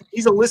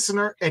 He's a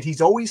listener, and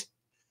he's always,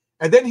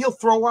 and then he'll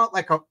throw out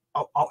like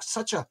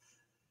such a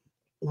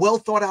well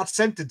thought out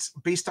sentence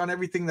based on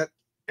everything that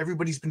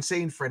everybody's been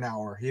saying for an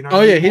hour. You know?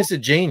 Oh yeah, he's a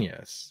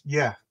genius.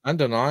 Yeah,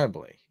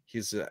 undeniably,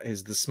 he's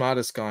the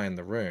smartest guy in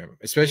the room,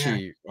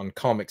 especially on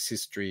comics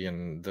history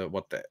and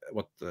what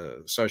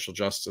the social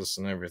justice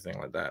and everything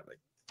like that. Like,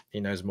 he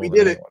knows more than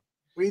anyone.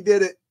 We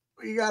did it.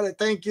 We got it.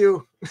 Thank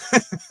you.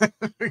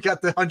 We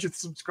got the 100th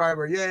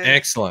subscriber. Yeah.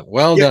 Excellent.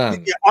 Well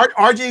done. Yeah.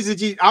 RJ's a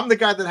G. I'm the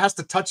guy that has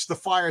to touch the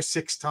fire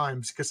 6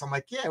 times, because I'm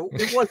like, yeah,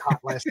 it was hot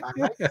last time,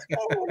 right?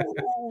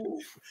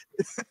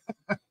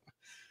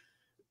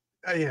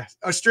 Yeah.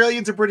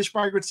 Australians and British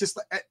migrants,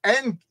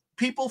 and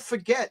people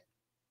forget.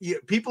 Yeah,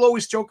 people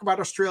always joke about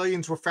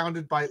Australians were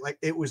founded by, like,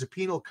 it was a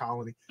penal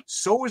colony.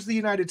 So was the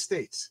United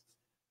States.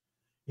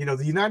 You know,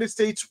 the United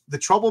States, the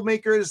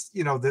troublemakers,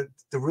 you know, the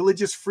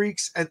religious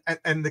freaks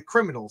and the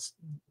criminals.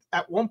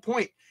 At one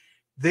point,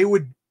 they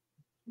would,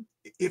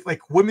 if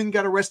like women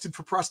got arrested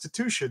for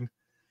prostitution,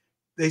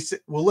 they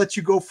said, we'll let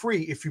you go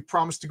free if you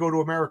promise to go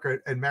to America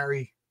and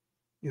marry,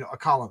 you know, a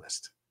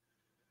colonist.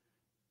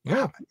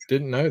 Yeah,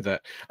 didn't know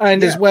that.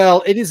 And as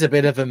well, it is a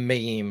bit of a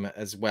meme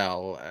as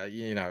well.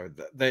 You know,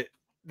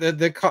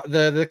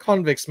 the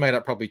convicts made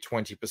up probably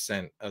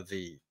 20% of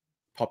the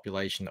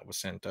population that was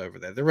sent over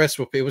there. The rest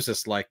it was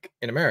just like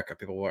in America,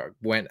 people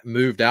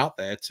moved out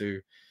there to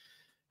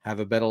have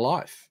a better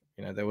life.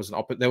 You know, there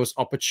was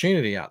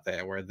opportunity out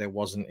there where there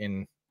wasn't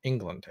in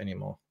England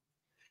anymore.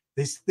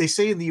 They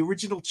say in the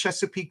original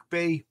Chesapeake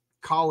Bay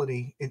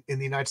colony in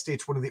the United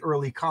States, one of the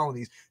early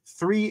colonies,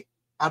 3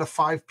 out of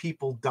 5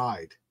 people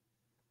died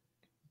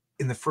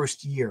in the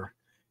first year,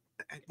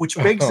 which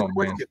begs the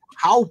question: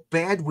 how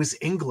bad was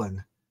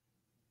England?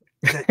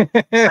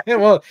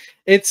 Well,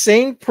 it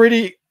seemed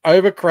pretty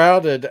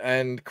overcrowded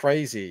and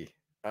crazy.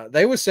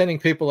 They were sending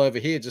people over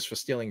here just for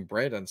stealing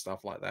bread and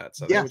stuff like that.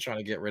 So they were trying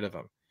to get rid of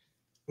them.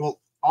 Well,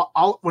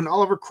 when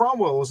Oliver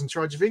Cromwell was in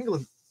charge of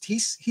England, he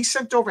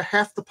sent over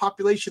half the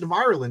population of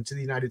Ireland to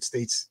the United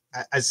States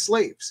as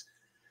slaves.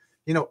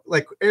 You know,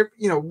 like,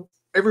 you know,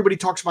 everybody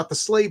talks about the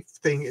slave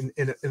thing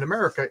in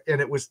America, and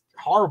it was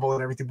horrible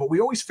and everything, but we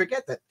always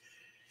forget that,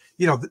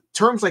 you know, the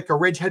terms like a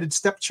red-headed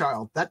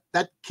stepchild,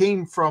 that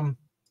came from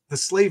the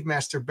slave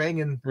master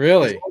banging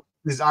Really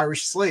his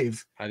Irish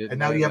slave, and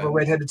now you have a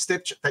red-headed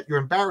stepchild that you're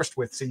embarrassed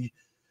with. So you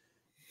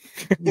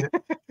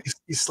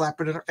slap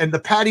it in her. And the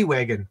paddy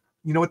wagon,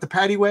 you know what the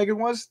paddy wagon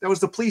was? That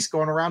was the police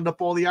going to round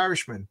up all the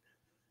Irishmen.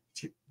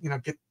 You know,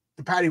 get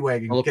the paddy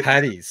wagon. All the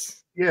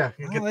paddies. Yeah.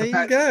 Oh, there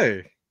you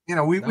go. You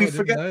know, we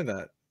forget know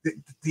that.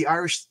 The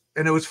Irish,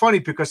 and it was funny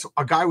because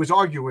a guy was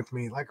arguing with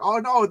me, like, "Oh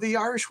no, the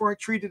Irish weren't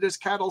treated as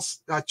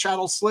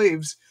chattel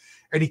slaves,"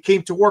 and he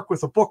came to work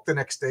with a book the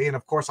next day, and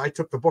of course, I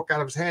took the book out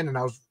of his hand and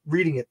I was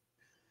reading it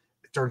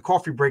during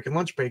coffee break and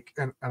lunch break,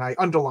 and I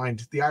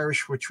underlined the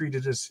Irish were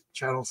treated as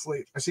chattel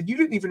slaves. I said, "You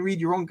didn't even read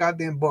your own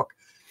goddamn book,"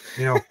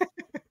 you know.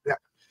 Yeah.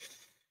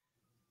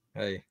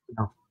 Hey. You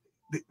know,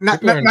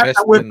 not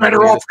that we're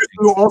better off because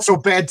we were also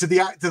bad to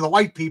the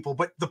white people,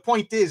 but the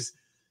point is,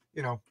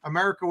 you know,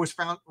 America was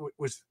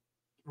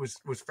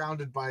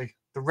founded by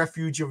the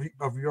refuge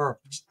of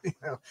Europe. You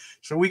know?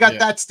 So we got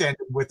that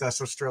standing with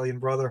us, Australian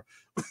brother.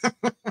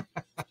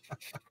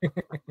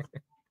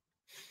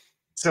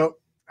 So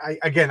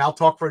I'll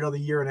talk for another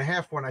year and a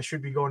half when I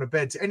should be going to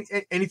bed. So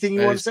anything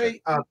you want to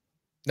say?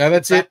 No,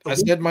 that's it. I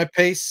said my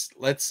piece.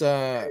 Let's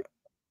I'll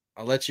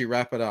let you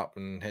wrap it up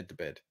and head to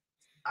bed.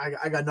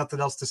 I got nothing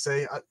else to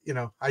say. You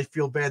know, I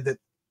feel bad that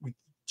we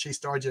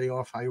chased RJ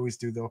off. I always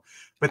do, though.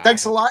 But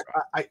thanks a lot.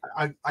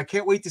 I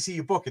can't wait to see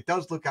your book. It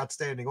does look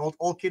outstanding.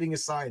 All kidding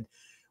aside,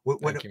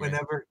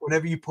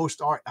 whenever you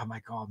post art, I'm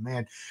like, oh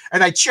man.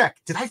 And I check.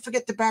 Did I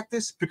forget to back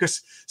this?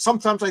 Because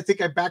sometimes I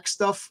think I back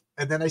stuff,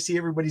 and then I see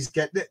everybody's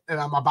getting it, and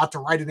I'm about to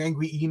write an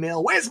angry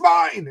email. Where's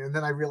mine? And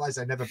then I realize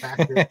I never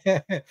backed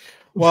it.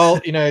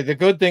 Well, you know, the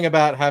good thing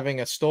about having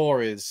a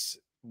store is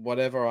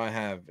whatever I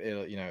have,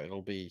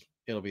 it'll be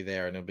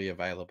there and it'll be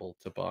available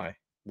to buy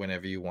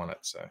whenever you want it.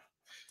 So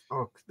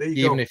there you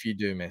go. Even if you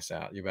do miss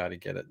out, you're about to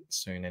get it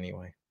soon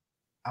anyway.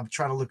 I'm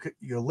trying to look at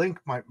your link.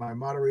 My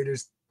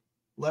moderators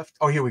left.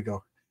 Oh, here we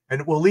go.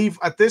 And we'll leave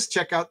at this.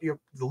 Check out the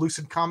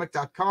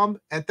lucidcomic.com.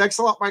 And thanks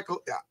a lot,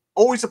 Michael.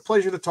 Always a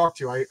pleasure to talk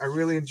to you. I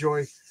really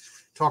enjoy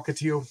talking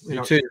to you. You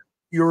know, too.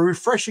 You're a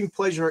refreshing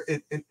pleasure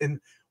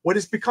in what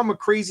has become a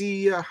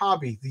crazy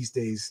hobby these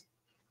days.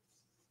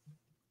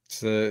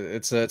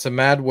 It's a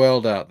mad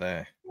world out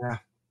there.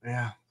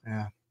 Yeah.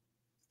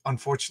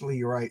 Unfortunately,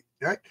 you're right.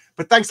 All right.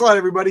 But thanks a lot,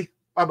 everybody.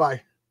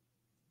 Bye-bye.